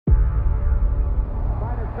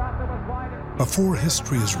Before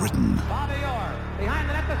history is written,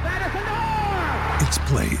 it's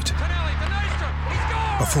played.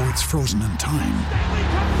 Before it's frozen in time,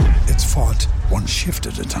 it's fought one shift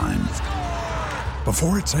at a time.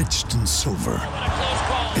 Before it's etched in silver,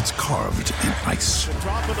 it's carved in ice.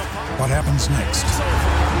 What happens next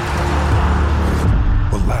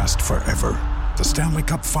will last forever. The Stanley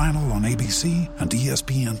Cup Final on ABC and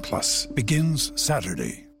ESPN Plus begins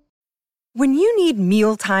Saturday. When you need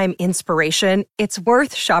mealtime inspiration, it's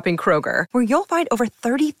worth shopping Kroger, where you'll find over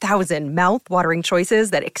 30,000 mouth-watering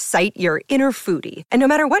choices that excite your inner foodie. And no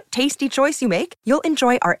matter what tasty choice you make, you'll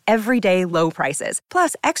enjoy our everyday low prices,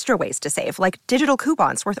 plus extra ways to save, like digital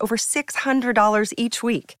coupons worth over $600 each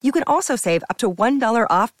week. You can also save up to $1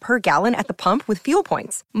 off per gallon at the pump with fuel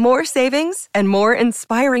points. More savings and more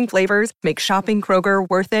inspiring flavors make shopping Kroger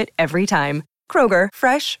worth it every time. Kroger,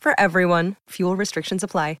 fresh for everyone. Fuel restrictions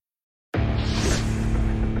apply.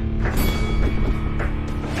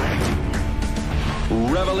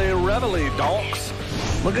 Reveille, reveille, donks.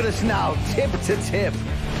 Look at us now, tip to tip.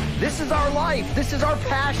 This is our life. This is our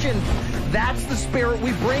passion. That's the spirit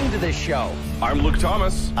we bring to this show. I'm Luke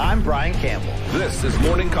Thomas. I'm Brian Campbell. This is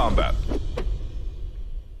Morning Combat.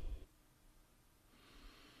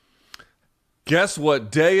 Guess what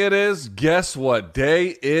day it is? Guess what day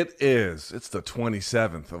it is? It's the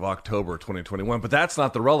 27th of October, 2021, but that's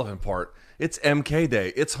not the relevant part. It's MK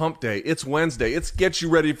Day, it's Hump Day, it's Wednesday, it's Get You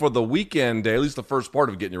Ready for the Weekend Day, at least the first part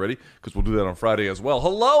of Getting You Ready, because we'll do that on Friday as well.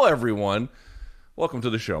 Hello, everyone. Welcome to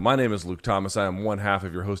the show. My name is Luke Thomas. I am one half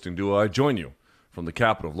of your hosting duo. I join you from the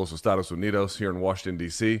capital of Los Estados Unidos here in Washington,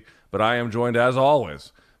 D.C., but I am joined, as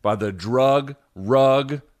always, by the Drug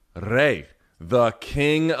Rug Ray, the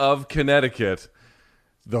King of Connecticut,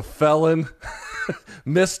 the felon,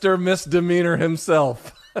 Mr. Misdemeanor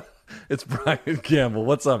himself. It's Brian Campbell.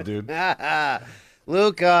 What's up, dude?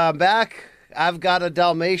 Luke, I'm back. I've got a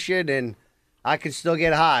Dalmatian, and I can still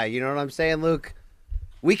get high. You know what I'm saying, Luke?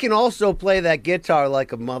 We can also play that guitar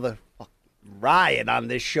like a mother riot on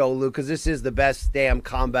this show, Luke, because this is the best damn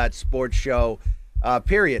combat sports show,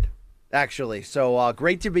 period, actually. So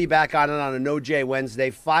great to be back on it on a No J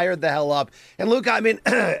Wednesday. Fired the hell up. And, Luke, I mean,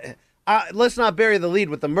 let's not bury the lead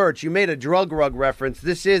with the merch. You made a drug rug reference.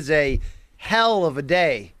 This is a hell of a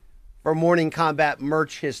day for Morning Combat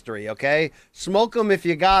merch history, okay? Smoke them if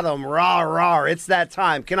you got them. Rah, rah. It's that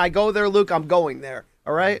time. Can I go there, Luke? I'm going there,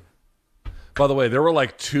 all right? By the way, there were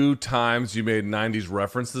like 2 times you made 90s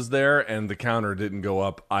references there, and the counter didn't go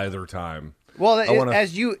up either time. Well,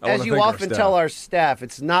 as you often tell our staff,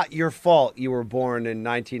 it's not your fault you were born in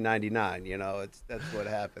 1999. You know, that's what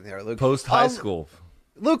happened there, Luke. Post-high school.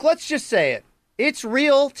 Luke, let's just say it. It's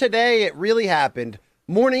real today. It really happened.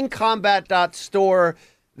 MorningCombat.store,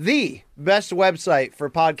 the best website for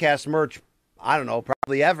podcast merch, I don't know,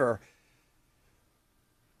 probably ever.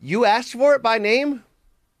 You asked for it by name,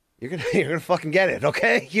 you're gonna fucking get it,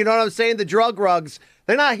 okay? You know what I'm saying? The drug rugs,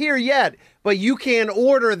 they're not here yet, but you can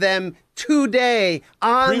order them today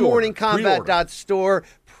on MorningCombat.store.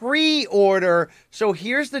 Pre-order. So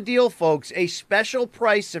here's the deal, folks. A special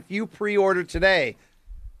price if you pre-order today.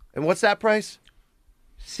 And what's that price?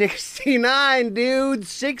 $69, dude.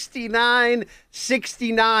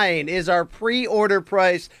 $69.69 is our pre-order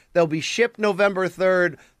price. They'll be shipped November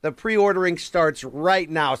 3rd. The pre-ordering starts right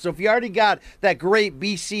now. So if you already got that great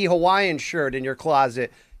BC Hawaiian shirt in your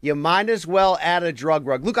closet, you might as well add a drug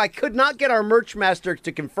rug. Look, I could not get our merch master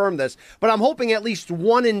to confirm this, but I'm hoping at least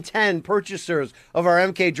 1 in 10 purchasers of our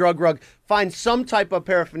MK drug rug find some type of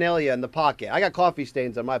paraphernalia in the pocket. I got coffee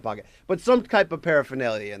stains on my pocket, but some type of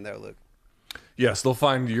paraphernalia in there, Luke. Yes, they'll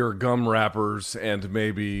find your gum wrappers and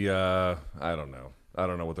maybe, I don't know. I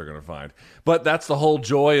don't know what they're going to find. But that's the whole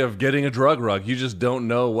joy of getting a drug rug. You just don't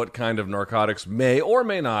know what kind of narcotics may or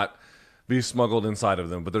may not be smuggled inside of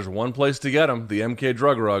them. But there's one place to get them, the MK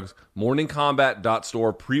drug rugs,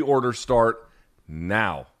 morningcombat.store. Pre-order start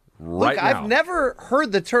now. Right Look, now. I've never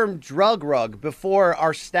heard the term drug rug before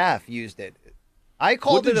our staff used it. I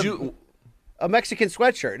called it a Mexican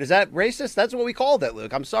sweatshirt. Is that racist? That's what we called it,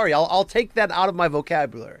 Luke. I'm sorry. I'll take that out of my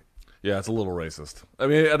vocabulary. Yeah, it's a little racist. I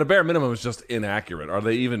mean, at a bare minimum, it's just inaccurate. Are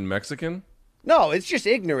they even Mexican? No, it's just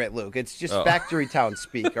ignorant, Luke. It's just factory town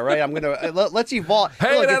speak, all right? I'm going to let's evolve.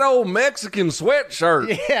 Hey, look, that old Mexican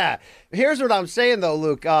sweatshirt. Yeah. Here's what I'm saying, though,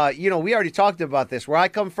 Luke. We already talked about this. Where I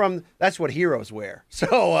come from, that's what heroes wear.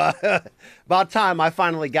 So about time I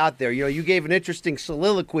finally got there. You know, you gave an interesting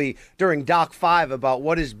soliloquy during Doc 5 about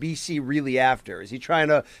what is BC really after. Is he trying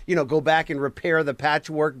to, go back and repair the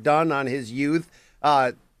patchwork done on his youth?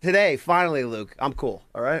 Today, finally, Luke, I'm cool,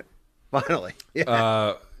 all right? Finally.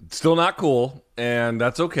 Yeah. Still not cool, and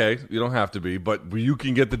that's okay. You don't have to be, but you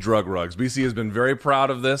can get the drug rugs. BC has been very proud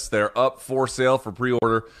of this. They're up for sale for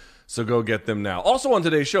pre-order, so go get them now. Also on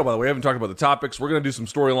today's show, by the way, we haven't talked about the topics. We're going to do some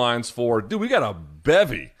storylines for, we got a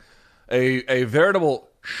bevy, a veritable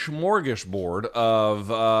smorgasbord of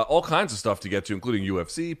all kinds of stuff to get to, including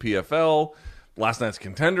UFC, PFL, last night's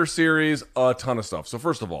Contender Series, a ton of stuff. So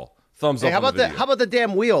first of all, thumbs up. How about the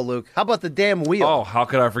damn wheel, Luke? How about the damn wheel? Oh, how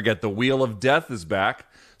could I forget? The Wheel of Death is back.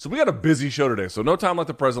 So we got a busy show today. So no time like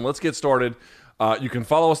the present. Let's get started. You can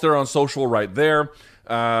follow us there on social right there.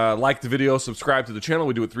 Like the video, subscribe to the channel.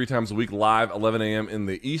 We do it 3 times a week live. 11 a.m. in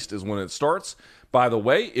the East is when it starts. By the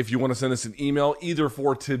way, if you want to send us an email either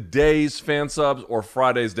for today's fan subs or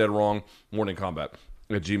Friday's Dead Wrong,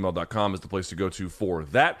 morningcombat@gmail.com is the place to go to for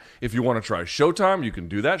that. If you want to try Showtime, you can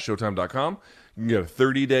do that, showtime.com. You can get a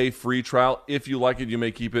 30-day free trial. If you like it, you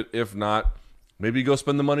may keep it. If not, maybe go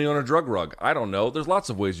spend the money on a drug rug. I don't know. There's lots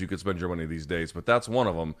of ways you could spend your money these days, but that's one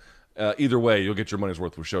of them. Either way, you'll get your money's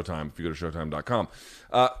worth with Showtime if you go to showtime.com.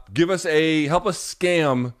 Help us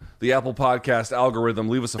scam the Apple Podcast algorithm.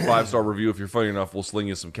 Leave us a 5-star review. If you're funny enough, we'll sling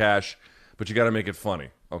you some cash, but you got to make it funny,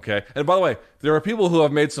 okay? And by the way, there are people who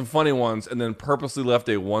have made some funny ones and then purposely left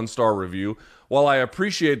a 1-star review. While I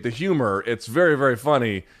appreciate the humor, it's very, very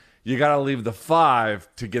funny. You got to leave the 5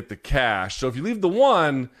 to get the cash. So if you leave the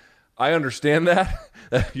 1, I understand that.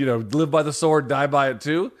 Live by the sword, die by it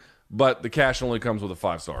too. But the cash only comes with a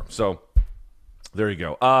 5-star. So there you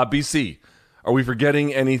go. BC, are we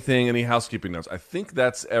forgetting anything, any housekeeping notes? I think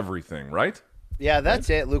that's everything, right? Yeah, that's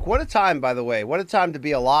it, Luke. What a time, by the way. What a time to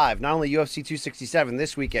be alive. Not only UFC 267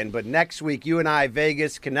 this weekend, but next week, you and I,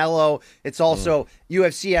 Vegas, Canelo. It's also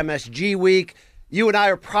UFC MSG week. You and I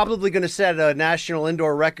are probably going to set a national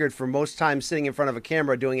indoor record for most time sitting in front of a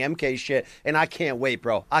camera doing MK shit, and I can't wait,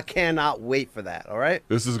 bro. I cannot wait for that, all right?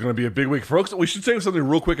 This is going to be a big week. Folks, we should say something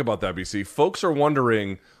real quick about that, BC. Folks are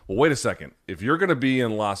wondering, well, wait a second. If you're going to be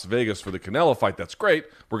in Las Vegas for the Canelo fight, that's great.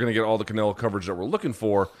 We're going to get all the Canelo coverage that we're looking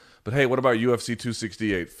for. But hey, what about UFC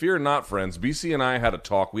 268? Fear not, friends. BC and I had a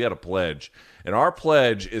talk. We had a pledge. And our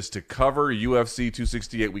pledge is to cover UFC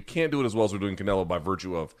 268. We can't do it as well as we're doing Canelo by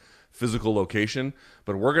virtue of physical location,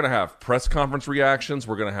 but we're going to have press conference reactions.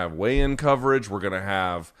 We're going to have weigh-in coverage. We're going to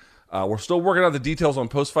have, we're still working out the details on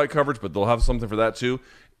post-fight coverage, but they'll have something for that too.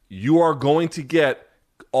 You are going to get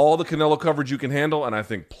all the Canelo coverage you can handle, and I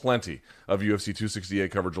think plenty of UFC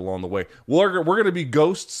 268 coverage along the way. We're going to be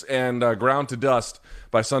ghosts and ground to dust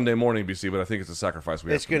by Sunday morning, BC, but I think it's a sacrifice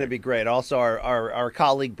we have to make. It's going to be great. Also, our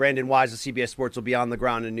colleague Brandon Wise of CBS Sports will be on the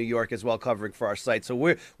ground in New York as well, covering for our site.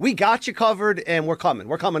 So we got you covered, and we're coming.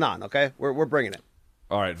 We're coming on, okay? We're bringing it.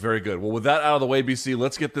 All right, very good. Well, with that out of the way, BC,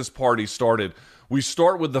 let's get this party started. We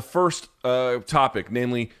start with the first topic,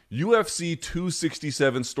 namely UFC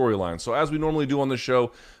 267 storyline. So as we normally do on the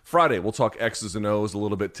show, Friday we'll talk X's and O's a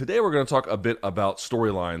little bit. Today we're going to talk a bit about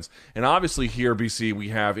storylines. And obviously here, BC, we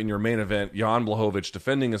have in your main event, Jan Blachowicz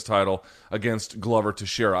defending his title against Glover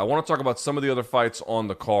Teixeira. I want to talk about some of the other fights on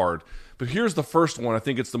the card. But here's the first one. I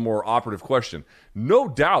think it's the more operative question. No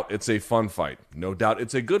doubt it's a fun fight. No doubt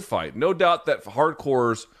it's a good fight. No doubt that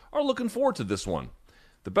hardcores are looking forward to this one.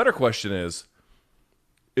 The better question is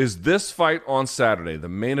this fight on Saturday, the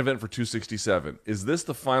main event for 267, is this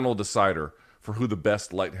the final decider for who the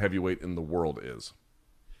best light heavyweight in the world is?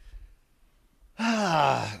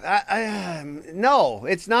 No,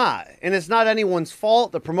 it's not. And it's not anyone's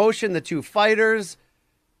fault. The promotion, the two fighters.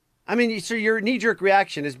 I mean, so your knee-jerk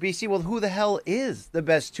reaction is, BC, well, who the hell is the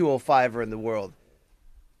best 205er in the world?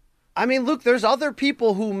 I mean, Luke, there's other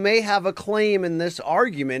people who may have a claim in this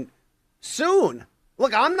argument soon.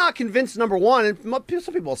 Look, I'm not convinced, number one, and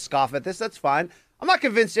some people scoff at this, that's fine. I'm not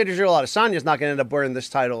convinced Israel Adesanya is not going to end up wearing this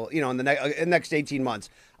title, in the next 18 months.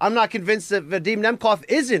 I'm not convinced that Vadim Nemkov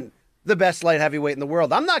isn't the best light heavyweight in the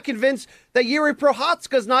world. I'm not convinced that Yuri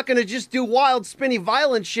Prochazka is not going to just do wild, spinny,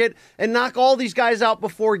 violent shit and knock all these guys out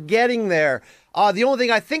before getting there. The only thing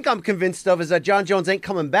I think I'm convinced of is that John Jones ain't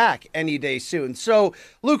coming back any day soon. So,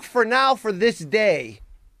 Luke, for now, for this day,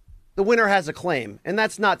 the winner has a claim, and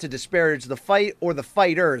that's not to disparage the fight or the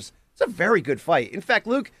fighters. It's a very good fight. In fact,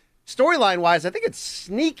 Luke, storyline-wise, I think it's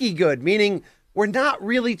sneaky good, meaning we're not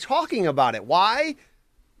really talking about it. Why?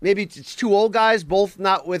 Maybe it's two old guys, both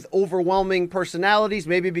not with overwhelming personalities.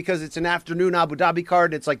 Maybe because it's an afternoon Abu Dhabi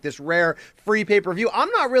card. It's like this rare free pay-per-view. I'm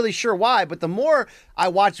not really sure why, but the more I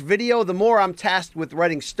watch video, the more I'm tasked with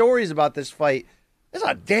writing stories about this fight. It's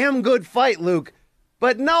a damn good fight, Luke.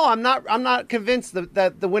 But no, I'm not convinced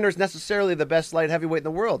that the winner's necessarily the best light heavyweight in the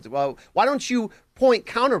world. Well, why don't you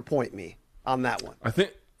counterpoint me on that one?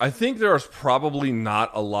 I I think there's probably not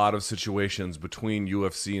a lot of situations between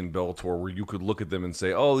UFC and Bellator where you could look at them and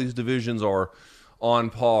say, oh, these divisions are on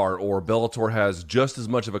par, or Bellator has just as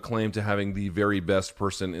much of a claim to having the very best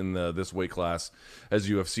person in this weight class as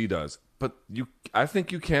UFC does. But I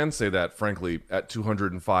think you can say that, frankly, at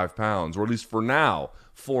 205 pounds, or at least for now.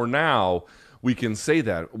 For now, we can say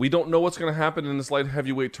that. We don't know what's going to happen in this light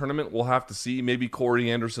heavyweight tournament. We'll have to see. Maybe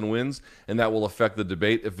Corey Anderson wins, and that will affect the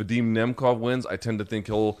debate. If Vadim Nemkov wins, I tend to think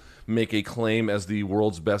he'll make a claim as the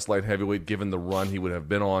world's best light heavyweight, given the run he would have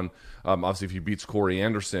been on, obviously, if he beats Corey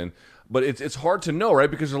Anderson. But it's hard to know,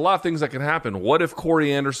 right? Because there's a lot of things that can happen. What if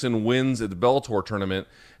Corey Anderson wins at the Bellator tournament,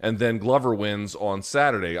 and then Glover wins on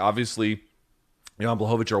Saturday? Obviously, Jan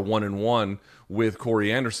Blachowicz are 1-1 with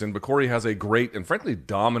Corey Anderson, but Corey has a great and frankly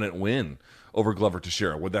dominant win over Glover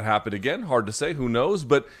Teixeira. Would that happen again? Hard to say. Who knows?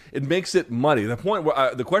 But it makes it muddy. The point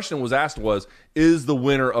where the question was asked was, is the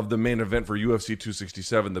winner of the main event for UFC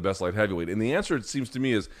 267 the best light heavyweight? And the answer, it seems to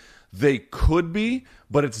me, is they could be,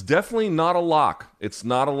 but it's definitely not a lock. It's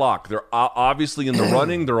not a lock. They're obviously in the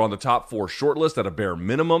running. They're on the top 4 shortlist at a bare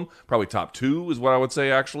minimum. Probably top 2 is what I would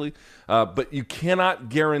say, actually. But you cannot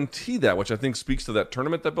guarantee that, which I think speaks to that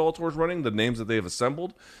tournament that Bellator is running, the names that they have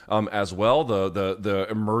assembled as well, the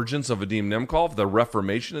emergence of Vadim Nemkov, the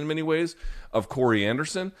reformation in many ways of Corey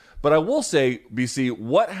Anderson. But I will say, BC,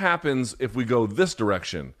 what happens if we go this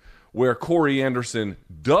direction, where Corey Anderson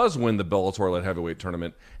does win the Bellator light heavyweight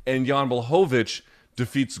tournament and Jan Blachowicz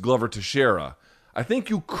defeats Glover Teixeira? I think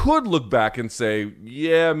you could look back and say,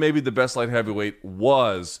 yeah, maybe the best light heavyweight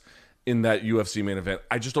was in that UFC main event.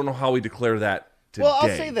 I just don't know how we declare that today. Well,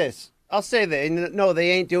 I'll say this. And no,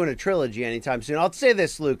 they ain't doing a trilogy anytime soon. I'll say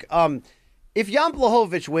this, Luke. If Jan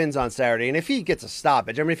Blachowicz wins on Saturday, and if he gets a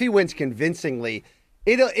stoppage, I mean, if he wins convincingly,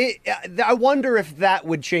 I wonder if that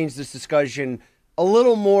would change this discussion a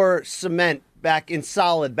little more cement back in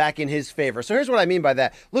his favor. So here's what I mean by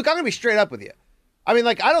that. Look, I'm going to be straight up with you. I mean,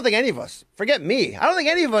 I don't think any of us, forget me, I don't think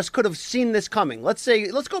any of us could have seen this coming. Let's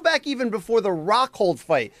go back even before the Rockhold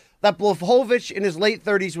fight, that Blachowicz in his late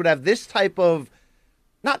 30s would have this type of,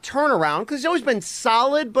 not turnaround, because he's always been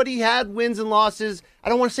solid, but he had wins and losses. I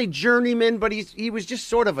don't want to say journeyman, but he was just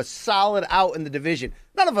sort of a solid out in the division.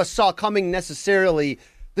 None of us saw coming necessarily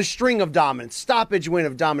the string of dominance, stoppage win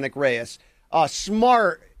of Dominic Reyes,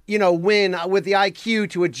 smart, win with the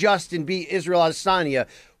IQ to adjust and beat Israel Adesanya,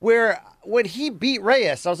 where when he beat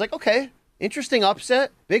Reyes, I was like, okay, interesting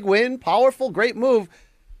upset, big win, powerful, great move.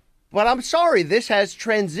 But I'm sorry, this has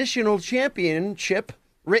transitional championship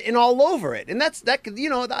written all over it. And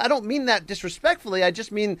I don't mean that disrespectfully. I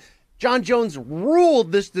just mean John Jones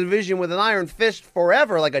ruled this division with an iron fist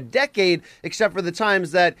forever, like a decade, except for the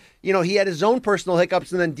times that, he had his own personal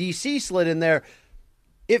hiccups and then DC slid in there.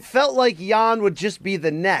 It felt like Jan would just be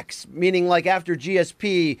the next, meaning like after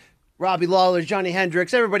GSP, Robbie Lawler, Johnny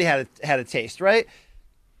Hendricks, everybody had a taste, right?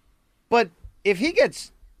 But if he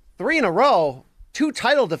gets 3 in a row, 2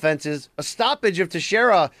 title defenses, a stoppage of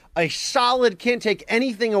Teixeira, a solid, can't take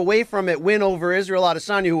anything away from it win over Israel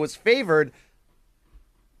Adesanya, who was favored,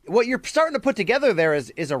 what you're starting to put together there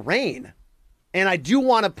is a reign. And I do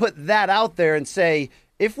want to put that out there and say,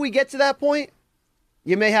 if we get to that point,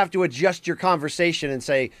 you may have to adjust your conversation and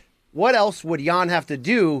say, what else would Jan have to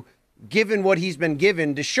do, given what he's been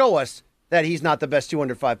given, to show us that he's not the best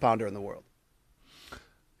 205-pounder in the world?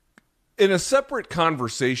 In a separate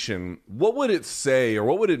conversation, what would it say or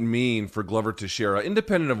what would it mean for Glover Teixeira,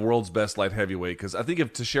 independent of world's best light heavyweight? Because I think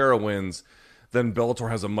if Teixeira wins, then Bellator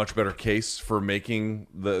has a much better case for making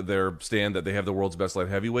their stand that they have the world's best light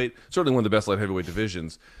heavyweight, certainly one of the best light heavyweight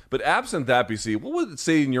divisions. But absent that, BC, what would it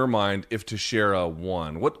say in your mind if Teixeira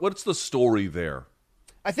won? What's the story there?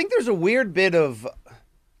 I think there's a weird bit of,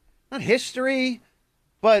 not history,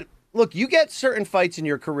 but look, you get certain fights in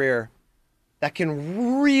your career that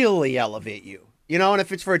can really elevate you. And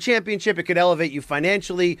if it's for a championship, it could elevate you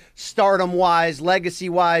financially, stardom-wise,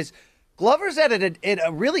 legacy-wise. Glover's at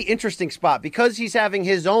a really interesting spot because he's having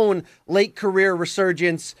his own late career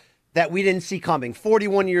resurgence that we didn't see coming.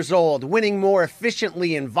 41 years old, winning more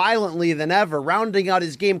efficiently and violently than ever, rounding out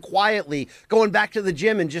his game quietly, going back to the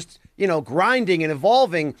gym and just, grinding and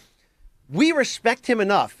evolving. We respect him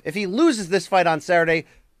enough. If he loses this fight on Saturday,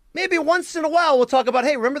 maybe once in a while we'll talk about,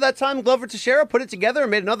 hey, remember that time Glover Teixeira put it together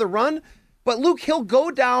and made another run? But Luke, he'll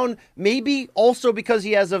go down maybe also because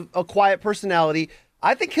he has a quiet personality.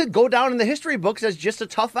 I think he'll go down in the history books as just a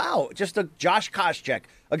tough out, just a Josh Koscheck,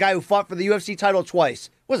 a guy who fought for the UFC title twice.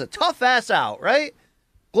 Was a tough ass out, right?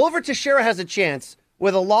 Glover Teixeira has a chance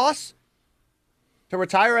with a loss to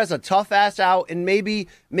retire as a tough ass out and maybe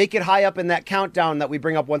make it high up in that countdown that we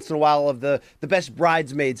bring up once in a while of the best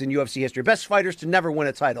bridesmaids in UFC history, best fighters to never win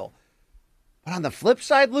a title. But on the flip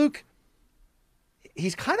side, Luke,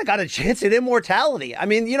 he's kind of got a chance at immortality. I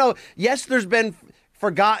mean, yes, there's been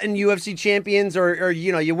forgotten UFC champions or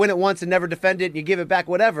you win it once and never defend it and you give it back,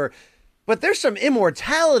 whatever. But there's some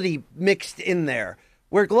immortality mixed in there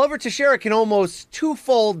where Glover Teixeira can almost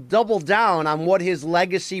twofold double down on what his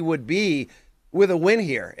legacy would be with a win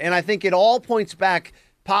here. And I think it all points back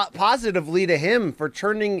positively to him for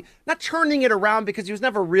not turning it around, because he was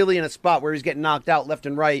never really in a spot where he's getting knocked out left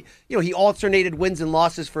and right. He alternated wins and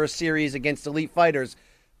losses for a series against elite fighters.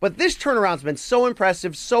 But this turnaround's been so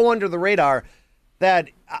impressive, so under the radar, that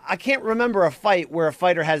I can't remember a fight where a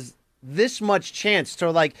fighter has this much chance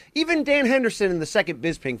to, even Dan Henderson in the second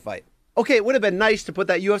Bisping fight. Okay, it would have been nice to put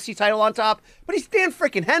that UFC title on top, but he's Dan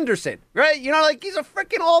freaking Henderson, right? He's a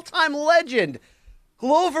freaking all-time legend.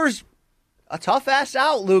 Glover's a tough-ass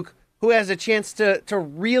out, Luke, who has a chance to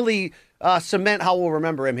really cement how we'll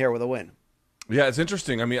remember him here with a win. Yeah, it's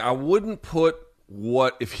interesting. I mean, I wouldn't put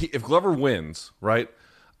if Glover wins, right?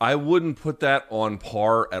 I wouldn't put that on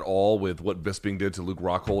par at all with what Bisping did to Luke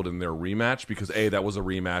Rockhold in their rematch, because A, that was a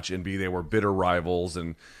rematch, and B, they were bitter rivals,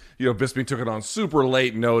 and Bisping took it on super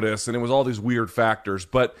late notice, and it was all these weird factors.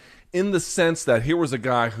 But in the sense that here was a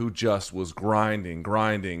guy who just was grinding,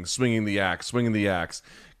 swinging the axe,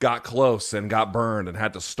 got close and got burned and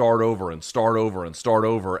had to start over, and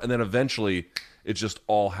then eventually it just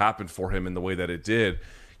all happened for him in the way that it did.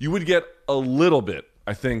 You would get a little bit,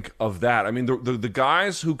 I think, of that. I mean, the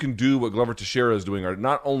guys who can do what Glover Teixeira is doing are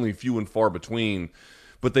not only few and far between,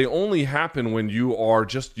 but they only happen when you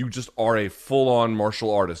just are a full-on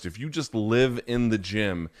martial artist. If you just live in the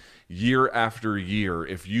gym year after year,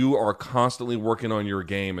 if you are constantly working on your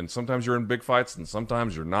game, and sometimes you're in big fights and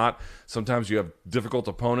sometimes you're not, sometimes you have difficult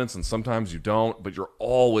opponents and sometimes you don't, but you're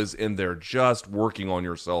always in there just working on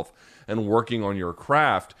yourself and working on your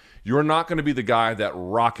craft, you're not going to be the guy that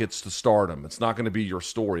rockets to stardom. It's not going to be your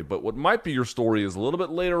story. But what might be your story is a little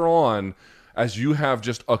bit later on, as you have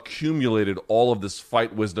just accumulated all of this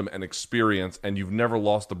fight wisdom and experience, and you've never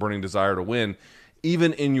lost the burning desire to win.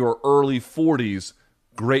 Even in your early 40s,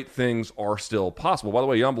 great things are still possible. By the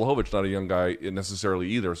way, Jan Blachowicz, not a young guy necessarily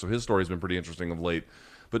either, so his story has been pretty interesting of late.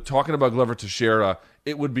 But talking about Glover Teixeira,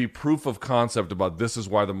 it would be proof of concept about this is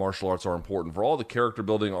why the martial arts are important. For all the character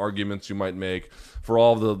building arguments you might make, for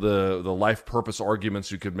all the life purpose arguments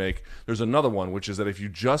you could make, there's another one, which is that if you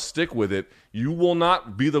just stick with it, you will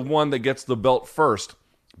not be the one that gets the belt first,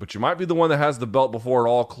 but you might be the one that has the belt before it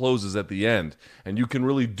all closes at the end. And you can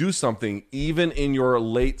really do something even in your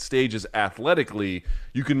late stages athletically.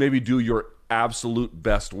 You can maybe do your absolute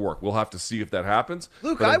best work. We'll have to see if that happens.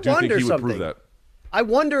 Luke, but I do wonder think he would something. prove that. I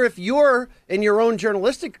wonder if you're in your own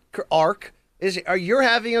journalistic arc, are you're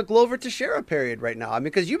having a Glover Teixeira period right now? I mean,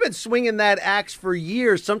 because you've been swinging that axe for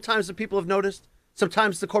years. Sometimes the people have noticed.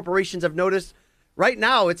 Sometimes the corporations have noticed. Right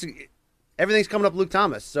now, everything's coming up Luke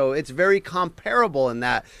Thomas, so it's very comparable in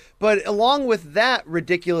that. But along with that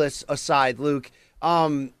ridiculous aside, Luke,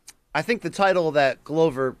 I think the title that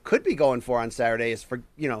Glover could be going for on Saturday is for,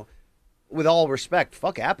 with all respect,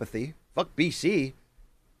 fuck apathy, fuck BC.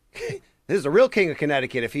 This is a real king of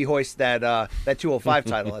Connecticut if he hoists that 205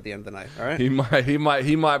 title at the end of the night. All right,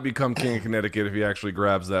 he might become king of Connecticut if he actually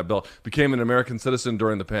grabs that belt. Became an American citizen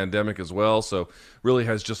during the pandemic as well, so really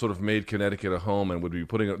has just sort of made Connecticut a home and would be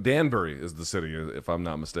putting Danbury is the city, if I'm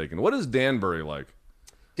not mistaken. What is Danbury like?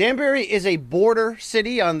 Danbury is a border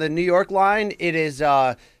city on the New York line. It is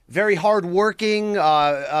very hardworking,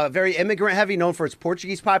 very immigrant-heavy, known for its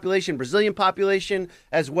Portuguese population, Brazilian population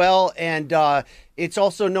as well, and it's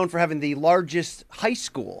also known for having the largest high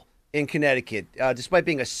school in Connecticut. Despite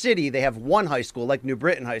being a city, they have one high school, like New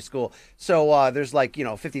Britain High School. So there's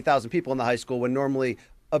 50,000 people in the high school, when normally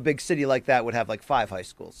a big city like that would have 5 high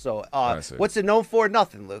schools. So what's it known for?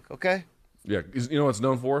 Nothing, Luke, okay? Yeah, you know what it's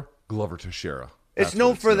known for? Glover Teixeira. It's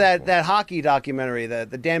known for that hockey documentary, the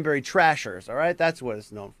Danbury Trashers, all right? That's what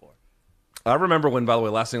it's known for. I remember when, by the way,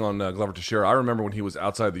 last thing on Glover Teixeira, I remember when he was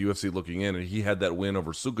outside the UFC looking in, and he had that win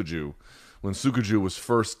over Sukaju, when Sukaju was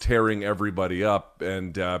first tearing everybody up,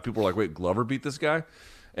 and people were like, wait, Glover beat this guy?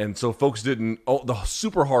 And so folks didn't, the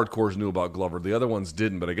super hardcores knew about Glover. The other ones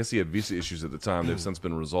didn't, but I guess he had visa issues at the time. They've since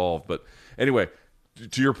been resolved. But anyway,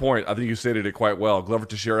 to your point, I think you stated it quite well. Glover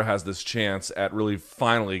Teixeira has this chance at really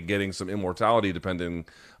finally getting some immortality, depending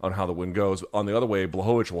on how the win goes. On the other way,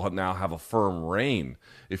 Blachowicz will now have a firm reign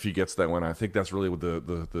if he gets that win. I think that's really what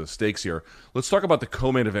the stakes here. Let's talk about the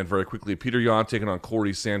co-main event very quickly. Peter Yan taking on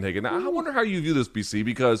Corey Sandhagen. Now, I wonder how you view this, BC,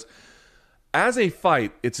 because as a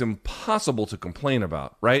fight, it's impossible to complain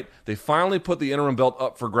about, right? They finally put the interim belt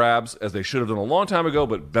up for grabs, as they should have done a long time ago,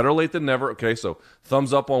 but better late than never. Okay, so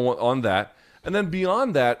thumbs up on that. And then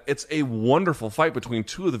beyond that, it's a wonderful fight between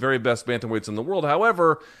two of the very best bantamweights in the world.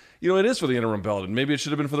 However, it is for the interim belt, and maybe it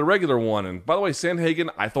should have been for the regular one. And by the way,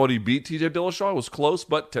 Sandhagen, I thought he beat TJ Dillashaw. It was close,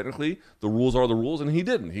 but technically the rules are the rules, and he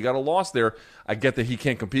didn't. He got a loss there. I get that he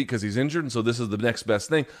can't compete because he's injured, and so this is the next best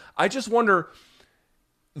thing. I just wonder,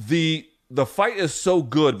 the fight is so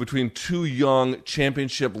good between two young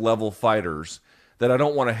championship-level fighters that I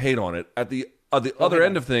don't want to hate on it. At the other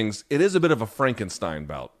end of things, it is a bit of a Frankenstein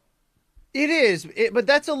bout. It is, but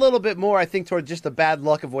that's a little bit more, I think, toward just the bad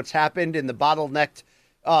luck of what's happened in the bottlenecked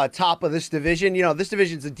top of this division. This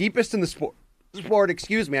division's the deepest in the sport.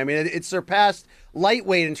 Excuse me. I mean, it surpassed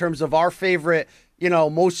lightweight in terms of our favorite,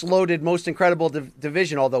 most loaded, most incredible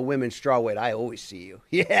division. Although women's strawweight, I always see you.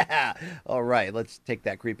 Yeah. All right, let's take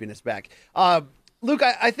that creepiness back. Luke,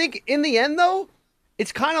 I think in the end though,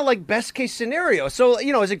 it's kind of like best case scenario. So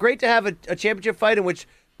is it great to have a championship fight in which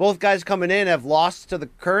both guys coming in have lost to the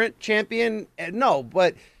current champion? No,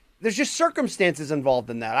 but there's just circumstances involved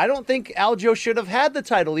in that. I don't think Aljo should have had the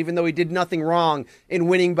title, even though he did nothing wrong in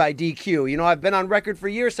winning by DQ. I've been on record for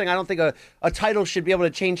years saying I don't think a title should be able to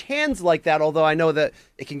change hands like that, although I know that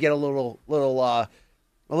it can get a little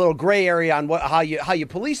gray area on how you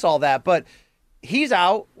police all that. But he's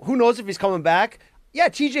out. Who knows if he's coming back? Yeah,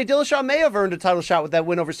 TJ Dillashaw may have earned a title shot with that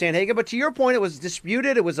win over Sandhagen, but to your point, it was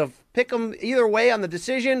disputed. It was a pick-em either way on the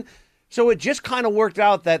decision. So it just kind of worked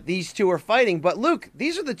out that these two are fighting. But Luke,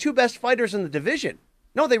 these are the two best fighters in the division.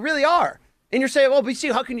 No, they really are. And you're saying, well,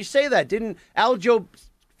 BC, how can you say that? Didn't Aljo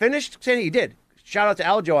finish? Saying he did. Shout out to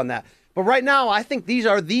Aljo on that. But right now, I think these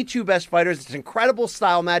are the two best fighters. It's an incredible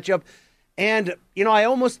style matchup. And, I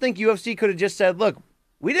almost think UFC could have just said, look,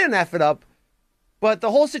 we didn't F it up, but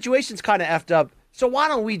the whole situation's kind of effed up. So why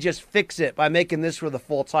don't we just fix it by making this for the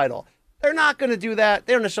full title? They're not going to do that.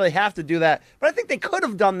 They don't necessarily have to do that. But I think they could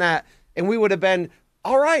have done that, and we would have been,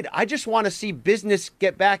 all right, I just want to see business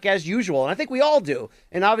get back as usual. And I think we all do.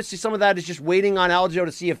 And obviously some of that is just waiting on Aljo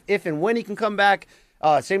to see if and when he can come back.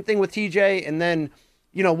 Same thing with TJ. And then,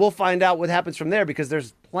 we'll find out what happens from there, because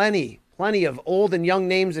there's plenty of old and young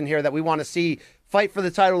names in here that we want to see fight for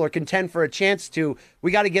the title or contend for a chance to.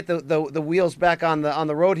 We got to get the wheels back on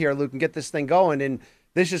the road here, Luke, and get this thing going. And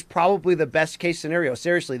this is probably the best case scenario.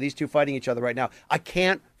 Seriously, these two fighting each other right now. I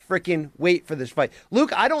can't freaking wait for this fight.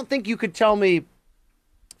 Luke, I don't think you could tell me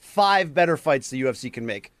 5 better fights the UFC can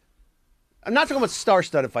make. I'm not talking about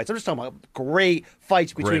star-studded fights. I'm just talking about great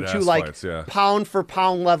fights between two fights, yeah,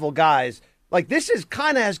 pound-for-pound level guys. Like, this is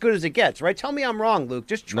kind of as good as it gets, right? Tell me I'm wrong, Luke.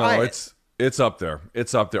 Just try it. It's up there.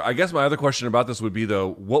 It's up there. I guess my other question about this would be,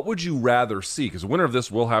 though, what would you rather see? Because the winner of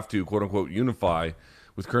this will have to, quote-unquote, unify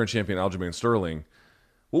with current champion Aljamain Sterling.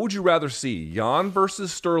 What would you rather see? Jan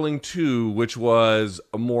versus Sterling 2, which was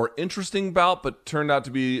a more interesting bout, but turned out to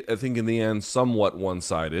be, I think, in the end, somewhat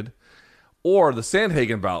one-sided. Or the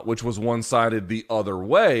Sandhagen bout, which was one-sided the other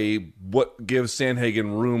way, what gives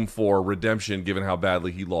Sandhagen room for redemption given how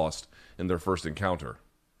badly he lost in their first encounter?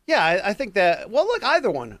 Yeah, I think that, well, look,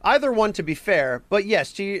 either one to be fair. But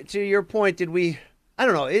yes, to your point, I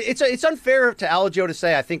don't know. It's unfair to Aljo to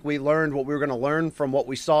say, I think we learned what we were going to learn from what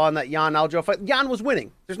we saw in that Jan Aljo fight. Jan was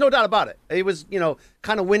winning. There's no doubt about it. He was,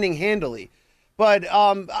 kind of winning handily. But,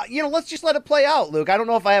 let's just let it play out, Luke. I don't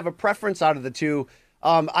know if I have a preference out of the two.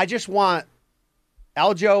 I just want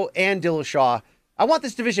Aljo and Dillashaw. I want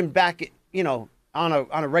this division back, on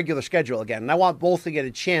a regular schedule again. And I want both to get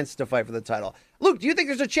a chance to fight for the title. Luke, do you think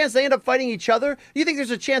there's a chance they end up fighting each other? Do you think there's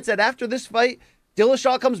a chance that after this fight,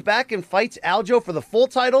 Dillashaw comes back and fights Aljo for the full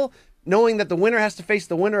title, knowing that the winner has to face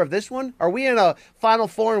the winner of this one? Are we in a Final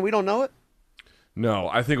Four and we don't know it? No,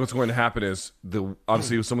 I think what's going to happen is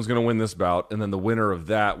obviously someone's going to win this bout, and then the winner of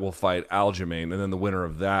that will fight Aljamain, and then the winner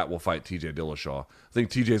of that will fight TJ Dillashaw. I think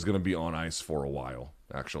TJ is going to be on ice for a while,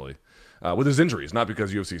 actually, with his injuries, not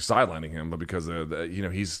because UFC is sidelining him, but because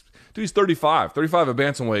he's 35 at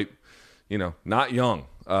bantamweight, not young,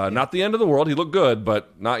 not the end of the world. He looked good,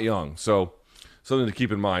 but not young. So something to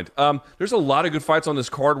keep in mind. There's a lot of good fights on this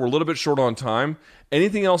card. We're a little bit short on time.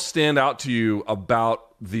 Anything else stand out to you about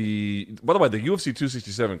by the way, the UFC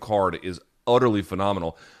 267 card is utterly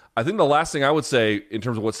phenomenal. I think the last thing I would say in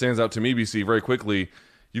terms of what stands out to me, BC, very quickly,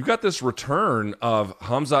 you've got this return of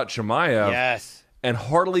Khamzat Chimaev. Yes. And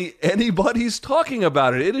hardly anybody's talking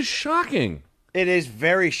about it. It is shocking. It is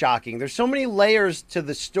very shocking. There's so many layers to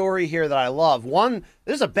the story here that I love. One,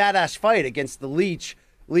 this is a badass fight against the Leech,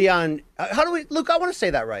 Leon. Luke, I want to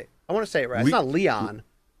say that right. I want to say it right. It's not Leon.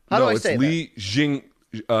 How do I say that? Li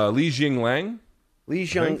Jingliang. Li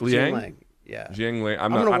Jingliang. Yeah. Jiang Wei.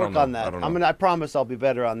 I'm gonna work on that. I promise I'll be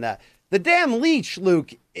better on that. The damn Leech,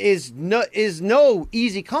 Luke, is no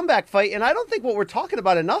easy comeback fight, and I don't think what we're talking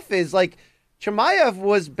about enough is like Chimaev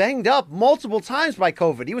was banged up multiple times by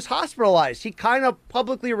COVID. He was hospitalized. He kind of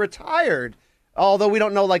publicly retired, although we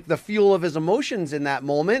don't know like the fuel of his emotions in that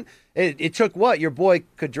moment. It took your boy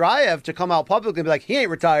Kudraev to come out publicly and be like, he ain't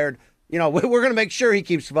retired. You know, we're going to make sure he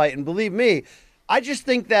keeps fighting. Believe me. I just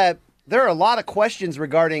think that there are a lot of questions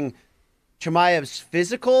regarding Chimaev's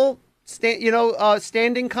physical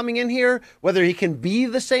standing coming in here, whether he can be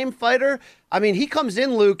the same fighter. I mean, he comes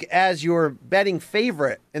in, Luke, as your betting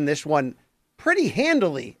favorite in this one pretty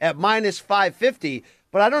handily at minus 550,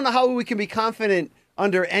 but I don't know how we can be confident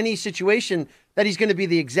under any situation that he's going to be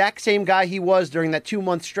the exact same guy he was during that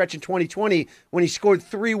 2-month stretch in 2020 when he scored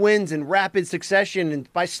 3 wins in rapid succession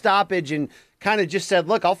and by stoppage and kind of just said,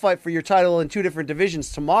 look, I'll fight for your title in 2 different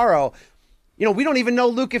divisions tomorrow. You know, we don't even know,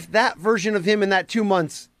 Luke, if that version of him in that 2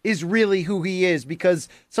 months is really who he is, because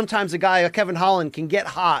sometimes a guy like Kevin Holland can get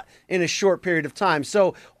hot in a short period of time.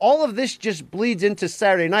 So all of this just bleeds into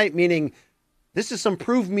Saturday night, meaning this is some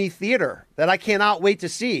prove me theater that I cannot wait to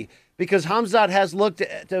see, because Khamzat has looked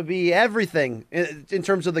to be everything in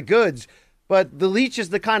terms of the goods. But the Leech is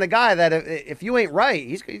the kind of guy that if you ain't right,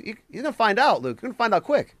 he's going to find out, Luke. He's going to find out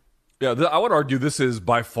quick. Yeah, I would argue this is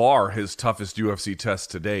by far his toughest UFC test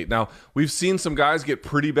to date. Now, we've seen some guys get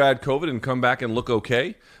pretty bad COVID and come back and look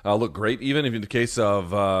okay, look great, even in the case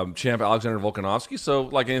of champ Alexander Volkanovski. So,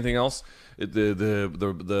 like anything else,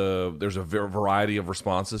 there's a variety of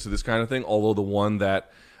responses to this kind of thing, although the one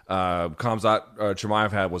that Khamzat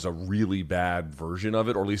Chimaev had was a really bad version of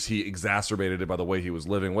it, or at least he exacerbated it by the way he was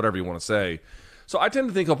living, whatever you want to say. So I tend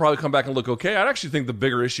to think he'll probably come back and look okay. I actually think the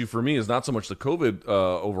bigger issue for me is not so much the COVID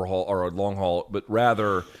overhaul or long haul, but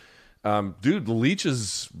rather, the Leech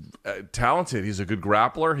is talented. He's a good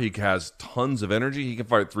grappler. He has tons of energy. He can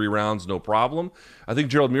fight 3 rounds, no problem. I think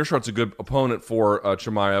Gerald Meerschaert's a good opponent for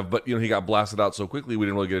Chimaev, but he got blasted out so quickly we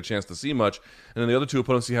didn't really get a chance to see much. And then the other 2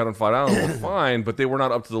 opponents he had on Fight Island were fine, but they were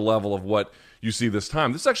not up to the level of what you see this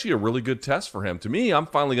time. This is actually a really good test for him. To me, I'm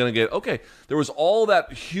finally going to get, okay, there was all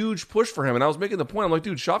that huge push for him, and I was making the point, I'm like,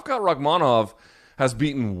 dude, Shavkat Rakhmonov has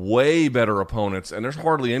beaten way better opponents, and there's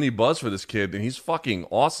hardly any buzz for this kid, and he's fucking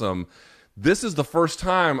awesome. This is the first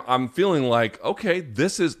time I'm feeling like, okay,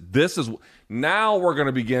 this is now we're going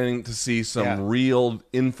to be getting to see some real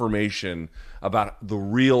information about the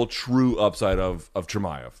real true upside of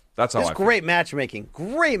Chimaev. That's how I feel. Great matchmaking.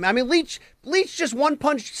 Great. I mean, Leech just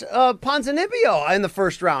one-punched Ponzinibbio in the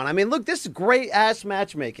first round. I mean, look, this is great-ass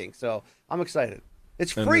matchmaking. So I'm excited.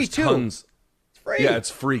 It's free, too. It's free. Yeah,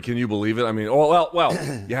 it's free. Can you believe it? I mean, well,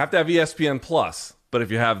 you have to have ESPN Plus, but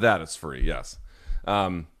if you have that, it's free, yes.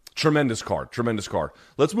 Tremendous card.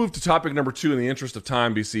 Let's move to topic number 2 in the interest of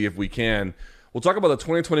time, BC, if we can. We'll talk about the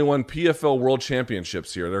 2021 PFL World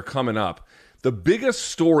Championships here. They're coming up. The biggest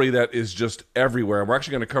story that is just everywhere, and we're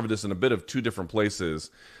actually going to cover this in a bit of 2 different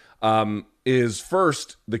places, is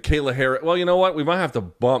first the Kayla Harris. Well, you know what? We might have to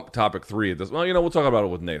bump topic 3 at this. Well, we'll talk about it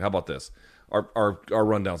with Nate. How about this? Our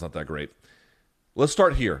rundown's not that great. Let's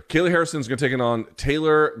start here. Kayla Harrison's going to take it on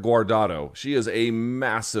Taylor Guardado. She is a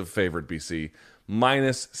massive favorite, BC.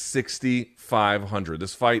 Minus 6,500.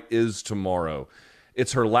 This fight is tomorrow.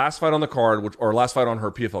 It's her last fight on the card, or last fight on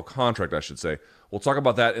her PFL contract, I should say. We'll talk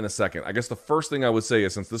about that in a second. I guess the first thing I would say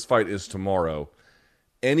is, since this fight is tomorrow,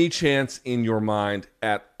 any chance in your mind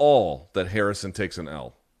at all that Harrison takes an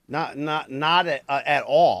L? Not at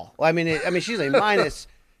all. I mean, she's a minus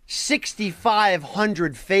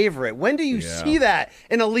 6,500 favorite. When do you see that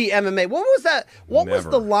in elite MMA? What was that? What was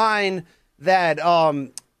the line that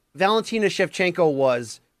Valentina Shevchenko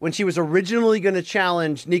was when she was originally going to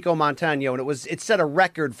challenge Nico Montano, and it set a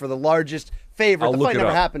record for the largest favorite. The fight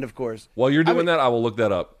never happened, of course. While you're doing that, I will look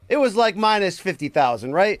that up. It was like minus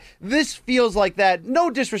 50,000, right? This feels like that. No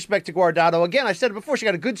disrespect to Guardado. Again, I said it before. She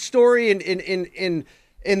got a good story in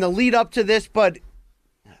the lead up to this, but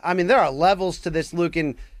I mean, there are levels to this, Luke,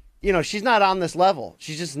 and she's not on this level.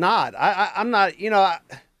 She's just not. I'm not.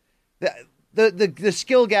 The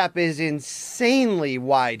skill gap is insanely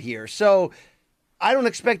wide here. So I don't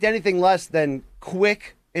expect anything less than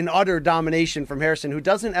quick and utter domination from Harrison, who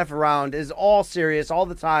doesn't F around, is all serious all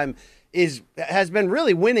the time, has been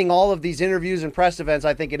really winning all of these interviews and press events,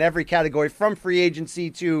 I think, in every category, from free agency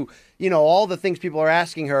to, all the things people are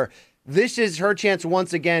asking her. This is her chance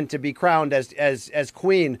once again to be crowned as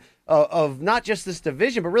queen of not just this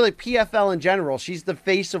division, but really PFL in general. She's the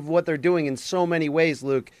face of what they're doing in so many ways,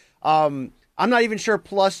 Luke. I'm not even sure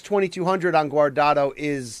plus 2,200 on Guardado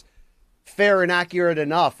is fair and accurate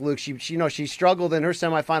enough, Luke. She struggled in her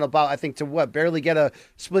semifinal bout, I think, to barely get a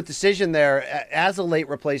split decision there as a late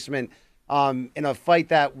replacement in a fight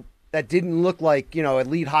that didn't look like,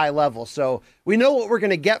 elite high level. So we know what we're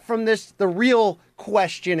going to get from this. The real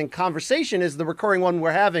question and conversation is the recurring one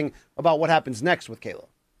we're having about what happens next with Kayla.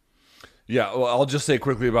 Yeah, well, I'll just say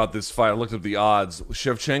quickly about this fight. I looked up the odds.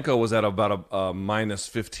 Shevchenko was at about a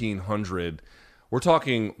minus 1,500. We're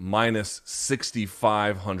talking minus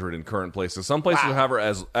 6,500 in current places. Some places have her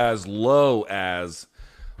as low as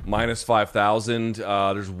minus 5,000.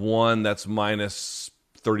 There's one that's minus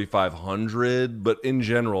 3,500. But in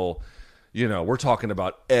general, we're talking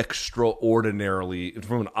about extraordinarily,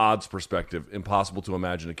 from an odds perspective, impossible to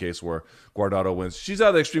imagine a case where Guardado wins. She's out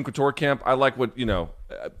of the Extreme Couture camp. I like what,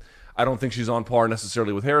 I don't think she's on par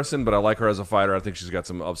necessarily with Harrison, but I like her as a fighter. I think she's got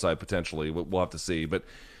some upside potentially. We'll have to see. But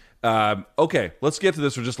okay, let's get to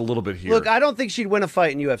this for just a little bit here. Look, I don't think she'd win a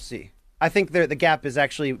fight in UFC. I think the gap is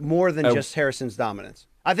actually more than just Harrison's dominance.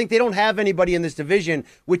 I think they don't have anybody in this division,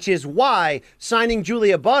 which is why signing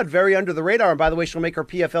Julia Budd very under the radar, and by the way, she'll make her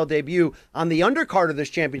PFL debut on the undercard of this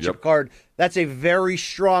championship card. That's a very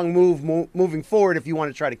strong move moving forward if you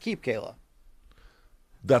want to try to keep Kayla.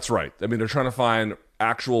 That's right. I mean, they're trying to find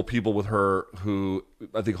actual people with her who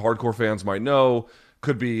I think hardcore fans might know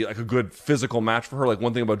could be like a good physical match for her. Like,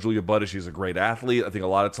 one thing about Julia Budd is she's a great athlete. I think a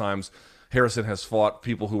lot of times Harrison has fought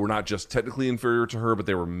people who were not just technically inferior to her, but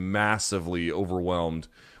they were massively overwhelmed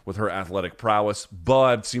with her athletic prowess.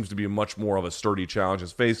 Budd seems to be much more of a sturdy challenge,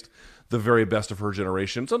 has faced the very best of her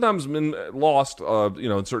generation. Sometimes been lost,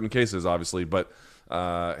 in certain cases, obviously, but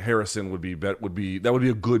Harrison would be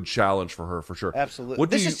a good challenge for her for sure. Absolutely.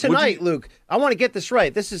 This is tonight, Luke. I want to get this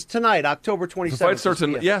right. This is tonight, October 27th. The fight starts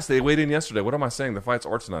yes, they weighed in yesterday. What am I saying? The fights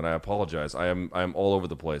are tonight. I apologize. I am all over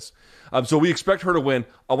the place. So we expect her to win.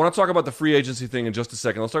 I want to talk about the free agency thing in just a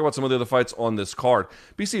second. Let's talk about some of the other fights on this card.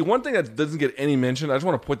 BC, one thing that doesn't get any mention, I just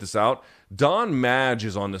want to point this out. Don Madge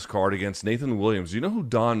is on this card against Nathan Williams. Do you know who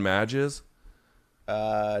Don Madge is?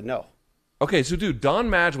 No. Okay, so dude, Don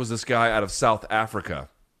Madge was this guy out of South Africa,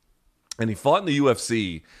 and he fought in the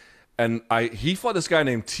UFC, and he fought this guy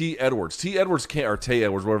named T. Edwards. Tay Edwards,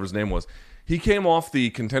 whatever his name was. He came off the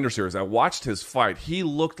Contender Series. I watched his fight. He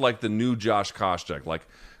looked like the new Josh Koscheck, like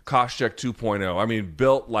Koscheck 2.0. I mean,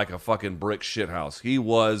 built like a fucking brick shithouse. He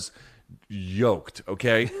was yoked,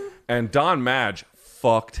 okay? And Don Madge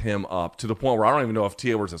fucked him up to the point where I don't even know if T.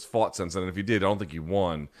 Edwards has fought since then. And if he did, I don't think he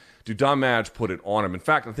won. Dude, Don Madge put it on him. In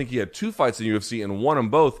fact, I think he had 2 fights in UFC and won them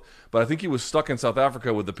both, but I think he was stuck in South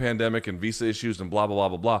Africa with the pandemic and visa issues and blah, blah, blah,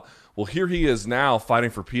 blah, blah. Well, here he is now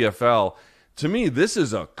fighting for PFL. To me, this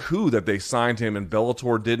is a coup that they signed him and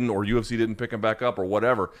Bellator didn't, or UFC didn't pick him back up or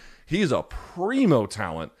whatever. He's a primo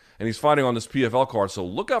talent, and he's fighting on this PFL card. So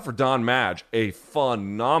look out for Don Madge, a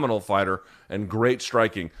phenomenal fighter and great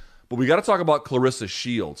striking. But we got to talk about Clarissa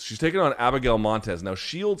Shields. She's taking on Abigail Montez. Now,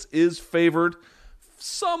 Shields is favored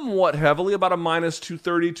somewhat heavily, about a minus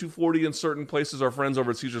 230, 240 in certain places. Our friends over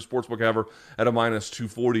at Caesar Sportsbook have her at a minus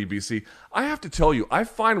 240, BC. I have to tell you, I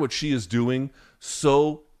find what she is doing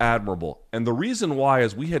so admirable. And the reason why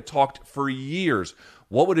is we had talked for years,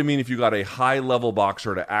 what would it mean if you got a high-level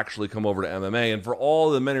boxer to actually come over to MMA? And for all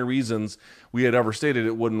the many reasons we had ever stated,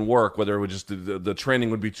 it wouldn't work, whether it would just the training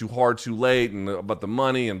would be too hard, too late, and about the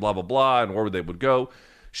money and blah, blah, blah, and where they would go.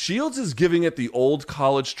 Shields is giving it the old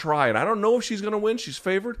college try, and I don't know if she's going to win. She's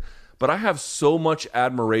favored, but I have so much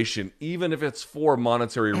admiration, even if it's for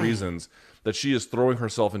monetary reasons, that she is throwing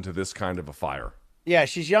herself into this kind of a fire. Yeah,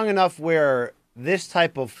 she's young enough where this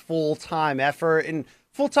type of full-time effort, and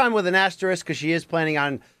full-time with an asterisk because she is planning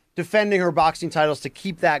on defending her boxing titles to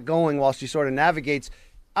keep that going while she sort of navigates.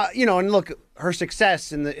 And look, her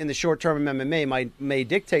success in the short term in MMA may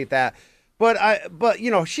dictate that. But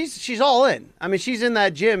she's all in. I mean, she's in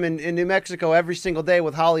that gym in New Mexico every single day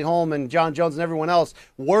with Holly Holm and John Jones and everyone else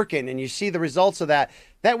working, and you see the results of that.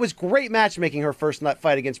 That was great matchmaking, her first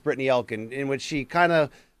fight against Brittany Elkin, in which she kind of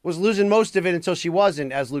was losing most of it until she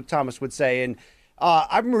wasn't, as Luke Thomas would say. And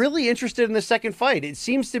I'm really interested in the second fight. It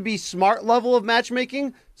seems to be smart level of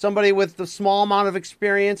matchmaking, somebody with a small amount of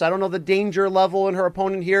experience. I don't know the danger level in her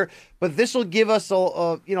opponent here, but this will give us a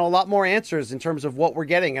lot more answers in terms of what we're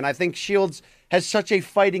getting. And I think Shields has such a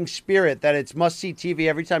fighting spirit that it's must-see TV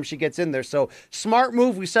every time she gets in there. So smart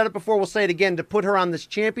move. We said it before. We'll say it again to put her on this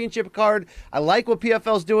championship card. I like what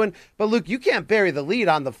PFL's doing, but Luke, you can't bury the lead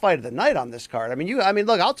on the fight of the night on this card. I mean,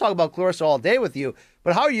 look, I'll talk about Clarissa all day with you,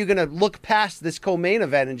 but how are you going to look past this co-main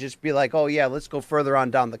event and just be like, oh yeah, let's go further on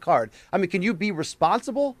down the card? I mean, can you be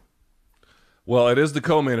responsible? Well, it is the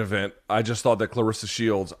co-main event. I just thought that Clarissa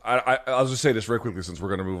Shields, I'll just say this very quickly since we're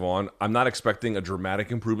going to move on. I'm not expecting a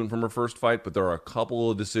dramatic improvement from her first fight, but there are a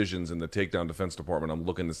couple of decisions in the takedown defense department I'm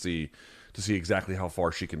looking to see exactly how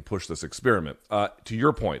far she can push this experiment. To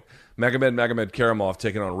your point, Magomed Karamov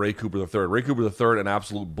taking on Ray Cooper III. Ray Cooper III, an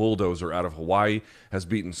absolute bulldozer out of Hawaii, has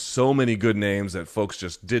beaten so many good names that folks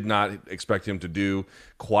just did not expect him to do.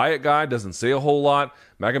 Quiet guy, doesn't say a whole lot.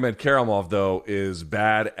 Magomed Karamov, though, is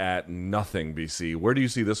bad at nothing, BC. Where do you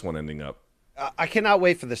see this one ending up? I cannot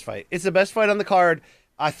wait for this fight. It's the best fight on the card.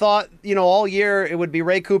 I thought, all year it would be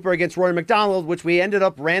Ray Cooper against Rory McDonald, which we ended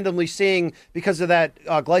up randomly seeing because of that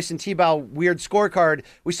Gleison Tebow weird scorecard.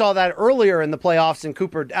 We saw that earlier in the playoffs, and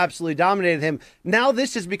Cooper absolutely dominated him. Now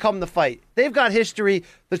this has become the fight. They've got history.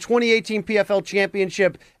 The 2018 PFL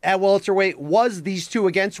Championship at welterweight was these two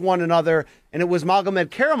against one another, and it was Magomed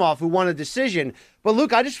Karamov who won a decision. But,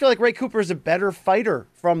 Luke, I just feel like Ray Cooper is a better fighter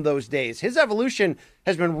from those days. His evolution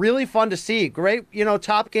has been really fun to see. Great,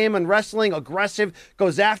 top game in wrestling, aggressive,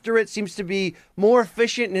 goes after it, seems to be more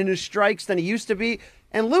efficient in his strikes than he used to be.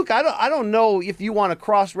 And, Luke, I don't know if you want to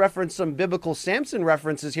cross-reference some biblical Samson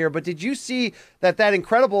references here, but did you see that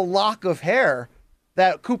incredible lock of hair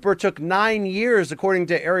that Cooper took 9 years, according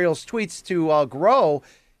to Ariel's tweets, to grow,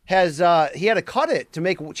 he had to cut it to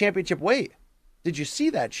make championship weight? Did you see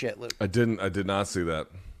that shit, Luke? I did not see that.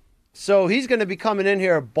 So he's going to be coming in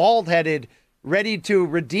here bald-headed, ready to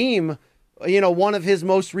redeem, one of his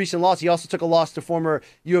most recent losses. He also took a loss to former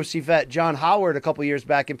UFC vet John Howard a couple years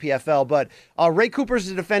back in PFL. But Ray Cooper is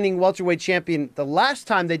the defending welterweight champion. The last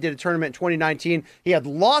time they did a tournament in 2019, he had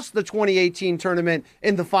lost the 2018 tournament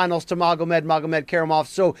in the finals to Magomed Karamov.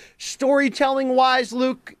 So storytelling-wise,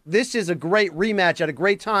 Luke, this is a great rematch at a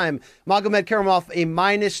great time. Magomed Karamov, a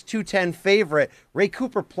minus 210 favorite. Ray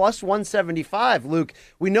Cooper plus 175. Luke,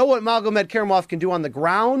 we know what Magomed Karamov can do on the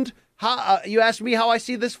ground. You asked me how I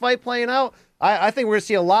see this fight playing out. I think we're going to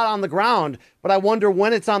see a lot on the ground, but I wonder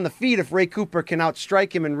when it's on the feet if Ray Cooper can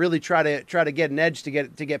outstrike him and really try to get an edge to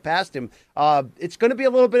get past him. It's going to be a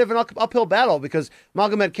little bit of an uphill battle because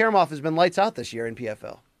Magomed Karamov has been lights out this year in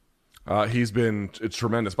PFL. It's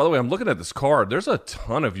tremendous. By the way, I'm looking at this card. There's a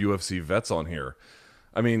ton of UFC vets on here.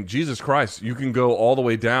 I mean, Jesus Christ, you can go all the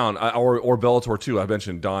way down, or Bellator too. I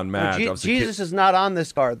mentioned Don Madge. Jesus is not on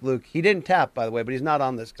this card, Luke. He didn't tap, by the way, but he's not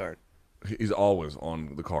on this card. He's always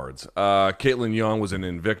on the cards. Caitlin Young was in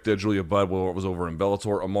Invicta. Julia Budd was over in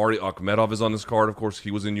Bellator. Amari Akhmedov is on this card. Of course,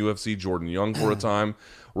 he was in UFC. Jordan Young for a time.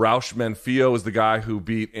 Raush Manfio is the guy who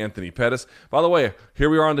beat Anthony Pettis. By the way,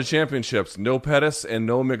 here we are on the championships. No Pettis and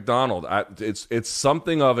no McDonald. It's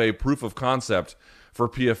something of a proof of concept for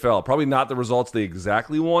PFL. Probably not the results they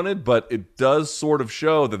exactly wanted, but it does sort of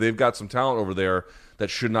show that they've got some talent over there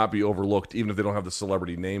that should not be overlooked, even if they don't have the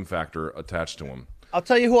celebrity name factor attached to them. I'll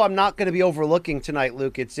tell you who I'm not going to be overlooking tonight,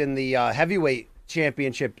 Luke. It's in the heavyweight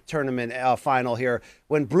championship tournament final here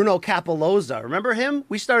when Bruno Capoloza, remember him?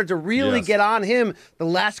 We started to really get on him the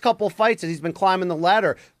last couple fights as he's been climbing the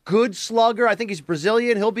ladder. Good slugger. I think he's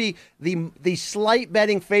Brazilian. He'll be the slight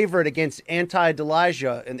betting favorite against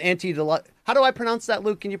Anti-Delija. How do I pronounce that,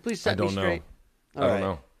 Luke? Can you please set me straight? I don't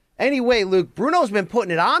know. Anyway, Luke, Bruno's been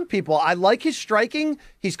putting it on people. I like his striking.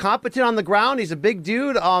 He's competent on the ground. He's a big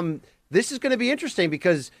dude. This is going to be interesting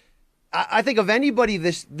because I think of anybody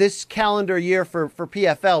this calendar year for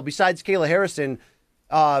PFL, besides Kayla Harrison,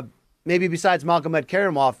 maybe besides Magomed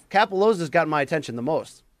Karamov, Capoloza's gotten my attention the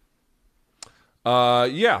most.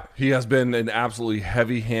 Yeah, he has been an absolutely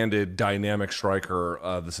heavy-handed, dynamic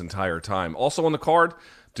striker this entire time. Also on the card,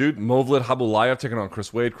 dude, Movlid Habulayev taking on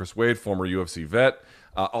Chris Wade. Chris Wade, former UFC vet.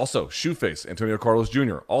 Also, Shoeface, Antonio Carlos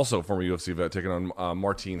Jr., also former UFC vet, taking on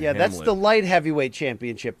Martin Hamlin. That's the light heavyweight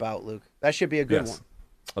championship bout, Luke. That should be a good one.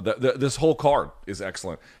 This whole card is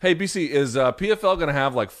excellent. Hey, BC, is PFL going to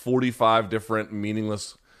have like 45 different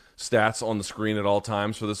meaningless stats on the screen at all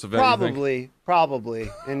times for this event? Probably.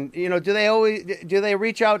 And do they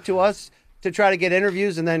reach out to us to try to get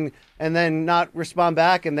interviews and then not respond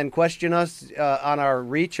back and then question us on our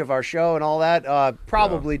reach of our show and all that?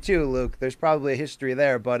 Probably too, Luke. There's probably a history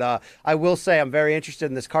there, but I will say I'm very interested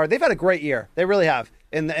in this card. They've had a great year. They really have,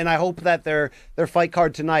 and I hope that their fight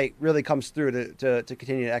card tonight really comes through to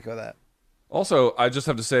continue to echo that. Also, I just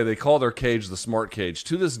have to say they call their cage the smart cage.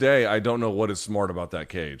 To this day, I don't know what is smart about that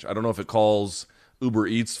cage. I don't know if it calls Uber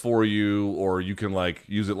Eats for you or you can like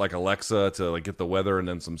use it like Alexa to like get the weather and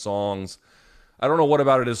then some songs. I don't know what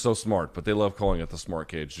about it is so smart, but they love calling it the smart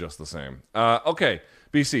cage just the same. Okay,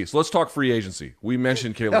 BC, so let's talk free agency. We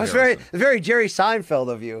mentioned Kayla Harrison. That was very Jerry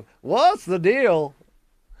Seinfeld of you. What's the deal?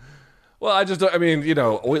 Well, I mean,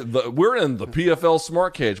 we're in the PFL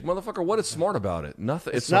smart cage. Motherfucker, what is smart about it?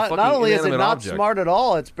 Nothing. It's not, a fucking not only is it inanimate not object. smart at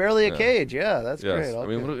all, it's barely a cage. Yeah, that's Yes. great.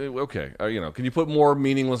 Okay. I mean, okay. Can you put more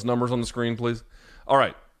meaningless numbers on the screen, please? All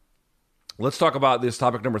right. Let's talk about this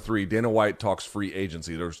topic number 3. Dana White talks free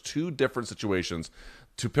agency. There's 2 different situations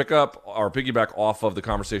to pick up or piggyback off of the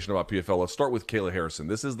conversation about PFL. Let's start with Kayla Harrison.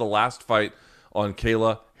 This is the last fight on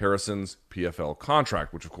Kayla Harrison's PFL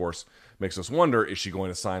contract, which of course makes us wonder, is she going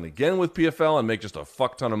to sign again with PFL and make just a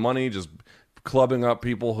fuck ton of money, just clubbing up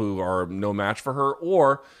people who are no match for her,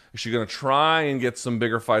 or is she going to try and get some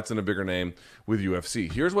bigger fights and a bigger name with UFC?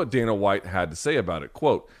 Here's what Dana White had to say about it.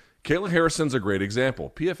 Quote, Kayla Harrison's a great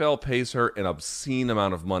example. PFL pays her an obscene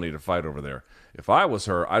amount of money to fight over there. If I was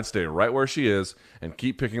her, I'd stay right where she is and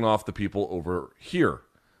keep picking off the people over here.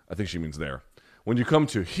 I think she means there. When you come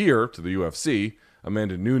to here, to the UFC,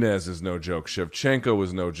 Amanda Nunes is no joke. Shevchenko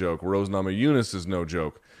is no joke. Rose Namajunas is no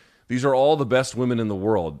joke. These are all the best women in the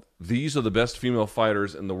world. These are the best female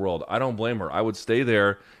fighters in the world. I don't blame her. I would stay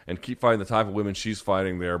there and keep fighting the type of women she's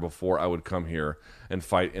fighting there before I would come here and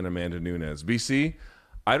fight in Amanda Nunes. BC,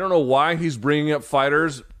 I don't know why he's bringing up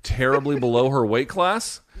fighters terribly below her weight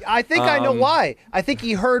class. I think I know why. I think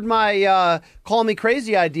he heard my call me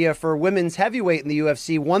crazy idea for women's heavyweight in the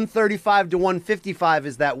UFC. 135 to 155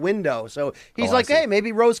 is that window. So he's like, hey,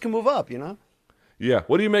 maybe Rose can move up, Yeah.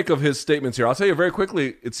 What do you make of his statements here? I'll tell you very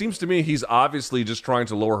quickly. It seems to me he's obviously just trying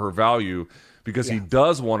to lower her value because he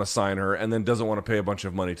does want to sign her and then doesn't want to pay a bunch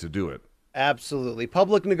of money to do it. Absolutely.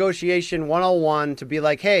 Public negotiation 101 to be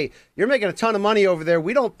like, hey, you're making a ton of money over there.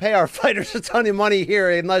 We don't pay our fighters a ton of money here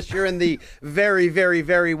unless you're in the very, very,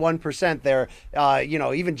 very 1% there.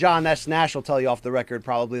 Even John S. Nash will tell you off the record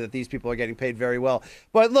probably that these people are getting paid very well.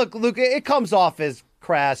 But look, Luke, it comes off as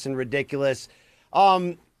crass and ridiculous.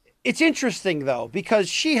 It's interesting, though, because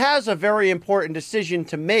she has a very important decision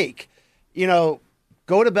to make. Go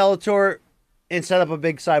to Bellator and set up a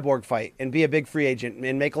big Cyborg fight and be a big free agent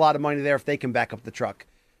and make a lot of money there if they can back up the truck.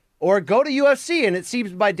 Or go to UFC, and it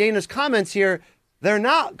seems by Dana's comments here, they're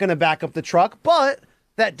not going to back up the truck, but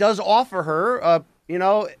that does offer her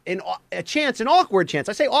a chance, an awkward chance.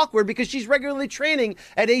 I say awkward because she's regularly training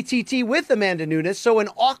at ATT with Amanda Nunes, so an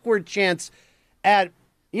awkward chance at,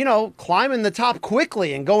 climbing the top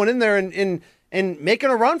quickly and going in there and making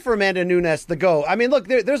a run for Amanda Nunes to go. I mean, look,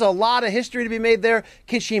 there's a lot of history to be made there.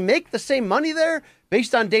 Can she make the same money there?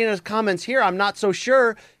 Based on Dana's comments here, I'm not so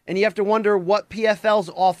sure. And you have to wonder what PFL's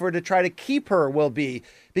offer to try to keep her will be,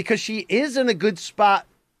 because she is in a good spot.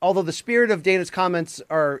 Although the spirit of Dana's comments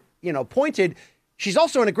are, pointed, she's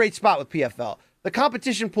also in a great spot with PFL. The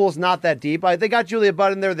competition pool is not that deep. They got Julia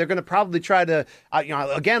Budd in there. They're going to probably try to,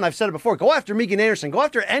 again, I've said it before, go after Megan Anderson. Go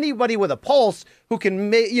after anybody with a pulse who can,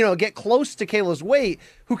 get close to Kayla's weight,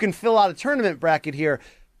 who can fill out a tournament bracket here.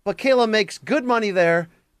 But Kayla makes good money there.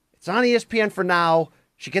 It's on ESPN for now.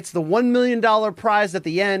 She gets the $1 million prize at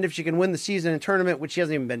the end if she can win the season and tournament, which she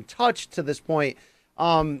hasn't even been touched to this point.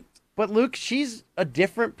 But Luke, she's a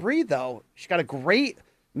different breed, though. She's got a great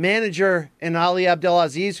manager in Ali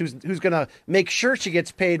Abdelaziz who's going to make sure she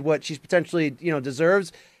gets paid what she's potentially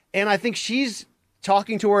deserves. And I think she's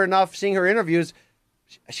talking to her enough, seeing her interviews.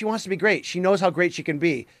 She wants to be great. She knows how great she can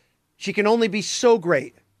be. She can only be so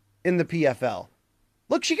great in the PFL.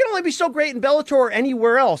 Look, she can only be so great in Bellator or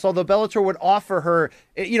anywhere else, although Bellator would offer her,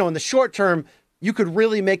 in the short term, you could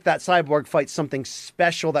really make that Cyborg fight something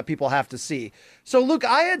special that people have to see. So, Luke,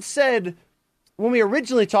 I had said when we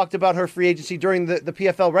originally talked about her free agency during the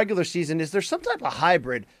PFL regular season, is there some type of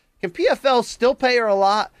hybrid? Can PFL still pay her a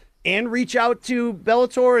lot and reach out to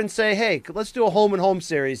Bellator and say, hey, let's do a home and home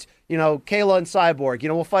series, Kayla and Cyborg,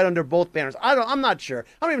 we'll fight under both banners. I'm not sure.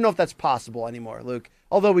 I don't even know if that's possible anymore, Luke.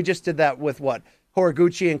 Although we just did that with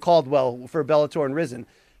Horiguchi and Caldwell for Bellator and Rizin.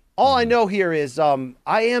 All I know here is I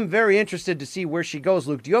am very interested to see where she goes,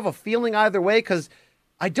 Luke. Do you have a feeling either way? Because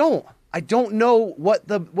I don't know what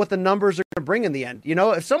the numbers are going to bring in the end.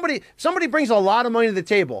 If somebody brings a lot of money to the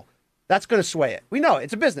table, that's going to sway it. We know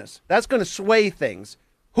it's a business. That's going to sway things.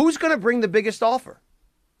 Who's going to bring the biggest offer?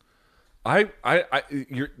 The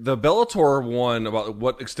Bellator one, about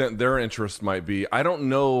what extent their interest might be, I don't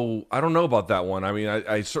know about that one. I mean,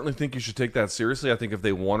 I certainly think you should take that seriously. I think if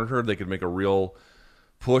they wanted her, they could make a real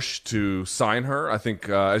push to sign her. I think,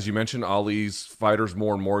 as you mentioned, Ali's fighters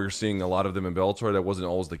more and more, you're seeing a lot of them in Bellator. That wasn't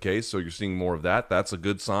always the case, so you're seeing more of that. That's a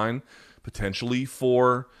good sign, potentially,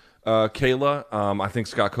 for Kayla. I think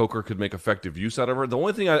Scott Coker could make effective use out of her. The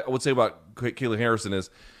only thing I would say about Kayla Harrison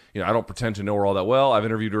is, I don't pretend to know her all that well. I've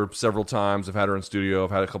interviewed her several times. I've had her in studio.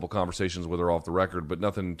 I've had a couple conversations with her off the record, but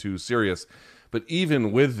nothing too serious. But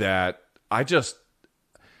even with that,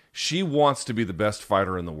 she wants to be the best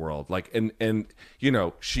fighter in the world. Like, and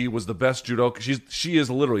she was the best judoka. She is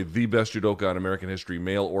literally the best judoka in American history,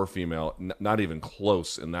 male or female, not even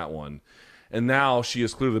close in that one. And now she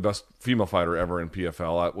is clearly the best female fighter ever in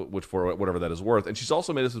PFL, which for whatever that is worth. And she's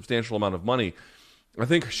also made a substantial amount of money. I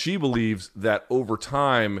think she believes that over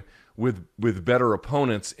time, with better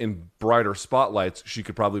opponents in brighter spotlights, she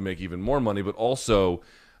could probably make even more money. But also,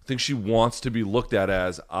 I think she wants to be looked at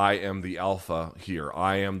as, I am the alpha here.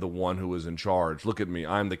 I am the one who is in charge. Look at me.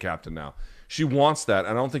 I'm the captain now. She wants that. And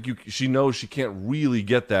I don't think she knows she can't really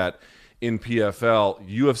get that in PFL.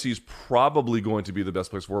 UFC is probably going to be the best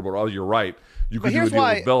place for her. But you're right. You could do a deal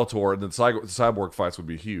with Bellator, and then the Cyborg fights would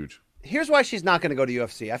be huge. Here's why she's not going to go to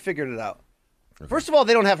UFC. I figured it out. Okay. First of all,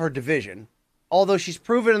 they don't have her division. Although she's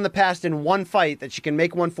proven in the past in one fight that she can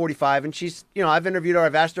make 145. And she's, I've interviewed her.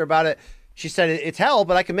 I've asked her about it. She said, it's hell,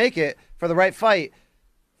 but I can make it for the right fight.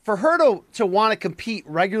 For her to want to compete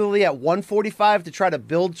regularly at 145 to try to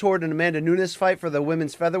build toward an Amanda Nunes fight for the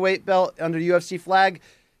women's featherweight belt under UFC flag,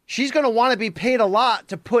 she's going to want to be paid a lot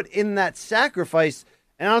to put in that sacrifice.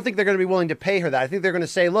 And I don't think they're going to be willing to pay her that. I think they're going to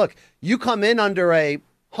say, look, you come in under a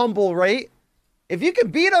humble rate. If you can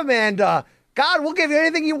beat Amanda, God, we'll give you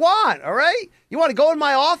anything you want, all right? You want to go in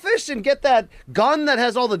my office and get that gun that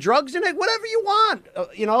has all the drugs in it? Whatever you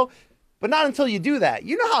want, But not until you do that.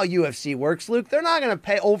 You know how UFC works, Luke. They're not going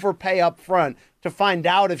to overpay up front to find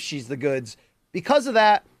out if she's the goods. Because of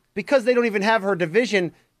that, because they don't even have her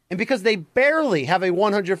division, and because they barely have a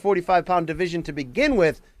 145-pound division to begin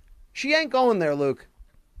with, she ain't going there, Luke.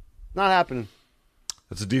 Not happening.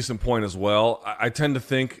 That's a decent point as well. I tend to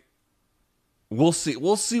think we'll see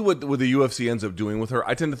what the UFC ends up doing with her.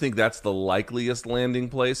 I tend to think that's the likeliest landing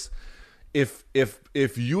place. If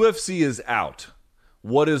UFC is out,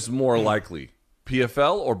 what is more likely,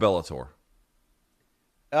 PFL or Bellator?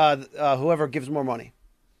 Whoever gives more money.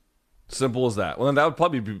 Simple as that. Well, then that would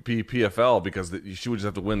probably be PFL because she would just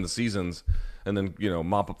have to win the seasons and then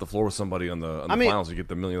mop up the floor with somebody on the finals to get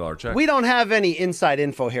the $1 million check. We don't have any inside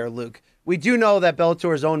info here, Luke. We do know that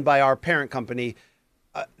Bellator is owned by our parent company.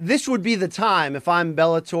 This would be the time, if I'm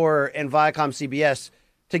Bellator and Viacom CBS,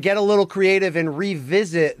 to get a little creative and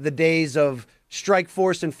revisit the days of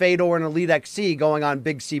Strikeforce and Fedor and Elite XC going on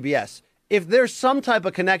big CBS. If there's some type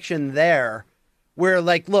of connection there where,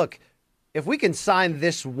 like, look, if we can sign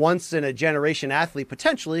this once in a generation athlete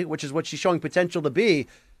potentially, which is what she's showing potential to be,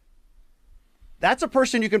 that's a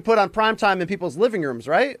person you can put on primetime in people's living rooms,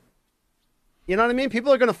 right? You know what I mean?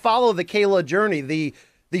 People are going to follow the Kayla journey, the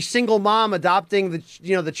single mom adopting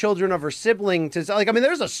the children of her sibling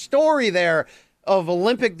there's a story there of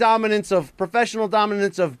Olympic dominance, of professional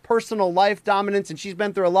dominance, of personal life dominance, and she's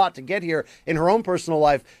been through a lot to get here in her own personal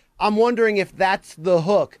life. I'm wondering if that's the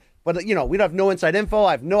hook. But, we have no inside info.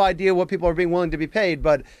 I have no idea what people are being willing to be paid.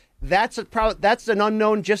 But that's an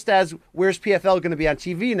unknown, just as where's PFL going to be on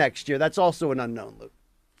TV next year? That's also an unknown, Luke.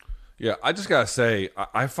 Yeah, I just got to say,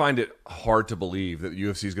 I find it hard to believe that the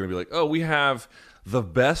UFC is going to be like, oh, we have the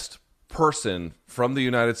best person from the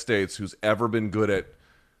United States who's ever been good at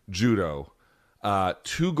judo,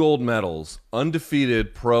 2 gold medals,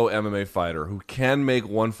 undefeated pro MMA fighter who can make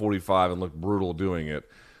 145 and look brutal doing it.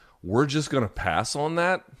 We're just going to pass on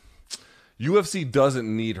that? UFC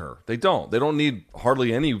doesn't need her. They don't. They don't need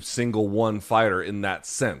hardly any single one fighter in that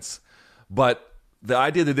sense. But the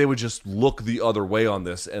idea that they would just look the other way on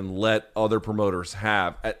this and let other promoters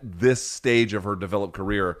have at this stage of her developed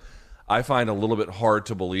career, I find a little bit hard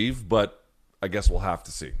to believe, but I guess we'll have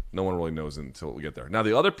to see. No one really knows until we get there. Now,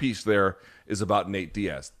 the other piece there is about Nate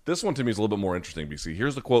Diaz. This one to me is a little bit more interesting, BC.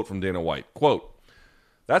 Here's the quote from Dana White. Quote,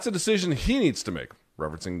 "That's a decision he needs to make,"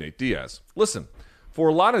 referencing Nate Diaz. "Listen, for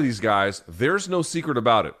a lot of these guys, there's no secret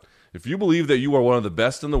about it. If you believe that you are one of the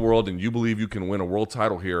best in the world and you believe you can win a world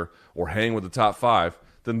title here or hang with the top 5,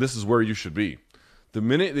 then this is where you should be. The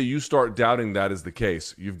minute that you start doubting that is the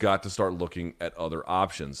case, you've got to start looking at other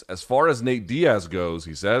options. As far as Nate Diaz goes,"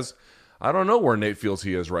 he says, "I don't know where Nate feels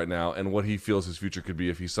he is right now and what he feels his future could be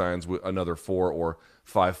if he signs with another 4 or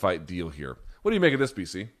 5 fight deal here." What do you make of this,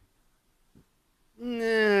 BC?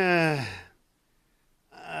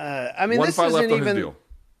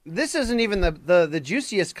 This isn't even the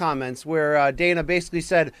juiciest comments where Dana basically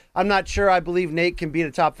said, "I'm not sure I believe Nate can beat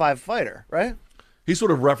a top 5 fighter," right? He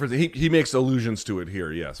sort of referenced, he makes allusions to it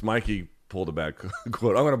here, yes. Mikey pulled a bad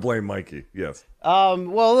quote. I'm going to blame Mikey, yes.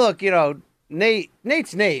 Well, look,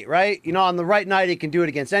 Nate's Nate, right? On the right night, he can do it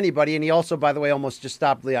against anybody. And he also, by the way, almost just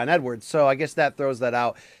stopped Leon Edwards. So I guess that throws that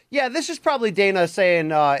out. Yeah, this is probably Dana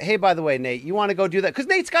saying, hey, by the way, Nate, you want to go do that? Because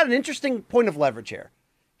Nate's got an interesting point of leverage here.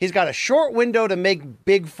 He's got a short window to make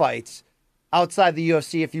big fights. outside the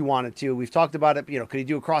UFC if you wanted to. We've talked about it. Could he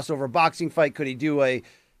do a crossover boxing fight? Could he do a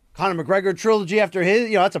Conor McGregor trilogy after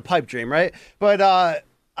his? That's a pipe dream, right? But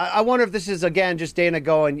I wonder if this is, again, just Dana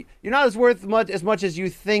going, you're not as worth as much as you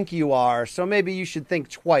think you are, so maybe you should think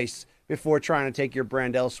twice before trying to take your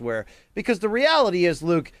brand elsewhere. Because the reality is,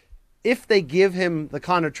 Luke, if they give him the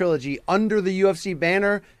Conor trilogy under the UFC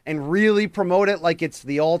banner and really promote it like it's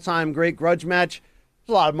the all-time great grudge match,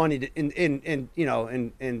 there's a lot of money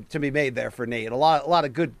to be made there for Nate. A lot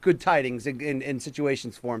of good tidings in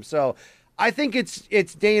situations for him. So I think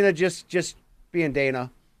it's Dana just being Dana.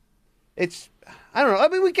 I don't know. I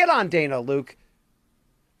mean, we get on Dana, Luke.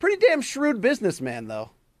 Pretty damn shrewd businessman, though.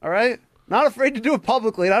 All right? Not afraid to do it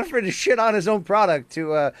publicly. Not afraid to shit on his own product.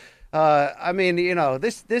 This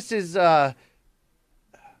is... what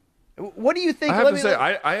do you think? I have to say,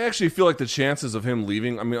 I actually feel like the chances of him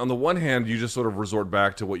leaving... I mean, on the one hand, you just sort of resort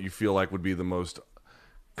back to what you feel like would be the most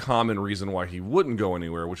common reason why he wouldn't go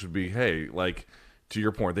anywhere, which would be, hey, like, to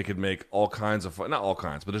your point, they could make all kinds of... Not all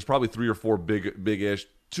kinds, but there's probably 3 or 4 big-ish...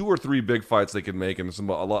 2 or 3 big fights they could make, and a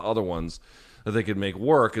lot other ones that they could make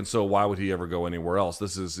work. And so, why would he ever go anywhere else?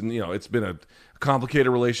 This is, it's been a complicated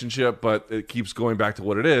relationship, but it keeps going back to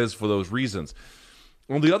what it is for those reasons.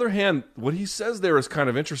 On the other hand, what he says there is kind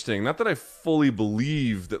of interesting. Not that I fully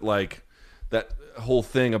believe that, like, that whole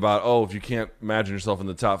thing about, if you can't imagine yourself in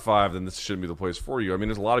the top 5, then this shouldn't be the place for you. I mean,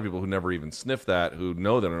 there's a lot of people who never even sniff that, who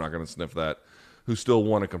know that they're not going to sniff that, who still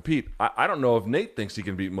want to compete. I don't know if Nate thinks he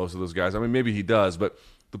can beat most of those guys. I mean, maybe he does, but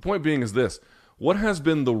the point being is this. What has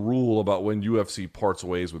been the rule about when UFC parts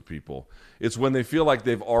ways with people? It's when they feel like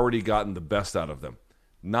they've already gotten the best out of them.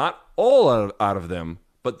 Not all out of them,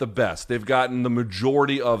 but the best. They've gotten the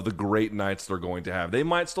majority of the great nights they're going to have. They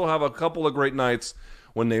might still have a couple of great nights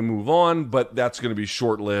when they move on, but that's going to be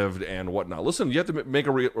short-lived and whatnot. Listen, you have to make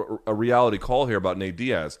a reality call here about Nate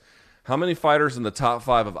Diaz. How many fighters in the top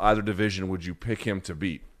 5 of either division would you pick him to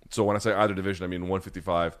beat? So when I say either division, I mean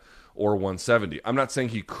 155 or 170. I'm not saying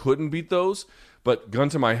he couldn't beat those, but gun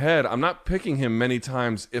to my head, I'm not picking him many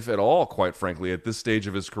times, if at all, quite frankly, at this stage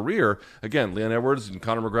of his career. Again, Leon Edwards and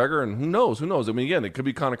Conor McGregor, and who knows? I mean, again, it could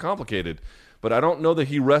be kind of complicated, but I don't know that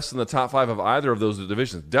he rests in the top 5 of either of those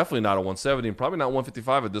divisions. Definitely not at 170, and probably not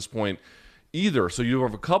 155 at this point either. So you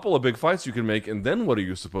have a couple of big fights you can make, and then what are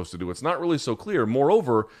you supposed to do? It's not really so clear.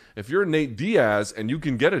 Moreover, if you're Nate Diaz and you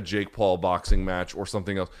can get a Jake Paul boxing match or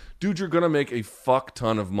something else, dude, you're going to make a fuck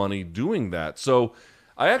ton of money doing that. So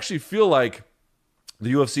I actually feel like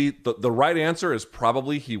the UFC, the right answer is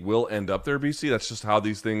probably he will end up there, BC. That's just how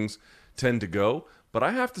these things tend to go. But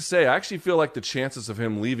I have to say, I actually feel like the chances of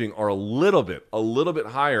him leaving are a little bit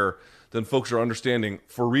higher than folks are understanding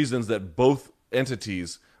for reasons that both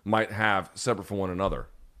entities might have separate from one another.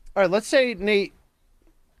 All right, let's say Nate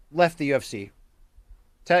left the UFC,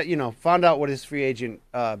 found out what his free agent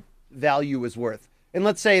value is worth. And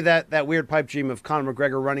let's say that weird pipe dream of Conor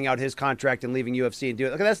McGregor running out his contract and leaving UFC and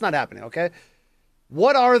doing it. Okay, that's not happening, okay?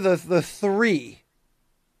 What are the 3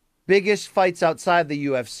 biggest fights outside the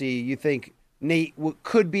UFC you think Nate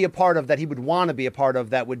could be a part of, that he would want to be a part of,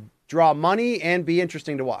 that would draw money and be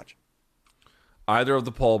interesting to watch? Either of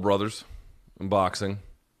the Paul brothers in boxing.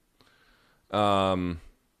 Honestly,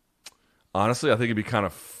 I think it'd be kind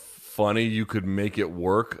of funny. You could make it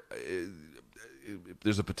work.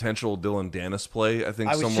 There's a potential Dylan Dennis play, I think.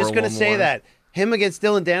 I was just going to say that. Him against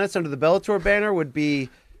Dylan Dennis under the Bellator banner would be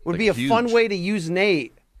a huge fun way to use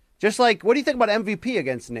Nate. Just like, what do you think about MVP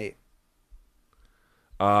against Nate?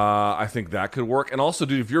 I think that could work. And also,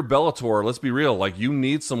 dude, if you're Bellator, let's be real. Like, you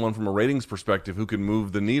need someone from a ratings perspective who can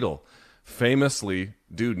move the needle. Famously,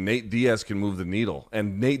 dude, Nate Diaz can move the needle.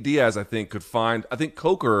 And Nate Diaz, I think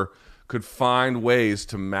Coker could find ways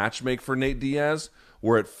to matchmake for Nate Diaz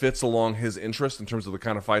where it fits along his interest in terms of the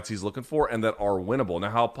kind of fights he's looking for and that are winnable.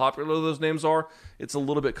 Now, how popular those names are, it's a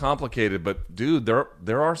little bit complicated. But, dude,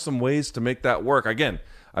 there are some ways to make that work. Again,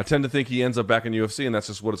 I tend to think he ends up back in UFC, and that's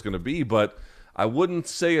just what it's going to be. But I wouldn't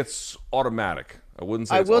say it's automatic. I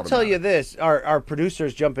will tell you this: our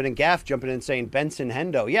producers jumping in, Gaff jumping in, saying Benson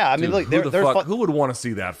Hendo. Yeah, I mean, dude, look, who would want to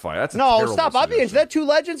see that fight? That's no, stop. I'd be into that. 2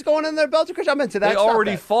 legends going in there, Bellator. I'm into that. They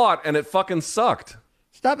already fought, and it fucking sucked.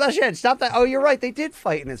 Stop that shit. Stop that. Oh, you're right. They did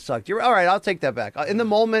fight, and it sucked. You're all right. I'll take that back. In the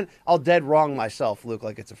moment, I'll dead wrong myself, Luke.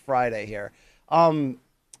 Like it's a Friday here. Tell me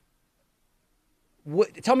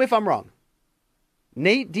if I'm wrong.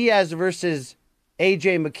 Nate Diaz versus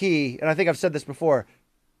AJ McKee, and I think I've said this before,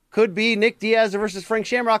 could be Nick Diaz versus Frank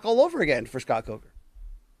Shamrock all over again for Scott Coker.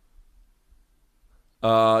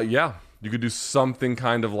 Yeah, you could do something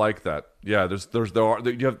kind of like that. Yeah,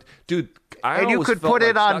 you have, dude. And you could put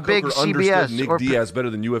it on Big CBS. Nick Diaz better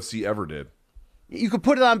than UFC ever did. You could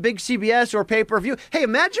put it on big CBS or pay-per-view. Hey,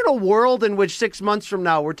 imagine a world in which 6 months from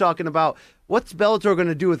now we're talking about what's Bellator going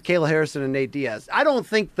to do with Kayla Harrison and Nate Diaz. I don't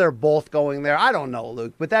think they're both going there. I don't know,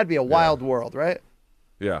 Luke, but that'd be a wild world, right?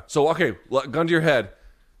 Yeah. So, okay, gun to your head.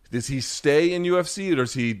 Does he stay in UFC or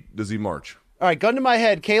does he march? All right, gun to my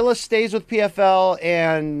head. Kayla stays with PFL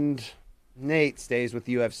and Nate stays with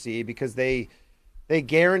UFC because they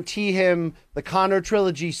guarantee him the Conor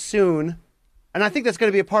trilogy soon. And I think that's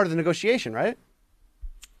going to be a part of the negotiation, right?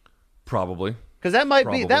 Probably. Because that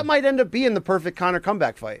might end up being the perfect Conor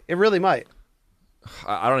comeback fight. It really might.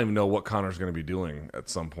 I don't even know what Conor's going to be doing at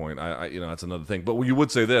some point. That's another thing. But you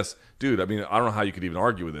would say this, dude. I mean, I don't know how you could even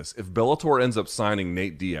argue with this. If Bellator ends up signing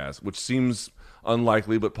Nate Diaz, which seems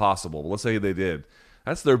unlikely but possible, but let's say they did,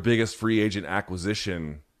 that's their biggest free agent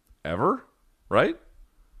acquisition ever, right?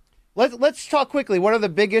 Let's talk quickly. What are the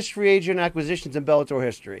biggest free agent acquisitions in Bellator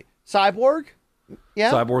history? Cyborg?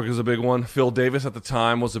 Yeah. Cyborg is a big one. Phil Davis at the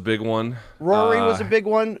time was a big one. Rory was a big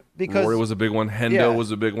one because Rory was a big one. Hendo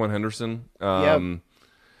was a big one. Henderson. I'm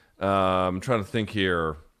trying to think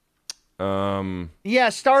here.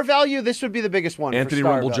 Star value. This would be the biggest one. Anthony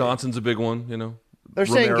Rumble Johnson's a big one. They're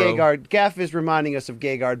saying Gegard. Gaff is reminding us of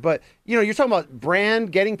Gegard, but you're talking about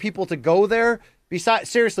brand, getting people to go there. Besides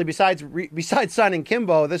signing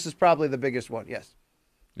Kimbo, this is probably the biggest one.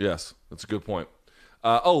 Yes, that's a good point.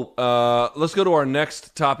 Let's go to our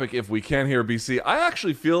next topic if we can here, BC. I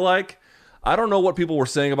actually feel like, I don't know what people were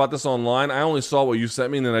saying about this online. I only saw what you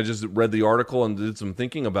sent me, and then I just read the article and did some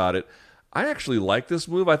thinking about it. I actually like this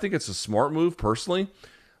move. I think it's a smart move, personally.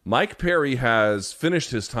 Mike Perry has finished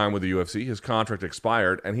his time with the UFC. His contract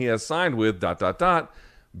expired, and he has signed with ...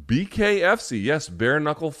 BKFC. Yes, Bare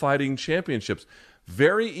Knuckle Fighting Championships.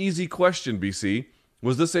 Very easy question, BC.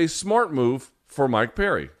 Was this a smart move for Mike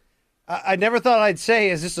Perry? I never thought I'd say,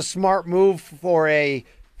 is this a smart move for a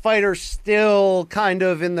fighter still kind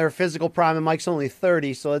of in their physical prime? And Mike's only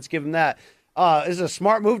 30, so let's give him that. Is it a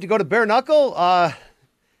smart move to go to Bare Knuckle?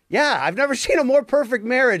 Yeah, I've never seen a more perfect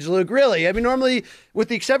marriage, Luke, really. I mean, normally, with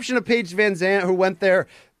the exception of Paige Van Zandt, who went there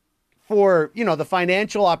for, the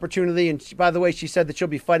financial opportunity, and by the way, she said that she'll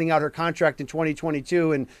be fighting out her contract in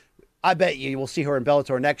 2022, and I bet you will see her in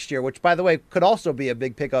Bellator next year, which, by the way, could also be a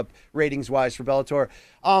big pickup ratings-wise for Bellator.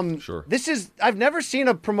 Sure. I've never seen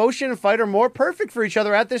a promotion and fighter more perfect for each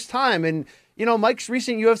other at this time. And, Mike's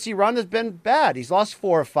recent UFC run has been bad. He's lost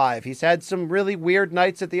 4 or 5. He's had some really weird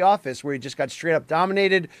nights at the office where he just got straight up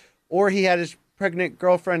dominated, or he had his pregnant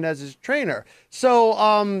girlfriend as his trainer.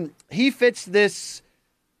 So he fits this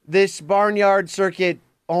barnyard circuit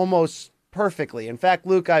almost perfectly. In fact,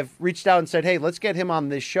 Luke, I've reached out and said, hey, let's get him on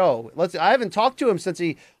this show. I haven't talked to him since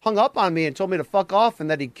he hung up on me and told me to fuck off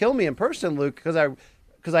and that he'd kill me in person, Luke, because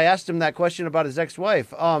I asked him that question about his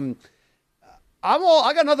ex-wife.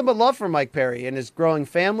 I got nothing but love for Mike Perry and his growing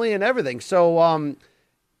family and everything. So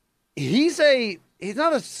he's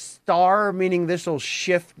not a star, meaning this will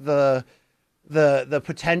shift the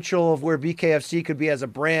potential of where BKFC could be as a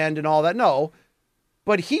brand and all that. No.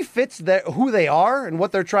 But he fits who they are and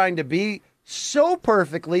what they're trying to be so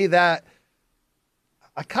perfectly that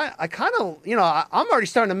I'm already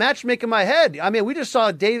starting to matchmake in my head. I mean, we just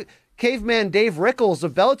saw Caveman Dave Rickles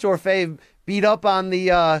of Bellator fame beat up on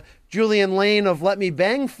the Julian Lane of Let Me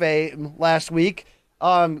Bang fame last week.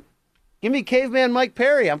 Give me Caveman Mike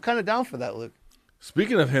Perry. I'm kind of down for that, Luke.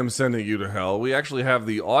 Speaking of him sending you to hell, we actually have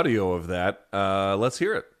the audio of that. Let's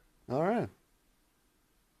hear it. All right.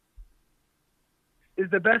 Is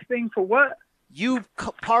the best thing for what? You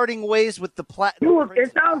parting ways with the platinum.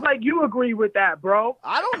 It sounds like you agree with that, bro.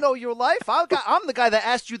 I don't know your life. I'm the guy that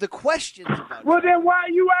asked you the questions about Well, then why are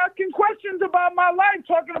you asking questions about my life?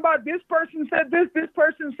 Talking about this person said this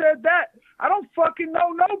person said that. I don't fucking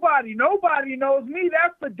know nobody. Nobody knows me.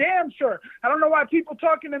 That's for damn sure. I don't know why people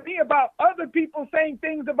talking to me about other people saying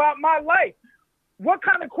things about my life. What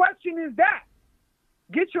kind of question is that?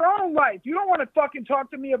 Get your own life. You don't want to fucking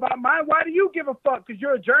talk to me about mine. Why do you give a fuck? Because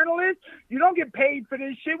you're a journalist? You don't get paid for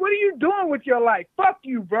this shit. What are you doing with your life? Fuck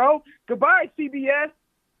you, bro. Goodbye, CBS.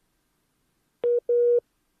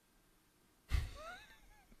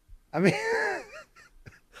 I mean,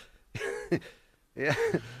 yeah.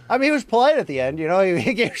 I mean, he was polite at the end.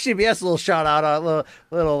 He gave CBS a little shout out, a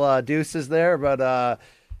little deuces there. But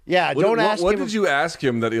yeah, don't ask him. What did you ask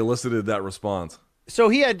him that elicited that response? So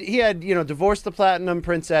he had divorced the Platinum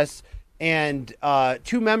Princess and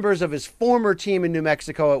 2 members of his former team in New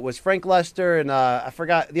Mexico. It was Frank Lester and I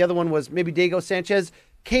forgot, the other one was maybe Diego Sanchez,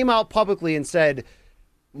 came out publicly and said,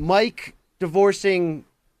 Mike divorcing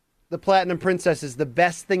the Platinum Princess is the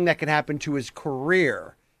best thing that can happen to his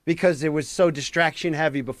career because it was so distraction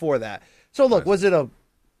heavy before that. So look, was it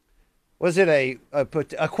Was it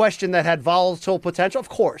a question that had volatile potential? Of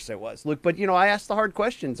course it was, Luke. But, I asked the hard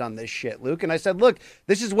questions on this shit, Luke. And I said, look,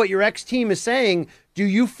 this is what your ex-team is saying. Do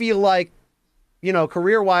you feel like,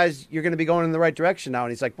 career-wise, you're going to be going in the right direction now?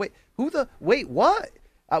 And he's like, wait, what?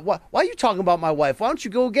 Why are you talking about my wife? Why don't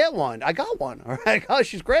you go get one? I got one. All right. Oh,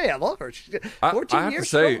 she's great. I love her. She's 14 I have years to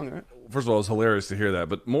say, strong. Right? first of all, it's hilarious to hear that.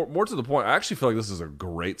 But more to the point, I actually feel like this is a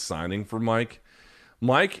great signing for Mike.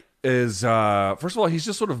 Mike is, first of all, he's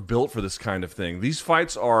just sort of built for this kind of thing. These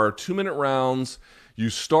fights are 2-minute rounds. You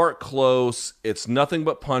start close. It's nothing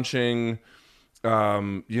but punching.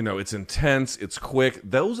 It's intense. It's quick.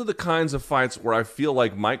 Those are the kinds of fights where I feel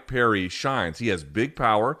like Mike Perry shines. He has big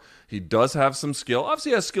power. He does have some skill.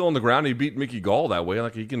 Obviously, he has skill on the ground. He beat Mickey Gall that way.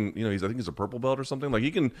 Like he can, I think he's a purple belt or something. Like he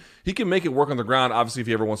can make it work on the ground. Obviously, if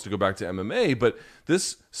he ever wants to go back to MMA, but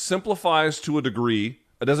this simplifies to a degree.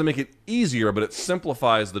 It doesn't make it easier, but it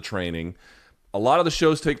simplifies the training. A lot of the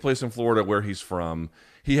shows take place in Florida, where he's from.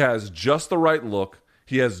 He has just the right look.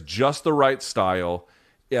 He has just the right style.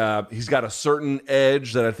 He's got a certain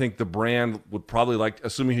edge that I think the brand would probably like,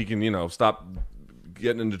 assuming he can, stop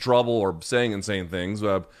getting into trouble or saying insane things,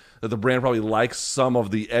 that the brand probably likes some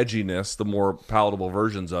of the edginess, the more palatable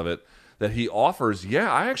versions of it that he offers.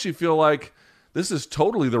 Yeah, I actually feel like this is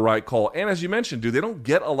totally the right call. And as you mentioned, dude, they don't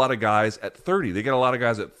get a lot of guys at 30. They get a lot of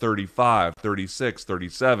guys at 35, 36,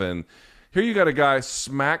 37. Here you got a guy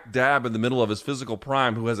smack dab in the middle of his physical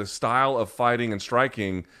prime who has a style of fighting and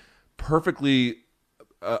striking perfectly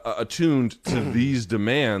attuned to these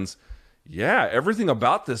demands. Yeah, everything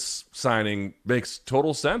about this signing makes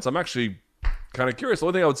total sense. I'm actually kind of curious. The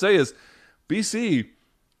only thing I would say is BC,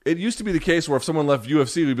 it used to be the case where if someone left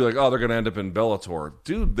UFC, we'd be like, oh, they're going to end up in Bellator.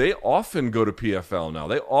 Dude, they often go to PFL now.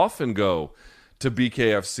 They often go to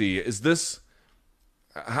BKFC. Is this...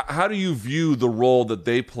 How do you view the role that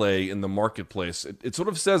they play in the marketplace? It sort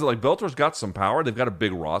of says that, like, Bellator's got some power. They've got a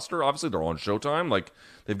big roster. Obviously, they're on Showtime. Like,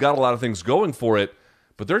 they've got a lot of things going for it.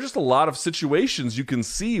 But there are just a lot of situations you can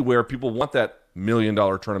see where people want that $1 million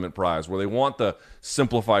tournament prize, where they want the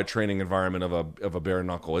simplified training environment of a bare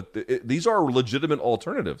knuckle. These are legitimate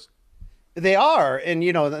alternatives. They are, and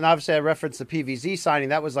and obviously I referenced the PVZ signing.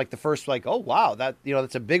 That was like the first, like, oh wow, that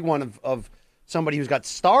that's a big one of somebody who's got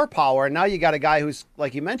star power. And now you got a guy who's,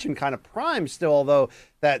 like you mentioned, kind of prime still, although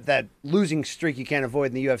that losing streak you can't avoid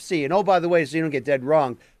in the UFC. And oh, by the way, so you don't get dead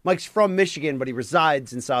wrong, Mike's from Michigan, but he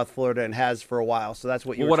resides in South Florida and has for a while. So that's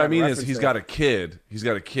what you. Well, what I mean is he's got a kid. He's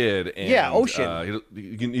got a kid. And, yeah, Ocean.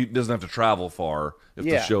 He doesn't have to travel far if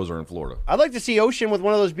the shows are in Florida. I'd like to see Ocean with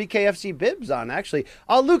one of those BKFC bibs on, actually.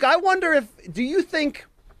 Luke, I wonder do you think,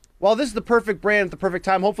 well, this is the perfect brand at the perfect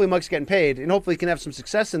time. Hopefully Mike's getting paid, and hopefully he can have some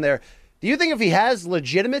success in there. Do you think if he has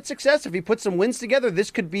legitimate success, if he puts some wins together,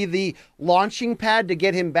 this could be the launching pad to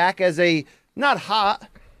get him back as a, not hot,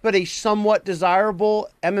 but a somewhat desirable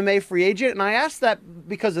MMA free agent? And I ask that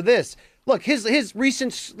because of this. Look, his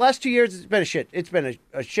recent last 2 years, it's been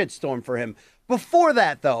a shit storm for him. Before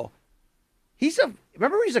that, though,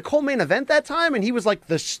 remember he's a co-main event that time, and he was like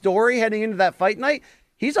the story heading into that fight night?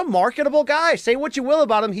 He's a marketable guy. Say what you will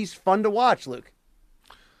about him. He's fun to watch, Luke.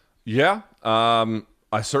 Yeah.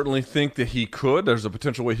 I certainly think that he could. There's a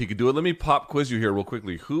potential way he could do it. Let me pop quiz you here real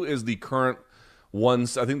quickly. Who is the current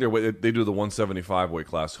I think they do the 175 weight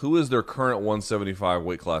class. Who is their current 175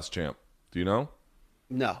 weight class champ? Do you know?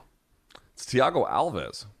 No. It's Thiago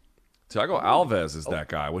Alves. Thiago Alves is that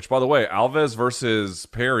guy, which, by the way, Alves versus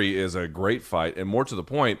Perry is a great fight. And more to the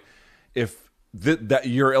point, if that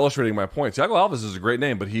you're illustrating my point, Thiago Alves is a great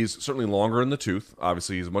name, but he's certainly longer in the tooth.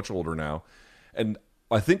 Obviously, he's much older now. And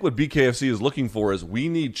I think what BKFC is looking for is we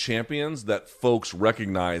need champions that folks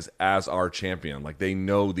recognize as our champion. Like, they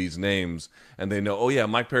know these names, and they know, oh yeah,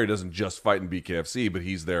 Mike Perry doesn't just fight in BKFC, but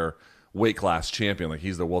he's their weight class champion. Like,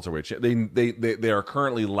 he's their welterweight champion. They are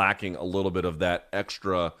currently lacking a little bit of that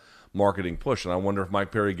extra marketing push, and I wonder if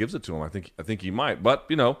Mike Perry gives it to him. I think he might.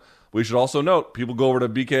 But, we should also note, people go over to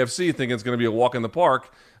BKFC thinking it's going to be a walk in the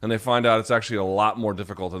park, and they find out it's actually a lot more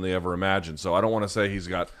difficult than they ever imagined. So I don't want to say he's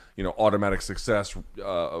got automatic success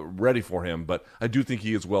ready for him, but I do think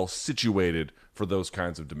he is well situated for those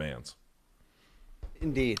kinds of demands.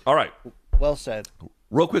 Indeed. All right. Well said.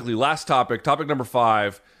 Real quickly, last topic number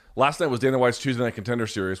 5. Last night was Dana White's Tuesday Night Contender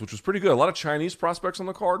Series, which was pretty good. A lot of Chinese prospects on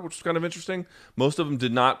the card, which was kind of interesting. Most of them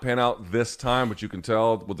did not pan out this time, but you can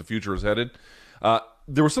tell what the future is headed.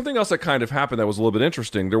 There was something else that kind of happened that was a little bit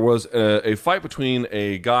interesting. There was a fight between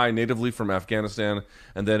a guy natively from Afghanistan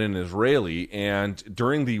and then an Israeli, and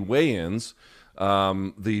during the weigh-ins,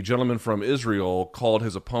 the gentleman from Israel called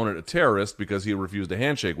his opponent a terrorist because he refused a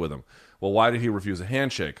handshake with him. Well, why did he refuse a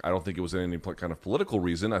handshake? I don't think it was any kind of political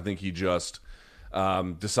reason. I think he just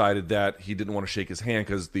decided that he didn't want to shake his hand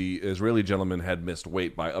because the Israeli gentleman had missed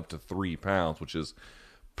weight by up to 3 pounds, which is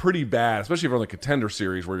pretty bad, especially if you're on the Contender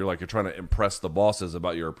Series where you're trying to impress the bosses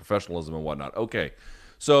about your professionalism and whatnot. Okay,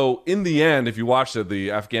 so in the end, if you watched it,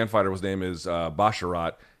 the Afghan fighter, his name is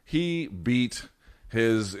Basharat, he beat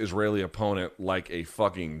his Israeli opponent like a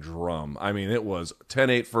fucking drum. I mean, it was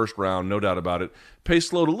 10-8 first round, no doubt about it. Pace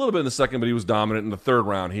slowed a little bit in the second, but he was dominant. In the third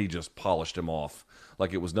round, he just polished him off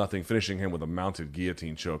like it was nothing, finishing him with a mounted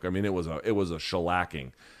guillotine choke. I mean, it was a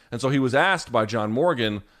shellacking. And so he was asked by John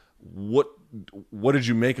Morgan, what did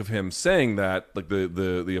you make of him saying that, like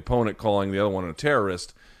the opponent calling the other one a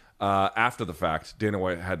terrorist? After the fact, Dana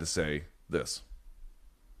White had to say this.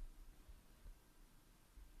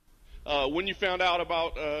 When you found out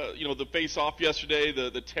about the face-off yesterday,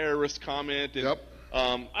 the terrorist comment, and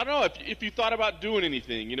I don't know if you thought about doing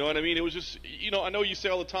anything. You know what I mean? It was just I know you say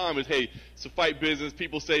all the time is, hey, it's a fight business.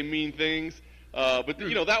 People say mean things, but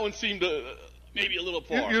that one seemed maybe a little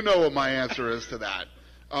far. You know what my answer is to that.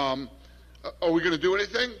 Are we going to do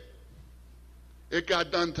anything? It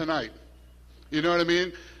got done tonight. You know what I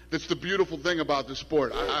mean? That's the beautiful thing about this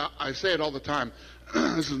sport. I say it all the time.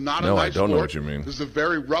 This is not a nice sport. No, I don't know what you mean. This is a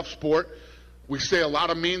very rough sport. We say a lot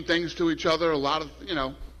of mean things to each other, a lot of,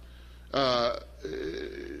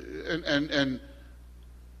 and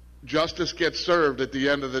justice gets served at the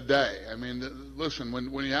end of the day. I mean, listen,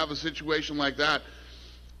 when you have a situation like that,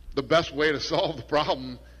 the best way to solve the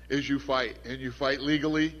problem is you fight, and you fight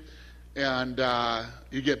legally, and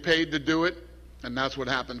you get paid to do it, and that's what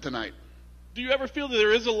happened tonight. Do you ever feel that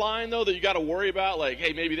there is a line, though, that you got to worry about? Like,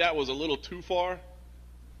 hey, maybe that was a little too far?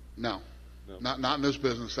 No. Not in this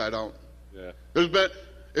business, I don't. Yeah. There's been,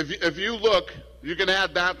 if you look, you can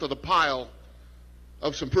add that to the pile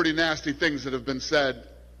of some pretty nasty things that have been said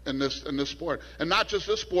in this sport. And not just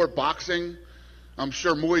this sport, boxing, I'm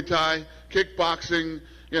sure Muay Thai, kickboxing,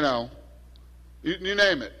 you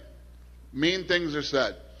name it. Mean things are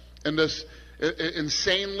said. In this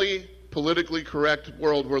insanely politically correct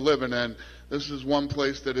world we're living in, this is one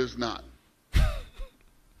place that is not.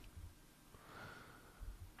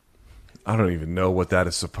 I don't even know what that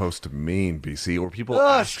is supposed to mean, BC. Or people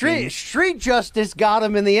street justice got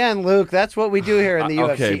him in the end, Luke. That's what we do here in the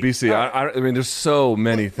UFC. Okay, BC. I mean, there's so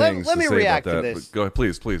many things. Let me say react about that. to this. Go ahead,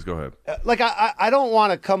 please go ahead. I don't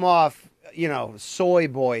want to come off, soy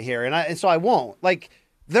boy here, and so I won't. Like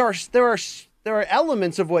there are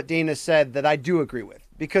elements of what Dana said that I do agree with,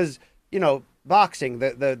 because boxing,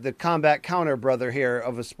 the combat counter brother here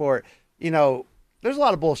of a sport, there's a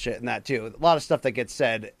lot of bullshit in that too. A lot of stuff that gets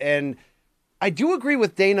said, and I do agree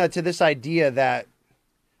with Dana to this idea that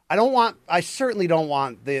I certainly don't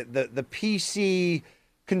want the PC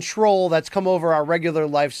control that's come over our regular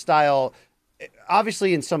lifestyle.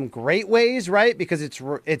 Obviously in some great ways, right? Because it's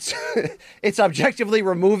it's objectively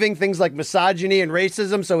removing things like misogyny and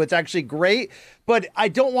racism, so it's actually great. But I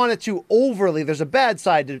don't want it to overly, there's a bad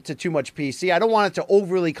side to too much PC. I don't want it to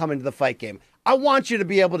overly come into the fight game. I want you to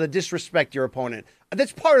be able to disrespect your opponent.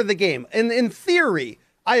 That's part of the game. And in theory,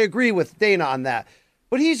 I agree with Dana on that.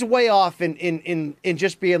 But he's way off in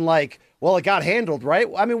just being like, well, it got handled, right?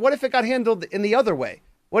 I mean, what if it got handled in the other way?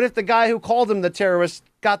 What if the guy who called him the terrorist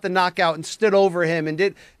got the knockout and stood over him and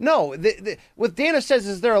did? No, what Dana says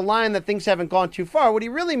is there a line that things haven't gone too far. What he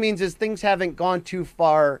really means is things haven't gone too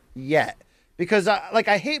far yet. Because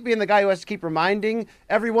I hate being the guy who has to keep reminding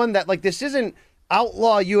everyone that this isn't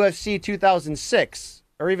outlaw UFC 2006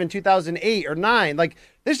 or even 2008 or 9.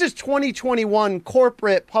 This is 2021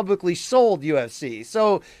 corporate publicly sold UFC.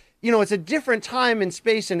 So, it's a different time and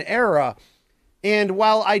space and era. And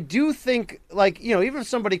while I do think, even if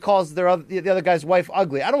somebody calls the other guy's wife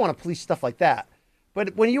ugly, I don't want to police stuff like that.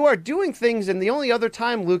 But when you are doing things, and the only other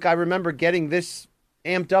time, Luke, I remember getting this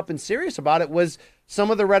amped up and serious about it was some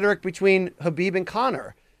of the rhetoric between Khabib and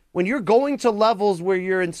Conor. When you're going to levels where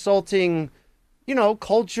you're insulting,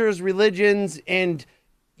 cultures, religions, and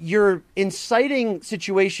you're inciting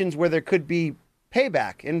situations where there could be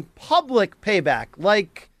payback, and public payback,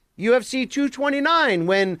 like UFC 229,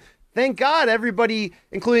 when, thank God, everybody,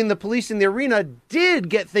 including the police in the arena, did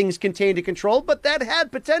get things contained and controlled, but that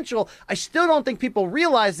had potential. I still don't think people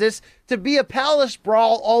realize this to be a palace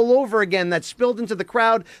brawl all over again that spilled into the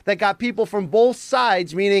crowd, that got people from both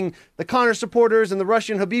sides, meaning the Conor supporters and the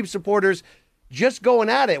Russian Khabib supporters, just going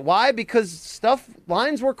at it. Why? Because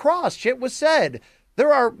lines were crossed. Shit was said.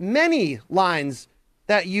 There are many lines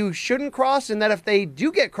that you shouldn't cross, and that if they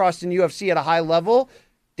do get crossed in UFC at a high level,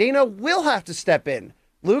 Dana will have to step in.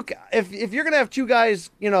 Luke, if you're going to have two guys,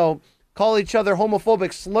 call each other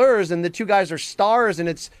homophobic slurs, and the two guys are stars and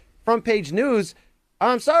it's front page news,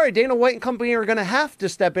 I'm sorry, Dana White and company are going to have to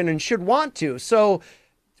step in and should want to. So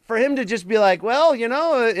for him to just be like, well,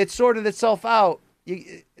 it sorted itself out.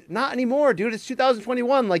 Not anymore, dude. It's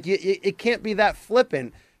 2021. Like, it can't be that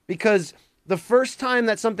flippant, because the first time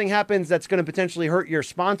that something happens that's going to potentially hurt your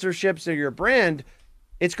sponsorships or your brand,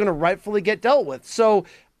 it's going to rightfully get dealt with. So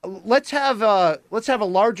let's have a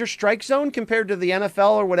larger strike zone compared to the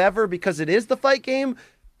NFL or whatever, because it is the fight game.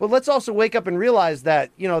 But let's also wake up and realize that,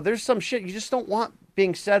 there's some shit you just don't want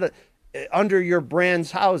being said under your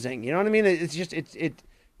brand's housing. You know what I mean? It's just,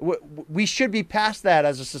 we should be past that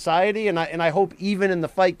as a society. And I hope even in the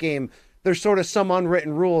fight game, there's sort of some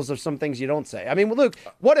unwritten rules of some things you don't say. I mean, Luke,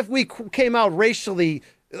 what if we came out racially?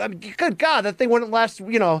 I mean, good God, that thing wouldn't last,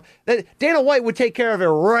 that Dana White would take care of it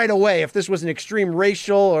right away if this was an extreme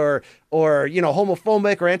racial or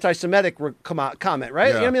homophobic or anti-Semitic comment,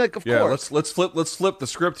 right? Yeah. I mean, of course. Let's flip the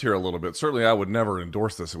script here a little bit. Certainly, I would never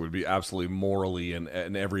endorse this. It would be absolutely morally and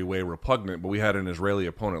in every way repugnant, but we had an Israeli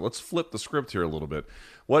opponent. Let's flip the script here a little bit.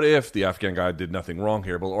 What if the Afghan guy did nothing wrong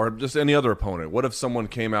here, or just any other opponent? What if someone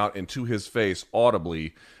came out and to his face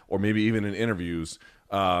audibly, or maybe even in interviews,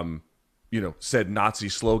 said Nazi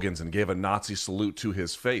slogans and gave a Nazi salute to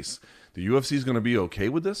his face? The UFC is going to be okay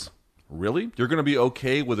with this? Really? You're going to be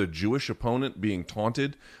okay with a Jewish opponent being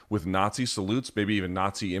taunted with Nazi salutes, maybe even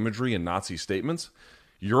Nazi imagery and Nazi statements?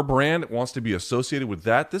 Your brand wants to be associated with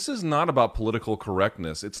that? This is not about political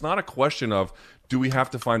correctness. It's not a question of, do we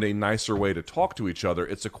have to find a nicer way to talk to each other?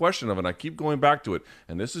 It's a question of, and I keep going back to it,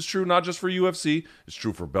 and this is true not just for UFC, it's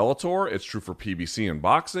true for Bellator, it's true for PBC in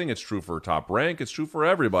boxing, it's true for Top Rank, it's true for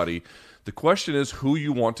everybody. The question is who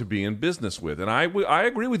you want to be in business with. And I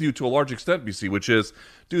agree with you to a large extent, BC, which is,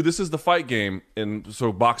 dude, this is the fight game in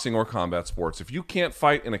boxing or combat sports. If you can't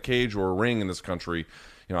fight in a cage or a ring in this country,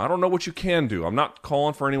 I don't know what you can do. I'm not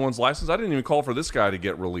calling for anyone's license. I didn't even call for this guy to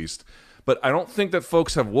get released. But I don't think that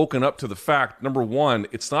folks have woken up to the fact, number one,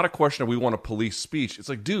 it's not a question of we want to police speech. It's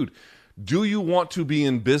like, dude, do you want to be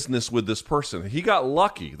in business with this person? He got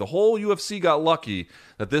lucky. The whole UFC got lucky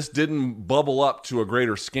that this didn't bubble up to a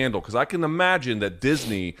greater scandal, because I can imagine that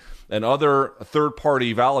Disney and other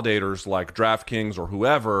third-party validators like DraftKings or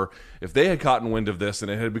whoever, if they had gotten wind of this and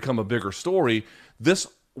it had become a bigger story, this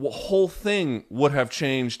whole thing would have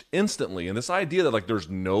changed instantly. And this idea that there's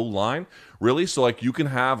no line, really, so you can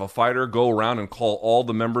have a fighter go around and call all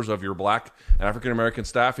the members of your black and African American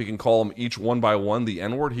staff, he can call them each one by one the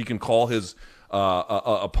N-word, he can call his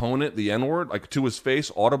opponent the N-word to his face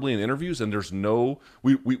audibly in interviews, and there's no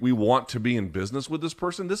we want to be in business with this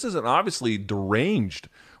person. This is an obviously deranged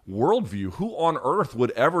worldview. Who on earth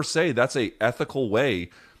would ever say that's a ethical way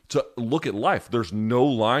to look at life? There's no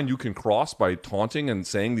line you can cross by taunting and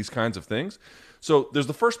saying these kinds of things. So there's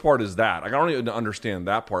the first part is that. I don't even understand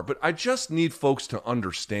that part, but I just need folks to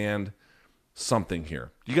understand something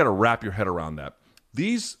here. You got to wrap your head around that.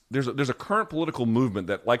 There's a current political movement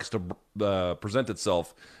that likes to present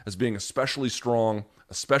itself as being especially strong,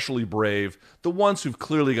 especially brave, the ones who've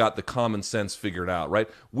clearly got the common sense figured out, right?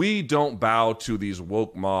 We don't bow to these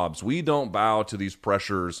woke mobs. We don't bow to these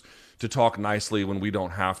pressures to talk nicely when we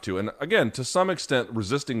don't have to. And again, to some extent,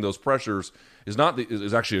 resisting those pressures is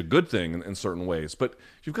actually a good thing in certain ways. But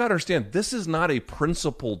you've got to understand, this is not a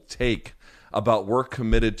principled take about we're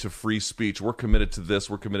committed to free speech, we're committed to this,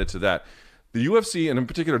 we're committed to that. The UFC, and in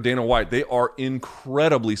particular Dana White, they are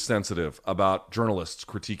incredibly sensitive about journalists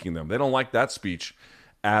critiquing them. They don't like that speech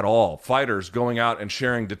at all. Fighters going out and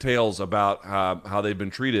sharing details about how they've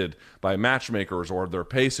been treated by matchmakers or their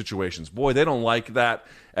pay situations. Boy, they don't like that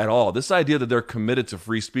at all. This idea that they're committed to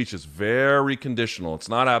free speech is very conditional. It's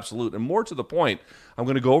not absolute. And more to the point, I'm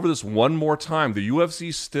going to go over this one more time. The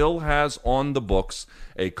UFC still has on the books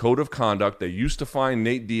a code of conduct. They used to fine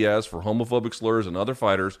Nate Diaz for homophobic slurs and other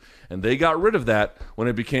fighters, and they got rid of that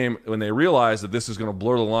when they realized that this is going to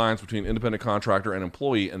blur the lines between independent contractor and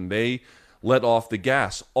employee, and they let off the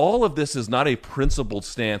gas. All of this is not a principled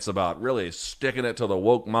stance about really sticking it to the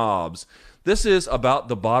woke mobs. This is about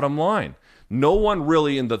the bottom line. No one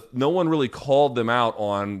really called them out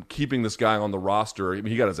on keeping this guy on the roster. I mean,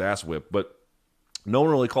 he got his ass whipped, but no one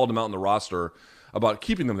really called him out on the roster about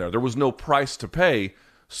keeping them there. There was no price to pay,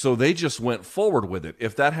 so they just went forward with it.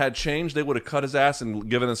 If that had changed, they would have cut his ass and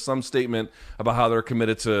given us some statement about how they're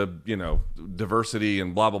committed to, diversity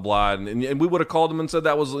and blah, blah, blah. And we would have called them and said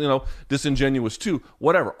that was, disingenuous too.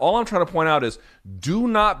 Whatever. All I'm trying to point out is do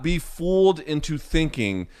not be fooled into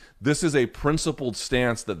thinking this is a principled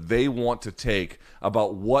stance that they want to take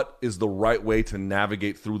about what is the right way to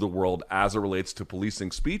navigate through the world as it relates to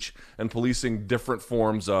policing speech and policing different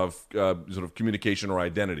forms of sort of communication or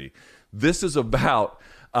identity. This is about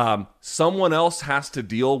Someone else has to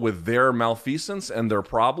deal with their malfeasance and their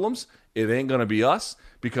problems. It ain't going to be us,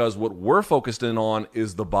 because what we're focused in on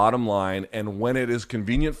is the bottom line. And when it is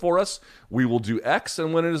convenient for us, we will do X.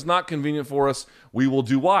 And when it is not convenient for us, we will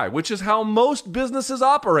do Y, which is how most businesses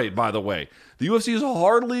operate, by the way. The UFC is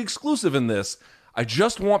hardly exclusive in this. I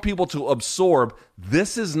just want people to absorb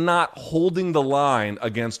this is not holding the line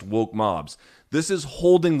against woke mobs. This is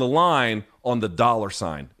holding the line on the dollar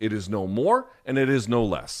sign. It is no more and it is no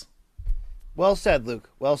less. Well said, Luke.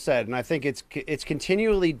 Well said. And I think it's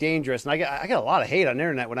continually dangerous. And I get a lot of hate on the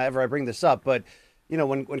internet whenever I bring this up. But, you know,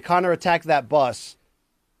 when Conor attacked that bus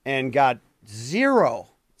and got zero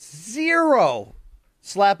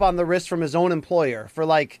slap on the wrist from his own employer for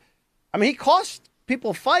he cost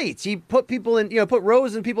people fights. He put people in, put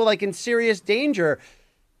Rose and people in serious danger.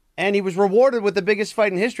 And he was rewarded with the biggest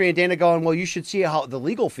fight in history. And Dana going, well, you should see how the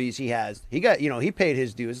legal fees he has. He got, he paid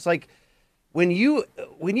his dues. It's like, when you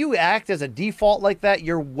act as a default like that,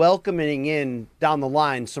 you're welcoming in down the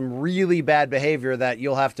line some really bad behavior that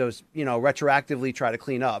you'll have to, retroactively try to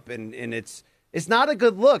clean up. And it's not a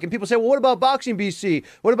good look. And people say, well, what about boxing BC?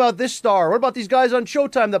 What about this star? What about these guys on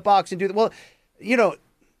Showtime that box and do that? Well,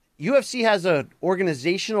 UFC has an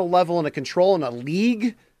organizational level and a control and a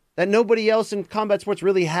league that nobody else in combat sports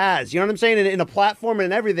really has. You know what I'm saying? In a platform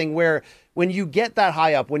and everything where when you get that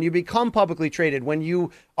high up, when you become publicly traded, when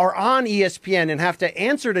you are on ESPN and have to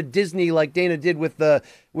answer to Disney like Dana did with the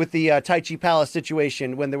Tai Chi Palace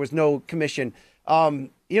situation when there was no commission,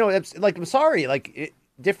 it's like, I'm sorry,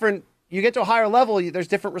 different. You get to a higher level, there's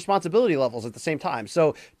different responsibility levels at the same time.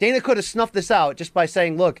 So Dana could have snuffed this out just by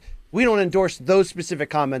saying, look, we don't endorse those specific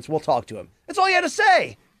comments. We'll talk to him. That's all you had to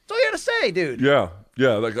say. That's all you had to say, dude. Yeah.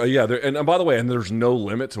 And by the way, and there's no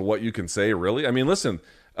limit to what you can say, really. I mean, listen,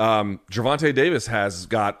 Gervonta Davis has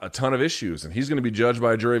got a ton of issues, and he's going to be judged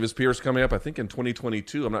by a jury of his peers coming up, I think, in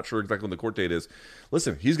 2022. I'm not sure exactly when the court date is.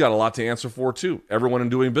 Listen, he's got a lot to answer for, too. Everyone in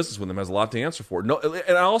doing business with him has a lot to answer for. No,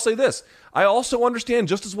 and I'll say this. I also understand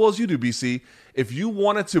just as well as you do, BC, if you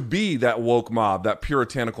wanted to be that woke mob, that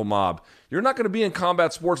puritanical mob, you're not going to be in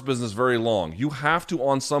combat sports business very long. You have to,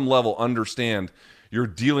 on some level, understand you're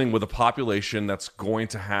dealing with a population that's going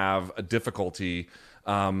to have a difficulty,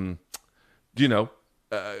 living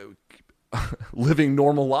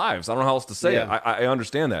normal lives. I don't know how else to say it. I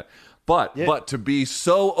understand that. But to be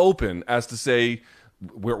so open as to say,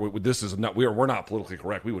 we're not politically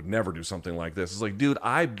correct. We would never do something like this. It's like, dude,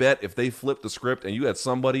 I bet if they flipped the script and you had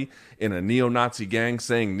somebody in a neo-Nazi gang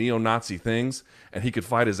saying neo-Nazi things and he could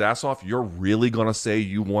fight his ass off, you're really going to say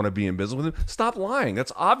you want to be in business with him? Stop lying.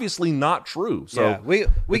 That's obviously not true. So we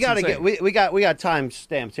got to get we got time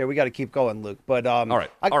stamps here. We got to keep going, Luke. But all right.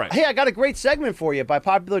 Hey, I got a great segment for you by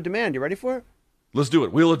popular demand. You ready for it? Let's do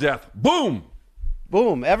it. Wheel of Death. Boom.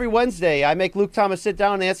 Boom. Every Wednesday, I make Luke Thomas sit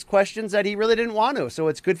down and ask questions that he really didn't want to. So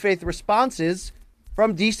it's good faith responses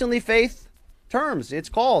from decently faith terms. It's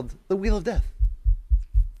called the Wheel of Death.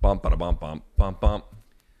 Bump, bada, bump, bump, bump, bump.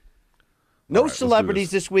 No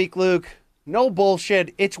celebrities this week, Luke. No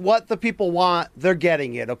bullshit. It's what the people want. They're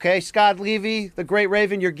getting it, okay? Scott Levy, the great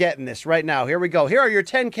Raven, you're getting this right now. Here we go. Here are your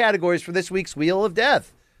 10 categories for this week's Wheel of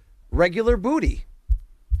Death. Regular booty.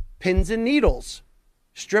 Pins and needles.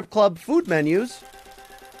 Strip club food menus.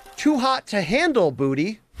 Too hot to handle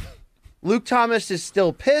booty. Luke Thomas is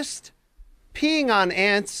still pissed. Peeing on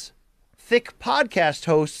ants. Thick podcast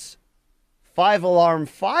hosts. 5-alarm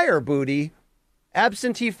fire booty.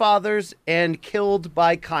 Absentee fathers and killed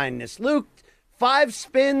by kindness. Luke, 5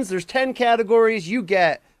 spins. There's 10 categories. You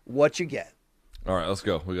get what you get. All right, let's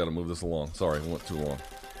go. We got to move this along. Sorry, we went too long.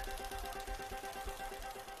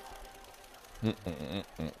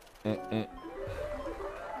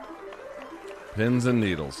 Pins and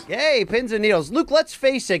needles. Yay, pins and needles. Luke, let's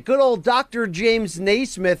face it, good old Dr. James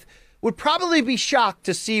Naismith would probably be shocked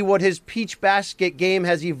to see what his peach basket game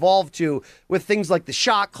has evolved to with things like the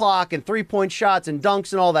shot clock and three-point shots and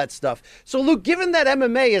dunks and all that stuff. So, Luke, given that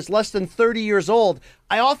MMA is less than 30 years old,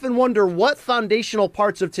 I often wonder what foundational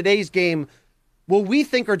parts of today's game will we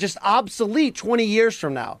think are just obsolete 20 years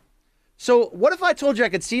from now. So what if I told you I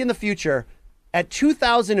could see in the future at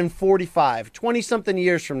 2045, 20-something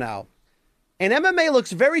years from now, and MMA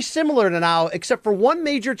looks very similar to now, except for one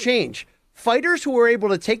major change. Fighters who are able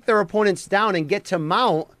to take their opponents down and get to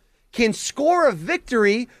mount can score a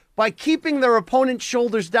victory by keeping their opponent's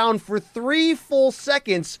shoulders down for 3 full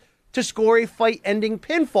seconds to score a fight-ending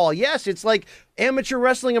pinfall. Yes, it's like amateur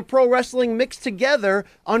wrestling and pro wrestling mixed together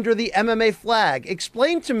under the MMA flag.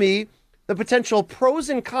 Explain to me the potential pros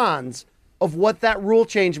and cons of what that rule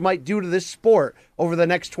change might do to this sport over the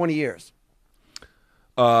next 20 years.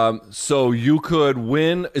 So you could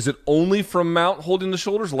win. Is it only from mount holding the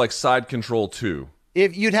shoulders, or like side control too?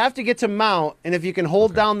 If you'd have to get to mount, and if you can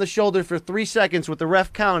hold down the shoulder for 3 seconds with the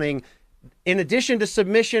ref counting, in addition to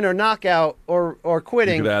submission or knockout or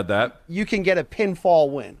quitting, You could add that. you can get a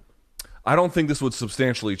pinfall win. I don't think this would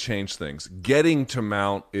substantially change things. Getting to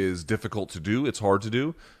mount is difficult to do. It's hard to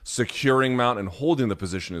do. Securing mount and holding the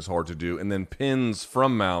position is hard to do. And then pins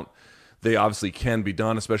from mount, they obviously can be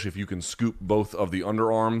done, especially if you can scoop both of the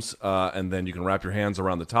underarms and then you can wrap your hands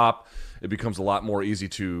around the top. It becomes a lot more easy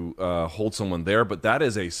to hold someone there. But that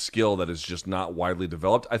is a skill that is just not widely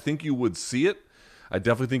developed. I think you would see it. I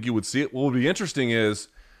definitely think you would see it. What would be interesting is,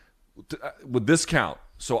 would this count?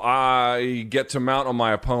 So I get to mount on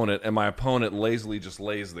my opponent, and my opponent lazily just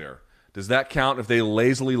lays there. Does that count if they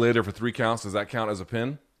lazily lay there for 3 counts? Does that count as a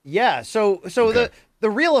pin? Yeah, so Okay. the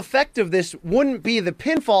real effect of this wouldn't be the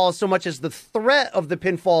pinfall so much as the threat of the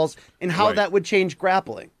pinfalls and how Right. that would change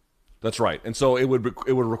grappling. That's right. And so it would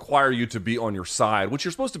require you to be on your side, which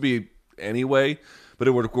you're supposed to be anyway, but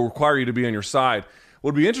it would require you to be on your side.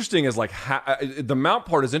 What would be interesting is like the mount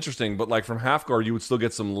part is interesting, but like from half guard, you would still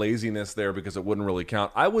get some laziness there because it wouldn't really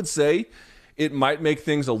count. I would say it might make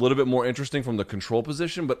things a little bit more interesting from the control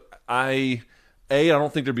position, but I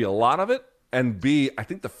don't think there'd be a lot of it, and B, I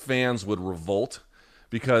think the fans would revolt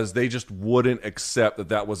because they just wouldn't accept that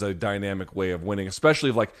that was a dynamic way of winning, especially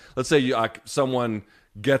if, like, let's say someone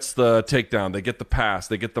gets the takedown, they get the pass,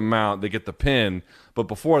 they get the mount, they get the pin, but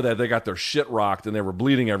before that they got their shit rocked and they were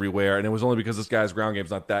bleeding everywhere, and it was only because this guy's ground game's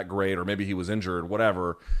not that great, or maybe he was injured,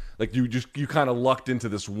 whatever. Like you kind of lucked into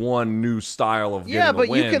this one new style of getting But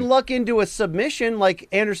the win. you can luck into a submission like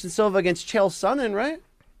Anderson Silva against Chael Sonnen, right?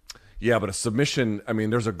 Yeah, but a submission, I mean,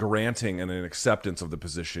 there's a granting and an acceptance of the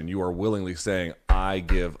position. You are willingly saying, I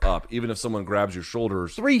give up. Even if someone grabs your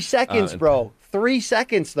shoulders. 3 seconds, bro. 3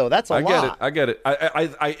 seconds, though. That's a lot. I get it.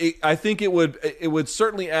 I think it would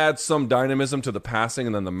certainly add some dynamism to the passing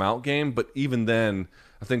and then the mount game. But even then,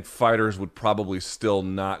 I think fighters would probably still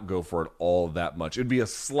not go for it all that much. It'd be a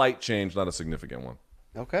slight change, not a significant one.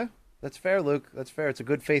 Okay. That's fair, Luke. That's fair. It's a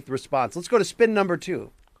good faith response. Let's go to spin number 2.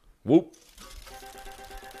 Whoop.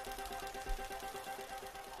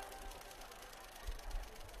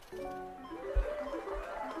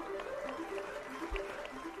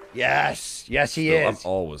 Yes. Yes, he I'm is.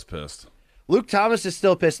 always pissed. Luke Thomas is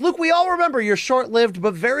still pissed. Luke, we all remember your short-lived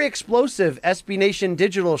but very explosive SB Nation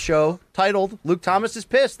digital show titled Luke Thomas is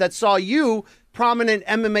Pissed that saw you, prominent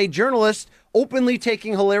MMA journalist, openly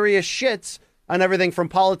taking hilarious shits on everything from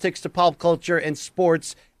politics to pop culture and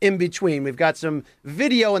sports in between. We've got some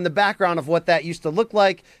video in the background of what that used to look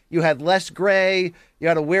like. You had Les Gray. You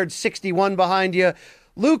had a weird 61 behind you.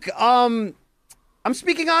 Luke, I'm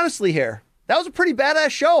speaking honestly here. That was a pretty badass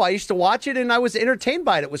show. I used to watch it and I was entertained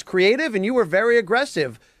by it. It was creative and you were very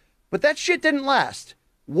aggressive. But that shit didn't last.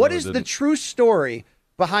 What is the true story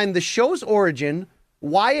behind the show's origin,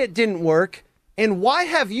 why it didn't work, and why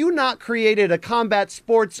have you not created a combat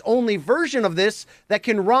sports only version of this that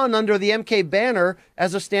can run under the MK banner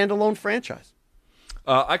as a standalone franchise?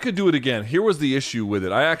 I could do it again. Here was the issue with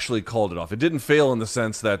it. I actually called it off. It didn't fail in the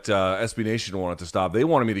sense that SB Nation wanted to stop. They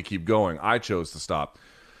wanted me to keep going. I chose to stop.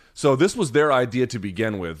 So this was their idea to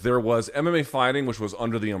begin with. There was MMA Fighting, which was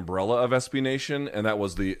under the umbrella of SB Nation, and that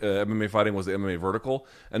was the MMA Fighting was the MMA Vertical.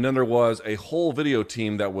 And then there was a whole video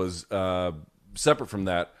team that was separate from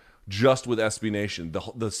that, just with SB Nation.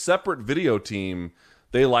 The separate video team,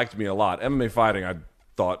 they liked me a lot. MMA Fighting, I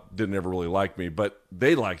thought, didn't ever really like me, but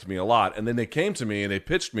they liked me a lot. And then they came to me and they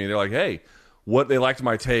pitched me. They're like, hey, what, they liked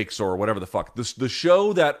my takes or whatever the fuck. The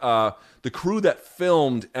show that, the crew that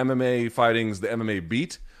filmed MMA Fighting's The MMA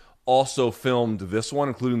Beat also filmed this one,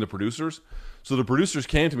 including the producers. So the producers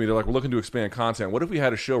came to me. They're like, we're looking to expand content. What if we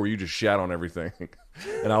had a show where you just shat on everything?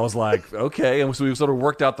 And I was like, okay. And so we sort of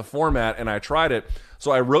worked out the format, and I tried it.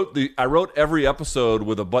 So I wrote every episode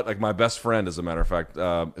with like my best friend, as a matter of fact,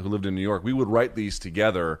 who lived in New York. We would write these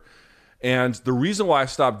together. And the reason why I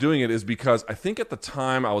stopped doing it is because I think at the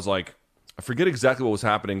time I was like, I forget exactly what was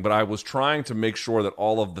happening, but I was trying to make sure that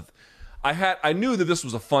all of the I knew that this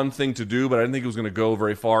was a fun thing to do, but I didn't think it was going to go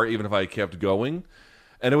very far, even if I kept going.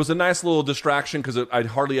 And it was a nice little distraction because I'd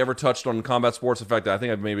hardly ever touched on combat sports. In fact, I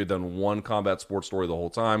think I've maybe done one combat sports story the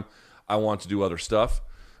whole time. I want to do other stuff.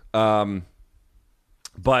 But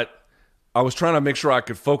I was trying to make sure I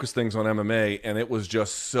could focus things on MMA, and it was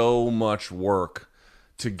just so much work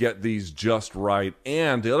to get these just right.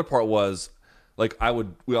 And the other part was, like, I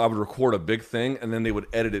would record a big thing, and then they would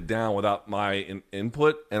edit it down without my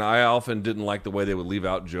input, and I often didn't like the way they would leave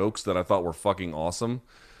out jokes that I thought were fucking awesome.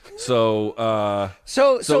 So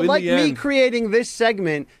So in like the me end- creating this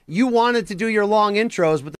segment, you wanted to do your long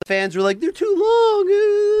intros, but the fans were like, they're too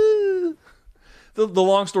long. The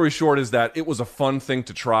long story short is that it was a fun thing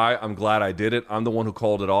to try. I'm glad I did it. I'm the one who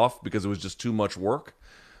called it off because it was just too much work.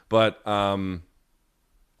 But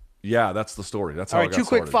yeah, that's the story. That's how All I right, got two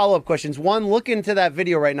quick started. follow-up questions. One, look into that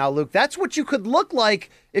video right now, Luke. That's what you could look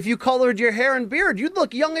like if you colored your hair and beard. You'd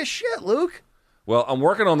look young as shit, Luke. Well, I'm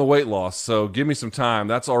working on the weight loss, so give me some time.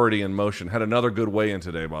 That's already in motion. Had another good weigh-in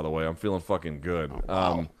today, by the way. I'm feeling fucking good.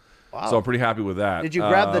 Wow. So I'm pretty happy with that. Did you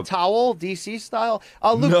grab the towel, DC style?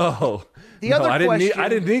 Luke, No. The other I didn't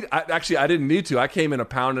question. I didn't need to. I came in a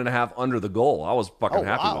pound and a half under the goal. I was fucking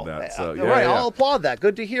happy with that. So yeah, right, yeah. I'll applaud that.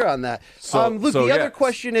 Good to hear on that. So- Luke, so, the yeah. other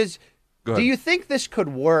question is, Go do ahead. you think this could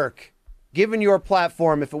work, given your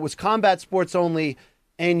platform, if it was combat sports only,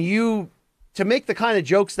 and you, to make the kind of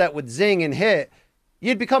jokes that would zing and hit,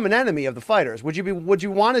 you'd become an enemy of the fighters? Would you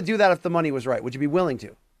want to do that if the money was right? Would you be willing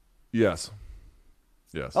to? Yes.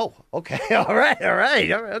 Oh, okay. All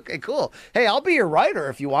right. Okay, cool. Hey, I'll be your writer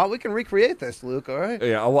if you want. We can recreate this, Luke. All right.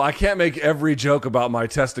 Yeah, well, I can't make every joke about my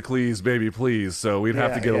testicles, baby, please. So we'd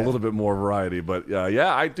have to get a little bit more variety. But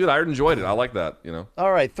yeah, I enjoyed it. I like that. You know.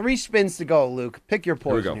 All right. 3 spins to go, Luke. Pick your we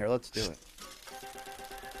poison go. here. Let's do it.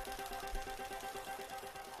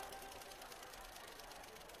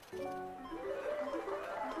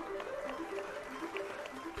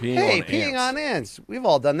 Peeing on ants. We've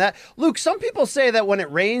all done that. Luke, some people say that when it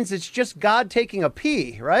rains, it's just God taking a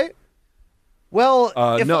pee, right? Well,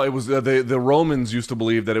 no, it was the Romans used to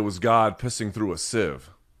believe that it was God pissing through a sieve.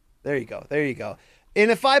 There you go. And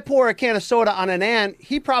if I pour a can of soda on an ant,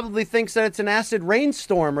 he probably thinks that it's an acid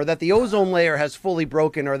rainstorm, or that the ozone layer has fully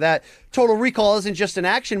broken, or that Total Recall isn't just an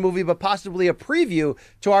action movie, but possibly a preview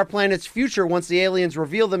to our planet's future once the aliens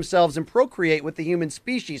reveal themselves and procreate with the human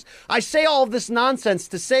species. I say all of this nonsense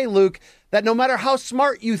to say, Luke, that no matter how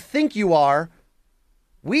smart you think you are,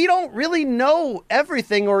 we don't really know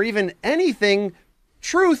everything or even anything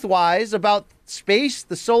truth-wise about space,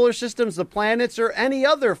 the solar systems, the planets, or any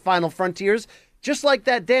other final frontiers. Just like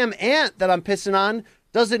that damn ant that I'm pissing on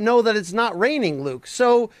doesn't know that it's not raining, Luke.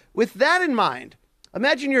 So with that in mind,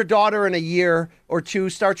 imagine your daughter in a year or two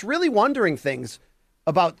starts really wondering things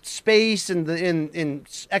about space and in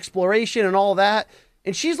exploration and all that.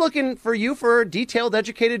 And she's looking for you for a detailed,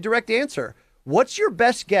 educated, direct answer. What's your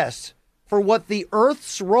best guess for what the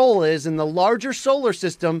Earth's role is in the larger solar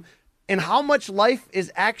system and how much life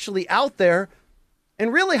is actually out there?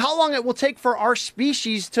 And really, how long it will take for our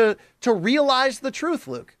species to realize the truth,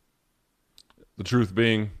 Luke? The truth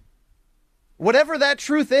being? Whatever that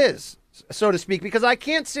truth is, so to speak, because I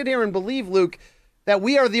can't sit here and believe, Luke, that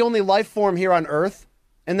we are the only life form here on Earth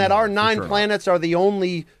and that our 9 planets are the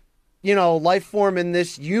only, life form in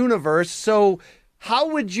this universe. So how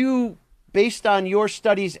would you, based on your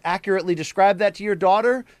studies, accurately describe that to your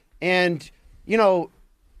daughter? And,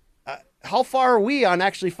 how far are we on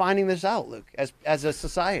actually finding this out, Luke, as a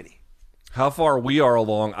society? How far we are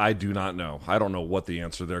along, I do not know. I don't know what the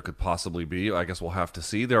answer there could possibly be. I guess we'll have to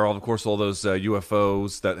see. There are, of course, all those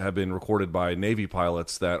UFOs that have been recorded by Navy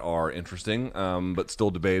pilots that are interesting, but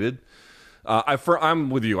still debated.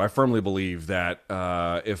 I'm with you. I firmly believe that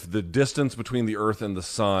if the distance between the Earth and the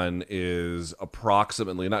Sun is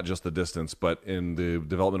approximately, not just the distance, but in the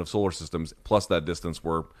development of solar systems, plus that distance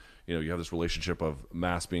where you have this relationship of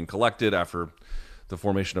mass being collected after the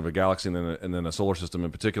formation of a galaxy and then a solar system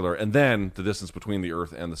in particular, and then the distance between the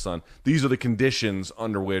Earth and the Sun. These are the conditions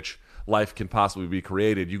under which life can possibly be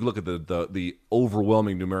created. You look at the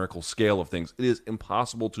overwhelming numerical scale of things. It is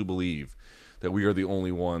impossible to believe that we are the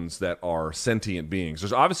only ones that are sentient beings.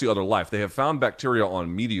 There's obviously other life. They have found bacteria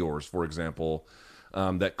on meteors, for example,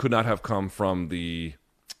 that could not have come from the...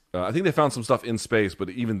 I think they found some stuff in space, but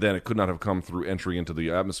even then it could not have come through entry into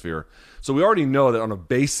the atmosphere. So we already know that on a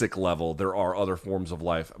basic level there are other forms of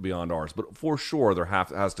life beyond ours. But for sure there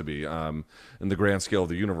has to be in the grand scale of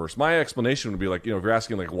the universe. My explanation would be like, if you're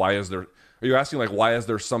asking like why is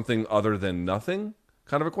there something other than nothing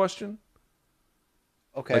kind of a question?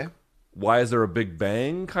 Okay. Like, why is there a Big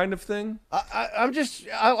Bang kind of thing?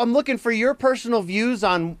 I'm looking for your personal views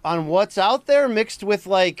on what's out there mixed with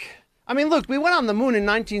like... I mean, look, we went on the moon in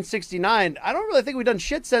 1969. I don't really think we've done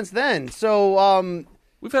shit since then. So,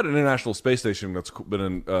 we've had an international space station that's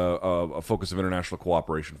been a focus of international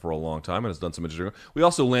cooperation for a long time and has done some engineering. We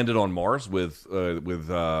also landed on Mars with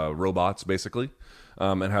robots, basically,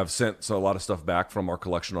 and have sent a lot of stuff back from our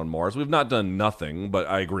collection on Mars. We've not done nothing, but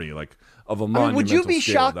I agree, like of a monumental would you be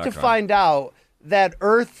scale shocked of to that kind. find out that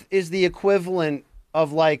Earth is the equivalent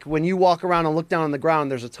of like when you walk around and look down on the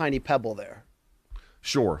ground, there's a tiny pebble there?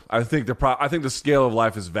 Sure. I think the scale of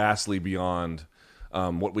life is vastly beyond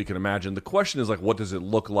what we can imagine. The question is, like, what does it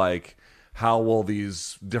look like? How will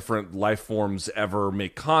these different life forms ever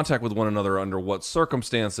make contact with one another? Under what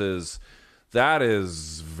circumstances? That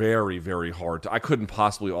is very, very hard. I couldn't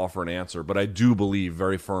possibly offer an answer, but I do believe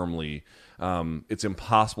very firmly it's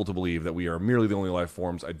impossible to believe that we are merely the only life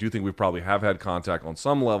forms. I do think we probably have had contact on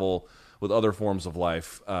some level with other forms of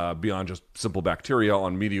life beyond just simple bacteria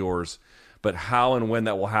on meteors. But how and when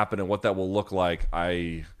that will happen and what that will look like,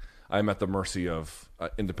 I'm at the mercy of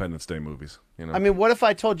Independence Day movies. You know? I mean, what if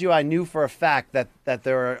I told you I knew for a fact that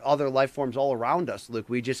there are other life forms all around us, Luke?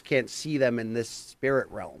 We just can't see them in this spirit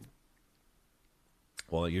realm.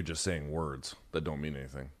 Well, you're just saying words that don't mean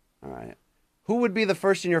anything. All right. Who would be the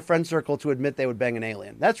first in your friend circle to admit they would bang an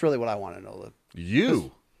alien? That's really what I want to know, Luke.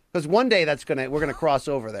 You. Because one day we're gonna cross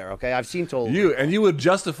over there. Okay, I've seen told you, and you would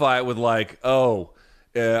justify it with like,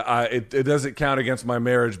 it doesn't count against my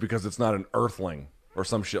marriage because it's not an earthling or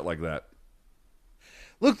some shit like that.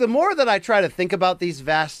 Luke, the more that I try to think about these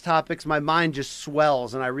vast topics, my mind just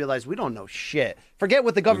swells, and I realize we don't know shit. Forget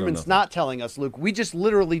what the government's not telling us, Luke. We just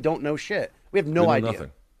literally don't know shit. We have no idea.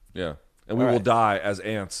 Nothing. Yeah, and we will die as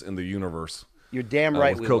ants in the universe. You're damn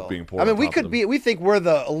right. With we coke will. being poured. I mean, we could be. We think we're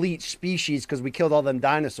the elite species because we killed all them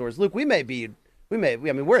dinosaurs. Luke, we may be. I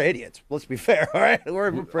mean, we're idiots. Let's be fair. All right.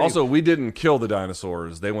 We're pretty... Also, we didn't kill the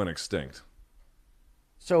dinosaurs. They went extinct.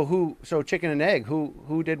 So chicken and egg.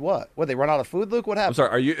 Who did what? What, they run out of food, Luke? What happened?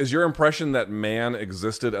 I'm sorry. Is your impression that man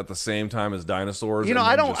existed at the same time as dinosaurs? You know,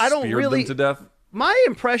 I don't really them to death. My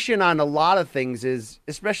impression on a lot of things is,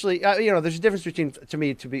 especially, there's a difference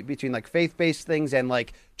between like faith-based things and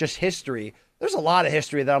like just history. There's a lot of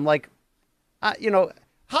history that I'm like, how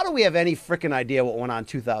do we have any freaking idea what went on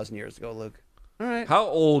 2,000 years ago, Luke? All right. How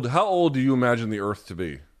old do you imagine the Earth to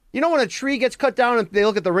be? You know, when a tree gets cut down and they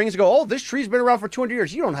look at the rings and go, oh, this tree's been around for 200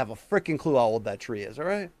 years. You don't have a freaking clue how old that tree is, all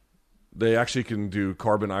right? They actually can do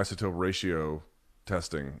carbon isotope ratio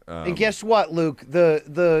testing. And guess what, Luke?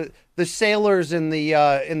 The sailors in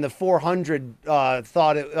the 400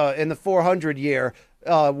 thought in the 400 year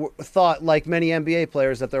thought, like many NBA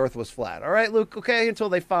players, that the Earth was flat. All right, Luke. Okay, until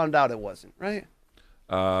they found out it wasn't. Right.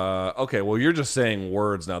 Okay. Well, you're just saying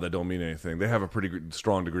words now that don't mean anything. They have a pretty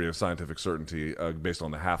strong degree of scientific certainty based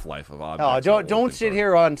on the half-life of objects. Oh, don't sit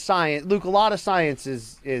here on science, Luke. A lot of science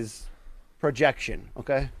is projection.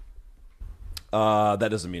 Okay. That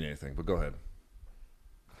doesn't mean anything. But go ahead.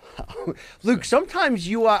 Luke, sometimes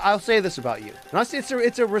I'll say this about you. And I'll say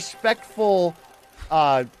it's a respectful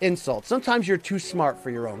insult. Sometimes you're too smart for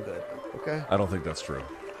your own good. Okay. I don't think that's true.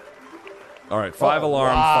 All right,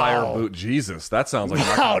 five-alarm fire boot. Jesus, that sounds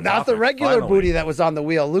like not the regular booty that was on the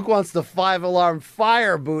wheel. Luke wants the 5-alarm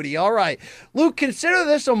fire booty. All right, Luke, consider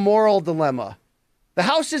this a moral dilemma. The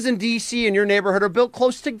houses in D.C. and your neighborhood are built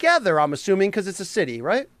close together. I'm assuming because it's a city,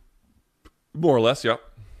 right? More or less, yep.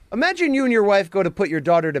 Imagine you and your wife go to put your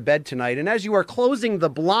daughter to bed tonight, and as you are closing the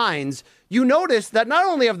blinds, you notice that not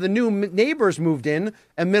only have the new neighbors moved in,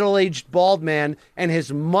 a middle-aged bald man and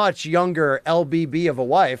his much younger LBB of a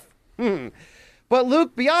wife, but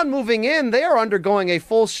Luke, beyond moving in, they are undergoing a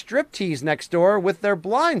full striptease next door with their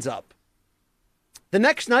blinds up. The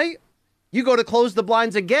next night, you go to close the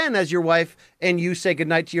blinds again as your wife and you say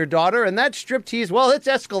goodnight to your daughter, and that striptease, well, it's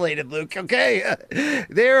escalated, Luke, okay?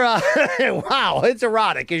 They're, wow, it's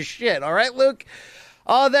erotic as shit, all right, Luke?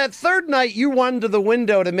 That third night, you run to the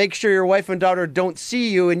window to make sure your wife and daughter don't see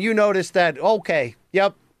you, and you notice that, okay,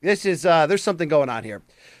 yep, this is, there's something going on here.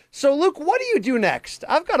 So, Luke, what do you do next?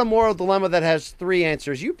 I've got a moral dilemma that has 3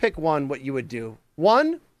 answers. You pick one, what you would do.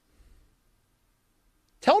 1,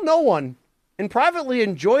 tell no one and privately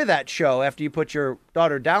enjoy that show after you put your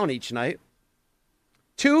daughter down each night.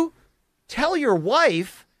 2, tell your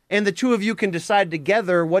wife, and the two of you can decide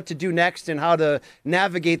together what to do next and how to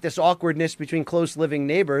navigate this awkwardness between close living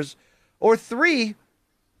neighbors. Or 3,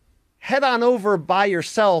 head on over by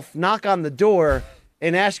yourself, knock on the door,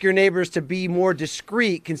 and ask your neighbors to be more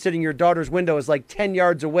discreet, considering your daughter's window is like 10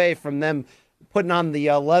 yards away from them putting on the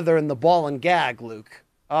leather and the ball and gag, Luke.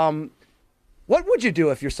 What would you do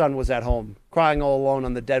if your son was at home crying all alone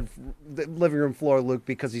on the living room floor, Luke,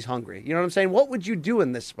 because he's hungry? You know what I'm saying? What would you do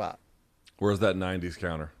in this spot? Where's that 90s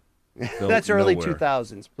counter? That's early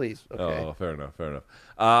 2000s, please. Okay. Oh, fair enough.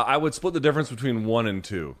 I would split the difference between 1 and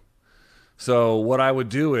 2. So what I would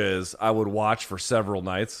do is I would watch for several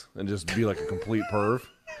nights and just be like a complete perv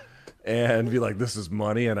and be like, this is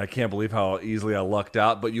money and I can't believe how easily I lucked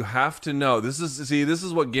out. But you have to know, this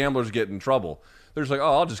is what gamblers get in trouble. They're just like,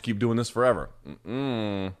 oh, I'll just keep doing this forever.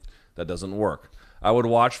 That That doesn't work. I would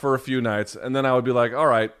watch for a few nights, and then I would be like, all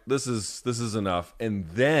right, this is enough. And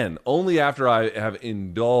then, only after I have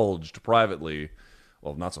indulged privately,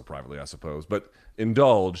 well, not so privately, I suppose, but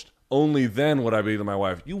indulged, only then would I be to my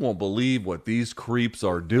wife, you won't believe what these creeps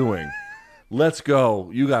are doing. Let's go.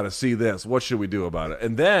 You got to see this. What should we do about it?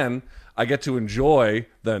 And then I get to enjoy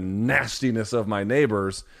the nastiness of my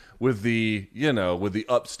neighbors with the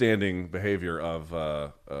upstanding behavior of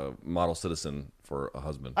a model citizen for a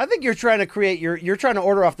husband. I think you're trying to you're trying to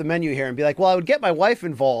order off the menu here and be like, well, I would get my wife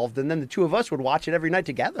involved, and then the two of us would watch it every night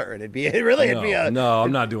together, and it'd be No,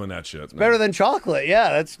 I'm not doing that shit. It's better than chocolate.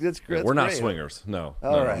 Yeah, that's great. We're not swingers. No.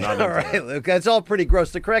 All right, Luke. That's all pretty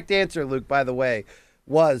gross. The correct answer, Luke, by the way,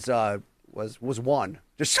 was one.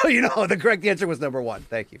 Just so you know, the correct answer was number one.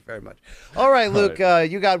 Thank you very much. All right, Luke,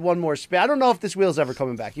 you got one more spin. I don't know if this wheel's ever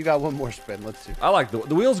coming back. You got one more spin. Let's see. I like the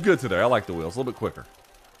wheel's good today. I like the wheels. A little bit quicker.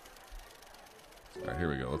 All right,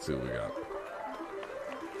 here we go. Let's see what we got.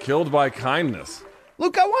 Killed by kindness.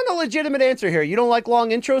 Luke, I want a legitimate answer here. You don't like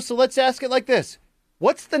long intros, so let's ask it like this.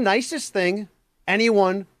 What's the nicest thing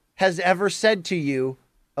anyone has ever said to you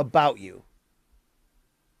about you?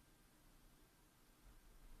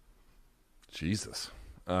 Jesus.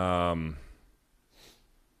 That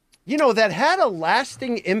had a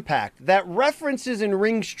lasting impact, that references and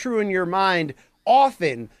rings true in your mind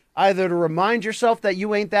often, either to remind yourself that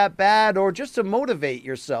you ain't that bad or just to motivate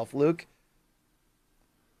yourself, Luke.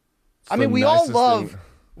 I mean, we all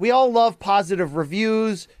love positive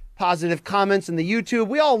reviews, positive comments in the YouTube.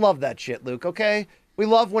 We all love that shit, Luke, okay? We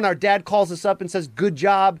love when our dad calls us up and says, good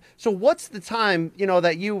job. So what's the time,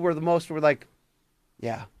 that you were like,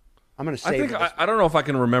 yeah, I'm going to say I don't know if I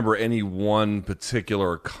can remember any one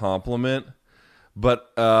particular compliment,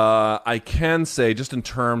 but I can say, just in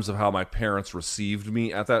terms of how my parents received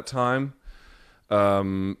me at that time,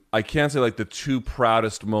 I can say like the two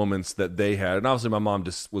proudest moments that they had, and obviously my mom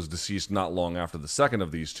was deceased not long after the second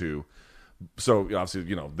of these two, so obviously,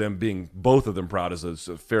 them being both of them proud is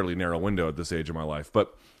a fairly narrow window at this age of my life,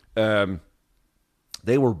 but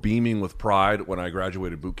they were beaming with pride when I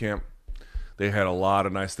graduated boot camp. They had a lot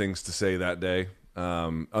of nice things to say that day.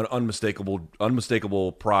 An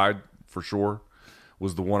unmistakable pride, for sure,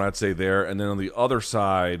 was the one I'd say there. And then on the other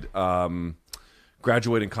side,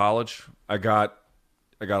 graduating college, I got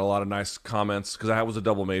a lot of nice comments because I was a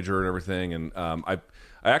double major and everything. And I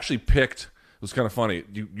actually picked. It was kind of funny.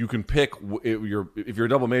 You can pick if you're a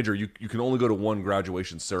double major, you can only go to one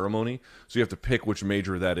graduation ceremony, so you have to pick which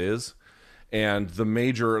major that is. And the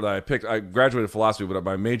major that I picked, I graduated philosophy, but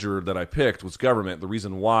my major that I picked was government. The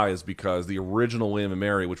reason why is because the original William &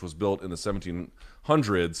 Mary, which was built in the 1700s,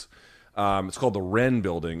 it's called the Wren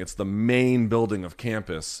Building. It's the main building of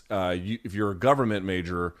campus. If you're a government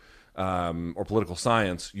major or political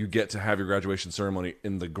science, you get to have your graduation ceremony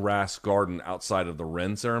in the grass garden outside of the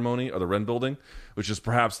Wren ceremony or the Wren Building, which is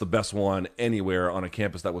perhaps the best one anywhere on a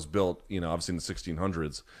campus that was built, obviously in the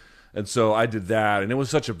 1600s. And so I did that, and it was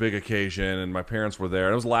such a big occasion, and my parents were there.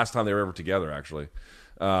 And it was the last time they were ever together, actually.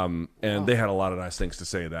 They had a lot of nice things to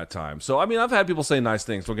say at that time. So, I mean, I've had people say nice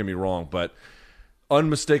things, don't get me wrong, but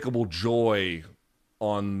unmistakable joy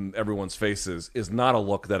on everyone's faces is not a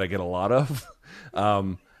look that I get a lot of.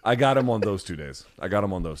 I got him on those 2 days.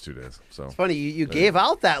 So it's funny you gave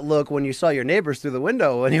out that look when you saw your neighbors through the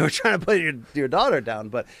window when you were trying to put your daughter down,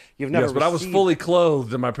 but you've never. Yes, but I was fully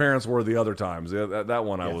clothed, and my parents were the other times. That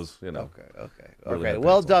one, yes. I was, Okay.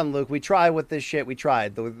 Well done, Luke. We tried with this shit. We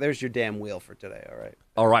tried. There's your damn wheel for today.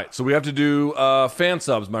 All right. So we have to do fan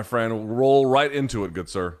subs, my friend. Roll right into it, good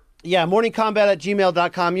sir. Yeah,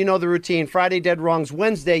 morningcombat@gmail.com. You know the routine. Friday, Dead Wrongs.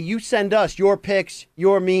 Wednesday, you send us your picks,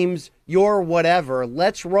 your memes, your whatever.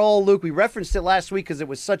 Let's roll, Luke. We referenced it last week because it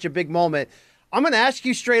was such a big moment. I'm going to ask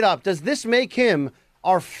you straight up, does this make him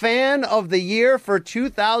our fan of the year for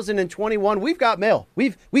 2021? We've got mail.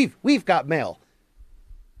 We've got mail.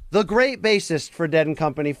 The great bassist for Dead &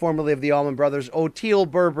 Company, formerly of the Allman Brothers, Oteil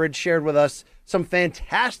Burbridge, shared with us some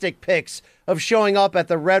fantastic pics of showing up at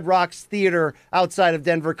the Red Rocks Theater outside of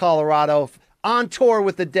Denver, Colorado, on tour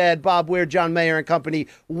with the Dead, Bob Weir, John Mayer and company,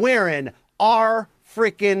 wearing our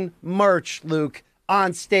freaking merch, Luke,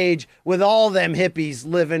 on stage with all them hippies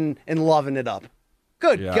living and loving it up.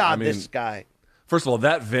 Good God, this guy. First of all,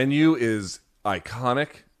 that venue is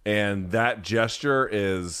iconic, and that gesture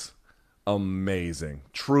is amazing.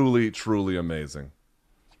 Truly, truly amazing.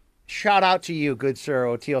 Shout out to you, good sir,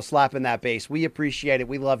 Oteil, slapping that bass. We appreciate it.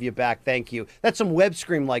 We love you back. Thank you. That's some web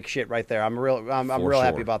scream like shit right there. I'm real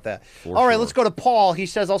happy about that. All right, let's go to Paul. He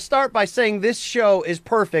says, I'll start by saying this show is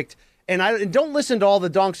perfect And don't listen to all the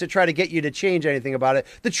donks that try to get you to change anything about it.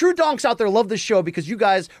 The true donks out there love the show because you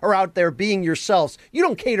guys are out there being yourselves. You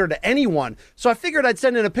don't cater to anyone. So I figured I'd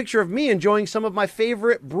send in a picture of me enjoying some of my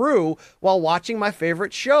favorite brew while watching my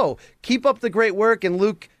favorite show. Keep up the great work, and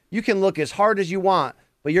Luke, you can look as hard as you want,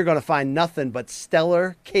 but you're going to find nothing but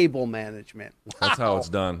stellar cable management. Wow. That's how it's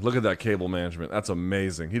done. Look at that cable management. That's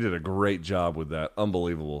amazing. He did a great job with that.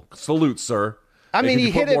 Unbelievable. Salute, sir. I mean,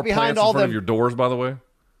 he hit it behind all of your doors, by the way.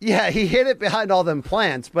 Yeah, he hit it behind all them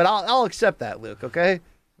plants, but I'll accept that, Luke, okay?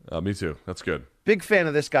 Me too. That's good. Big fan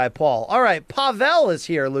of this guy, Paul. All right, Pavel is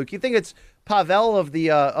here, Luke. You think it's Pavel of the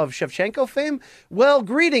of Shevchenko fame? Well,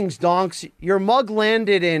 greetings, donks. Your mug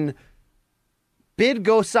landed in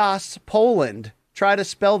Bydgoszcz, Poland. Try to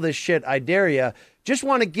spell this shit, I dare ya. Just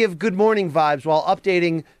want to give good morning vibes while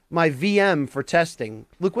updating my VM for testing.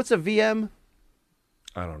 Luke, what's a VM?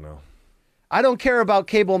 I don't know. I don't care about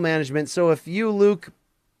cable management, so if you, Luke...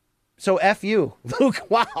 So F you. Luke,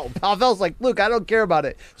 wow. Pavel's like, Luke, I don't care about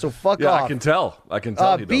it. So fuck off. Yeah, I can tell. He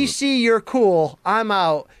doesn't. BC, you're cool. I'm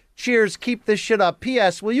out. Cheers. Keep this shit up.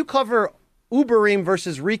 P.S. Will you cover Uberim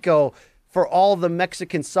versus Rico for all the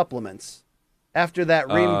Mexican supplements? After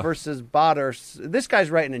that, Reem versus Bader. This guy's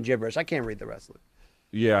writing in gibberish. I can't read the rest of it.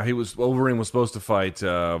 Yeah, Uberim was supposed to fight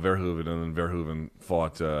Verhoeven, and then Verhoeven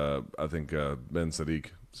fought, I think, Ben Sadiq.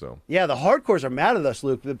 So yeah, the hardcores are mad at us,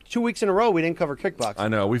 Luke. The 2 weeks in a row we didn't cover kickboxing. I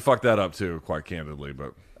know we fucked that up too, quite candidly.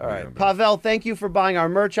 But all right, Pavel, thank you for buying our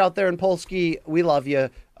merch out there in Polski. We love you.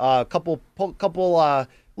 Couple.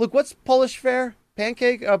 Luke, what's Polish fare?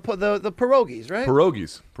 Pancake? The pierogies, right?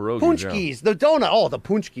 Pierogies. Punchkis. Yeah. The donut. Oh, the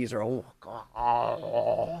punchkis are. Oh God.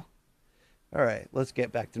 Oh. All right, let's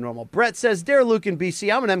get back to normal. Brett says, "Dear Luke and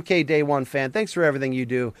BC, I'm an MK Day One fan. Thanks for everything you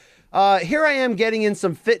do. Here I am getting in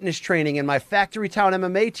some fitness training in my Factory Town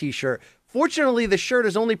MMA t-shirt. Fortunately, the shirt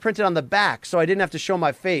is only printed on the back, so I didn't have to show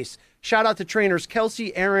my face. Shout out to trainers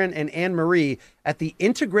Kelsey, Aaron, and Anne-Marie at the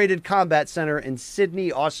Integrated Combat Center in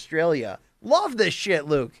Sydney, Australia. Love this shit,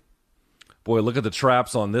 Luke. Boy, look at the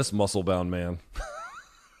traps on this muscle-bound man.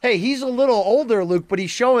 Hey, he's a little older, Luke, but he's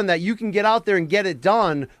showing that you can get out there and get it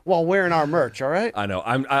done while wearing our merch, all right? I know.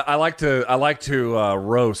 I like to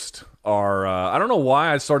roast our I don't know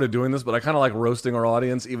why I started doing this, but I kind of like roasting our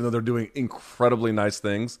audience, even though they're doing incredibly nice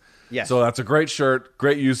things. Yes. So that's a great shirt,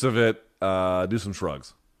 great use of it. Do some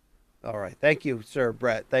shrugs. All right. Thank you, sir,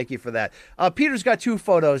 Brett. Thank you for that. Peter's got 2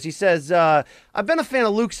 photos. He says, I've been a fan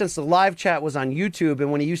of Luke since the live chat was on YouTube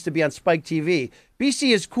and when he used to be on Spike TV.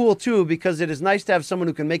 BC is cool, too, because it is nice to have someone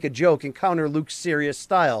who can make a joke and counter Luke's serious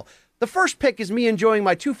style. The first pick is me enjoying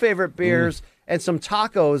my 2 favorite beers and some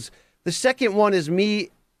tacos. The second one is me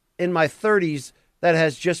in my 30s that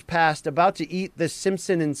has just passed, about to eat this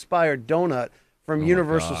Simpson-inspired donut from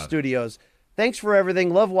Universal Studios. Thanks for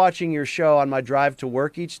everything. Love watching your show on my drive to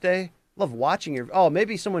work each day. Love watching your... Oh,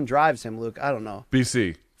 maybe someone drives him, Luke. I don't know.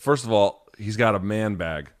 BC, first of all, he's got a man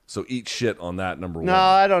bag, so eat shit on that, number one. No,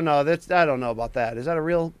 I don't know. I don't know about that. Is that a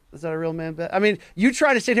real man bag? I mean, you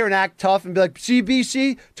try to sit here and act tough and be like, see,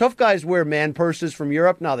 BC, tough guys wear man purses from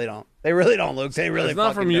Europe. No, they don't. They really don't, Luke. They really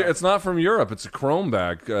don't. It's not from Europe. It's a Chrome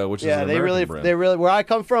bag, which is an American brand. They really. Where I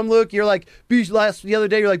come from, Luke, you're like the other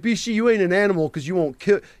day. You're like, BC, you ain't an animal because you won't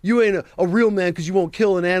kill. You ain't a real man because you won't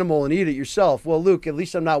kill an animal and eat it yourself. Well, Luke, at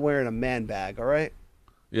least I'm not wearing a man bag. All right.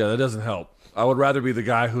 Yeah, that doesn't help. I would rather be the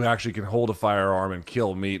guy who actually can hold a firearm and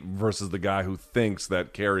kill meat versus the guy who thinks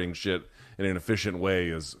that carrying shit in an efficient way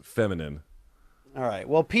is feminine. All right.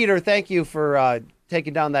 Well, Peter, thank you for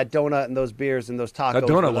taking down that donut and those beers and those tacos. That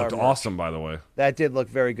donut looked awesome, by the way. That did look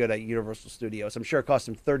very good at Universal Studios. I'm sure it cost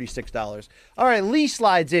him $36. All right, Lee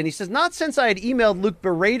slides in. He says, not since I had emailed Luke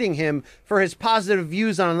berating him for his positive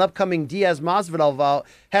views on an upcoming Diaz Masvidal bout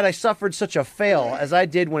had I suffered such a fail as I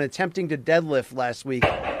did when attempting to deadlift last week.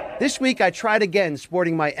 This week, I tried again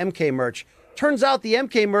sporting my MK merch. Turns out the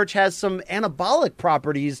MK merch has some anabolic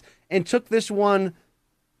properties and took this one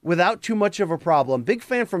without too much of a problem. Big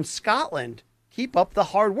fan from Scotland. Keep up the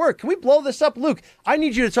hard work. Can we blow this up, Luke? I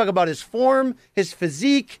need you to talk about his form, his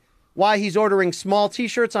physique, why he's ordering small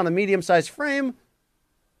T-shirts on a medium-sized frame.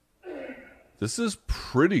 This is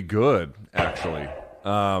pretty good, actually.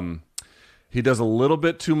 He does a little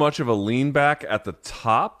bit too much of a lean back at the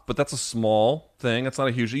top, but that's a small thing. That's not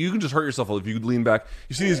a huge... You can just hurt yourself if you lean back.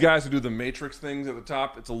 You see these guys who do the matrix things at the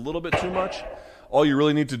top? It's a little bit too much. All you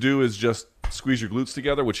really need to do is just squeeze your glutes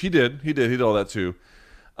together, which he did. He did all that too.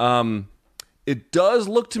 It does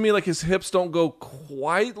look to me like his hips don't go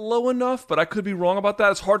quite low enough, but I could be wrong about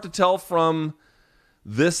that. It's hard to tell from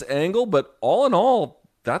this angle, but all in all,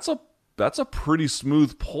 that's a pretty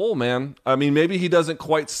smooth pull, man. I mean, maybe he doesn't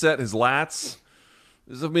quite set his lats.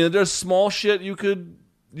 I mean, there's small shit you could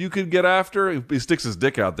you could get after. He sticks his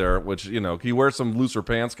dick out there, which, you know, can you wear some looser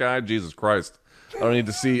pants, guy? Jesus Christ. I don't need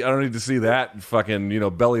to see that fucking, you know,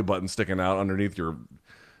 belly button sticking out underneath your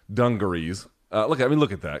dungarees. Look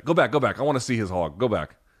at that. Go back. I want to see his hog. Go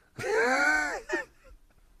back.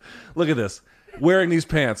 Look at this. Wearing these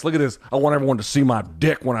pants. Look at this. I want everyone to see my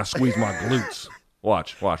dick when I squeeze my glutes.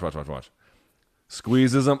 Watch.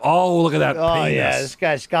 Squeezes them. Oh, look at that Oh, penis. yeah, this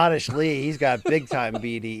guy, Scottish Lee, he's got big-time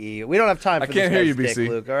BDE. We don't have time for I can't this hear guy's you, dick, BC.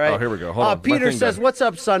 Luke, all right? Oh, here we go. Hold on. My Peter thing says, died. what's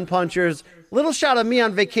up, Sun Punchers? Little shot of me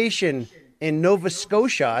on vacation in Nova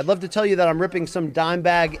Scotia. I'd love to tell you that I'm ripping some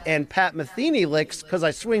Dimebag and Pat Metheny licks because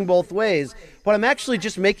I swing both ways, but I'm actually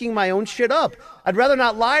just making my own shit up. I'd rather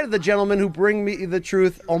not lie to the gentlemen who bring me the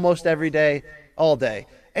truth almost every day, all day.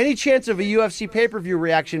 Any chance of a UFC pay-per-view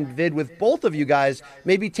reaction vid with both of you guys?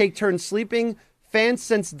 Maybe take turns sleeping? Fans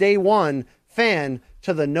since day one, fan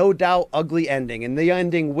to the no doubt ugly ending. And the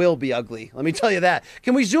ending will be ugly. Let me tell you that.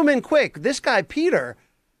 Can we zoom in quick? This guy, Peter,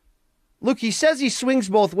 look, he says he swings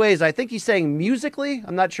both ways. I think he's saying musically.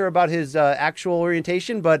 I'm not sure about his actual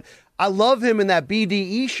orientation, but I love him in that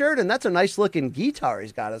BDE shirt, and that's a nice looking guitar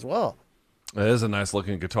he's got as well. It is a nice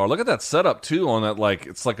looking guitar. Look at that setup too on that, like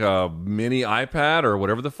it's like a mini iPad or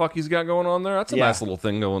whatever the fuck he's got going on there. That's a nice little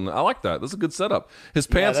thing going. I like that. That's a good setup. His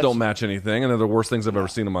pants don't match anything, and they're the worst things I've ever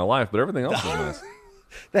seen in my life. But everything else is nice.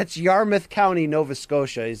 That's Yarmouth County, Nova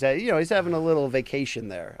Scotia. He's having a little vacation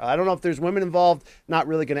there. I don't know if there's women involved. Not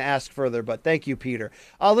really going to ask further, but thank you, Peter.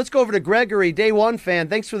 Let's go over to Gregory, day one fan.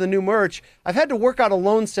 Thanks for the new merch. I've had to work out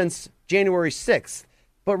alone since January 6th.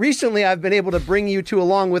 But recently, I've been able to bring you two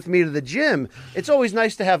along with me to the gym. It's always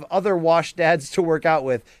nice to have other wash dads to work out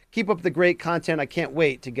with. Keep up the great content. I can't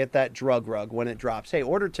wait to get that drug rug when it drops. Hey,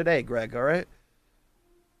 order today, Greg, all right?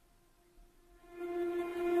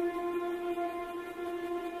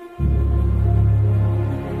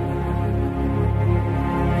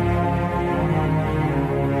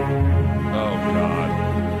 Oh, God.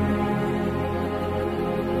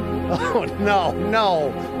 Oh,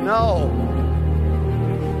 no.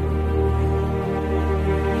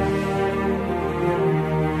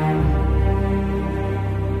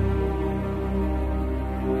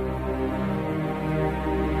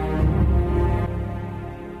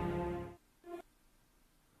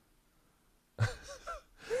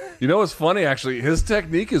 You know what's funny, actually? His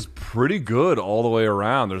technique is pretty good all the way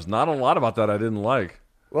around. There's not a lot about that I didn't like.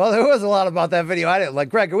 Well, there was a lot about that video I didn't like.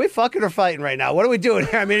 Greg, are we fucking or fighting right now? What are we doing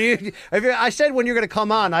here? I mean, I said when you're going to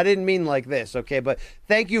come on, I didn't mean like this, okay? But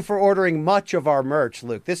thank you for ordering much of our merch,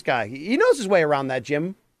 Luke. This guy, he knows his way around that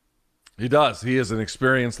gym. He does. He is an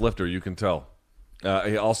experienced lifter, you can tell.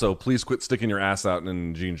 He also, please quit sticking your ass out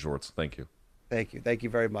in jean shorts. Thank you. Thank you. Thank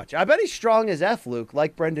you very much. I bet he's strong as F, Luke,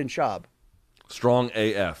 like Brendan Schaub. Strong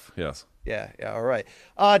AF, yes. Yeah, all right.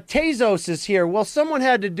 Tezos is here. Well, someone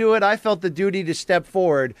had to do it. I felt the duty to step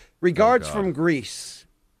forward. Regards from Greece.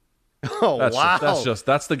 Oh, wow.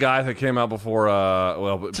 That's the guy that came out before,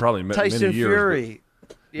 probably Tyson many years. Fury.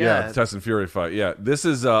 Yeah, the Tyson Fury fight. Yeah, this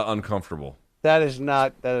is uncomfortable. That is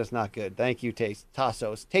not good. Thank you,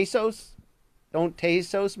 Tassos. Tezos? Don't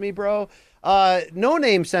Tezos me, bro. No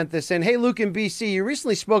Name sent this in. Hey, Luke and BC, you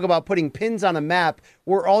recently spoke about putting pins on a map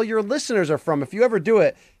where all your listeners are from. If you ever do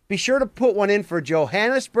it, be sure to put one in for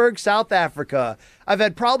Johannesburg, South Africa. I've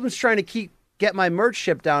had problems trying to get my merch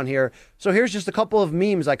shipped down here, so here's just a couple of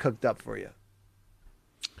memes I cooked up for you.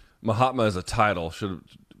 Mahatma is a title,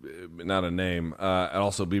 not a name. And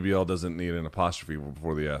also, BBL doesn't need an apostrophe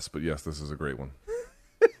before the S, but yes, this is a great one.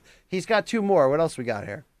 He's got two more. What else we got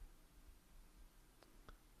here?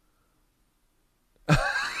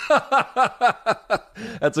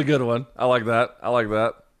 That's a good one. I like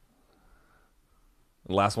that.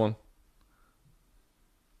 Last one.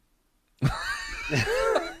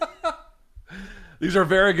 These are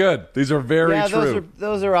very good. These are very true.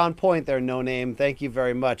 Those are on point there, No Name. Thank you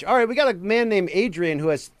very much. All right, we got a man named Adrian who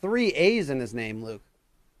has 3 A's in his name, Luke.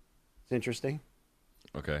 It's interesting.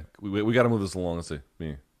 Okay. We got to move this along. Let's see.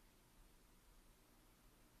 Me.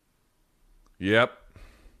 Yep.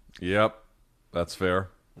 That's fair.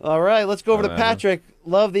 All right, let's go over to Patrick.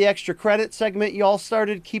 Love the extra credit segment you all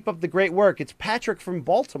started. Keep up the great work. It's Patrick from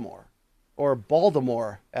Baltimore, or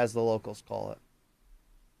Baltimore, as the locals call it.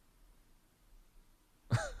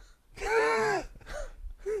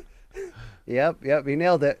 Yep, he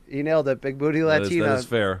nailed it. Big booty Latino. That is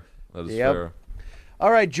fair. Fair.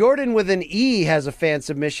 All right, Jordan with an E has a fan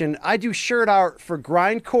submission. I do shirt art for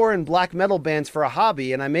grindcore and black metal bands for a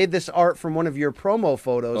hobby, and I made this art from one of your promo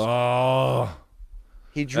photos. Oh,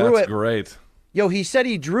 he drew that's it. Great. Yo, he said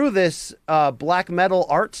he drew this black metal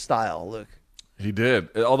art style, Luke. He did.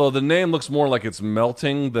 Although the name looks more like it's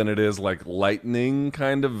melting than it is like lightning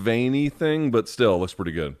kind of veiny thing, but still looks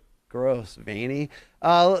pretty good. Gross, veiny.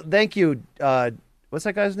 Thank you. What's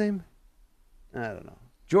that guy's name? I don't know.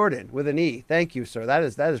 Jordan with an E. Thank you, sir. That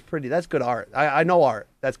is pretty. That's good art. I know art.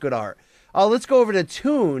 That's good art. Let's go over to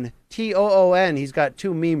Toon, Toon. He's got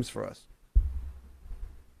 2 memes for us.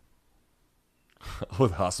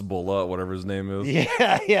 With Hasbulla, whatever his name is.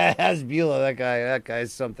 Yeah, Hasbulla. That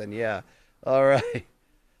guy's something. Yeah. All right.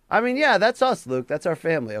 I mean, yeah, that's us, Luke. That's our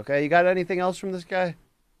family. Okay. You got anything else from this guy?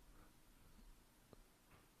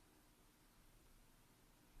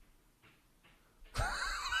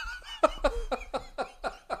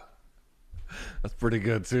 That's pretty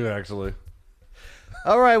good too, actually.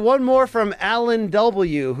 All right, one more from Alan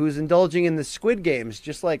W., who's indulging in the Squid Games,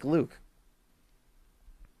 just like Luke.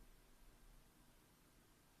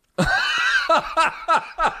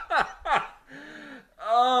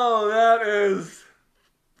 Oh, that is...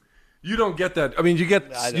 You don't get that. I mean, you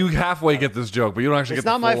halfway get this joke, but you don't actually get the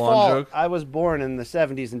full-on joke. It's not my fault. I was born in the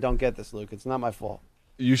 70s and don't get this, Luke. It's not my fault.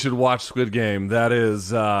 You should watch Squid Game. That is,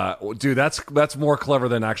 dude, that's more clever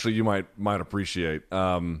than actually you might appreciate.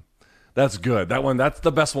 That's good. That's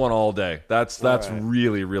the best one all day. That's right.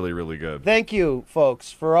 Really, really, really good. Thank you,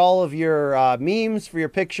 folks, for all of your memes, for your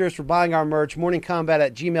pictures, for buying our merch,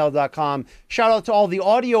 morningcombat@gmail.com. Shout out to all the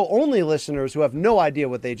audio-only listeners who have no idea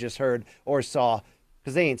what they just heard or saw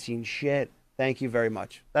because they ain't seen shit. Thank you very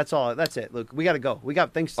much. That's all. That's it, Luke. We got to go. We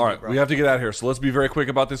got things to do, all right, bro. we have to get out of here. So let's be very quick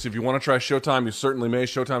about this. If you want to try Showtime, you certainly may.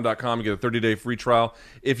 Showtime.com. You get a 30-day free trial.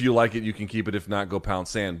 If you like it, you can keep it. If not, go pound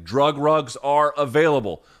sand. Drug rugs are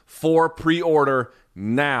available for pre-order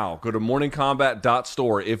now. Go to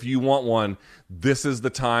morningcombat.store. If you want one, this is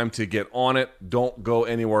the time to get on it. Don't go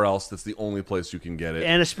anywhere else. That's the only place you can get it.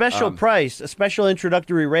 And a special price, a special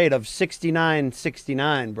introductory rate of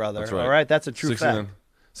 $69.69, brother. That's right. All right, that's a true fact.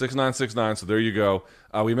 6969. So there you go.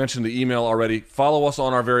 We mentioned the email already. Follow us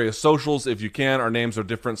on our various socials if you can. Our names are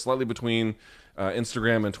different slightly between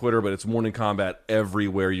Instagram and Twitter, but it's Morning Combat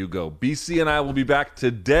everywhere you go. BC and I will be back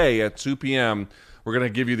today at 2 p.m. We're going to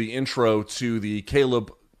give you the intro to the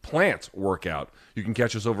Caleb Plant workout. You can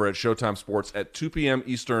catch us over at Showtime Sports at 2 p.m.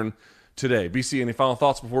 Eastern today. BC, any final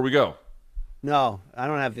thoughts before we go? No, I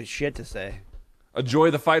don't have this shit to say.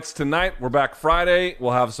 Enjoy the fights tonight. We're back Friday.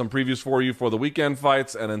 We'll have some previews for you for the weekend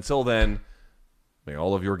fights. And until then, may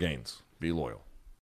all of your gains be loyal.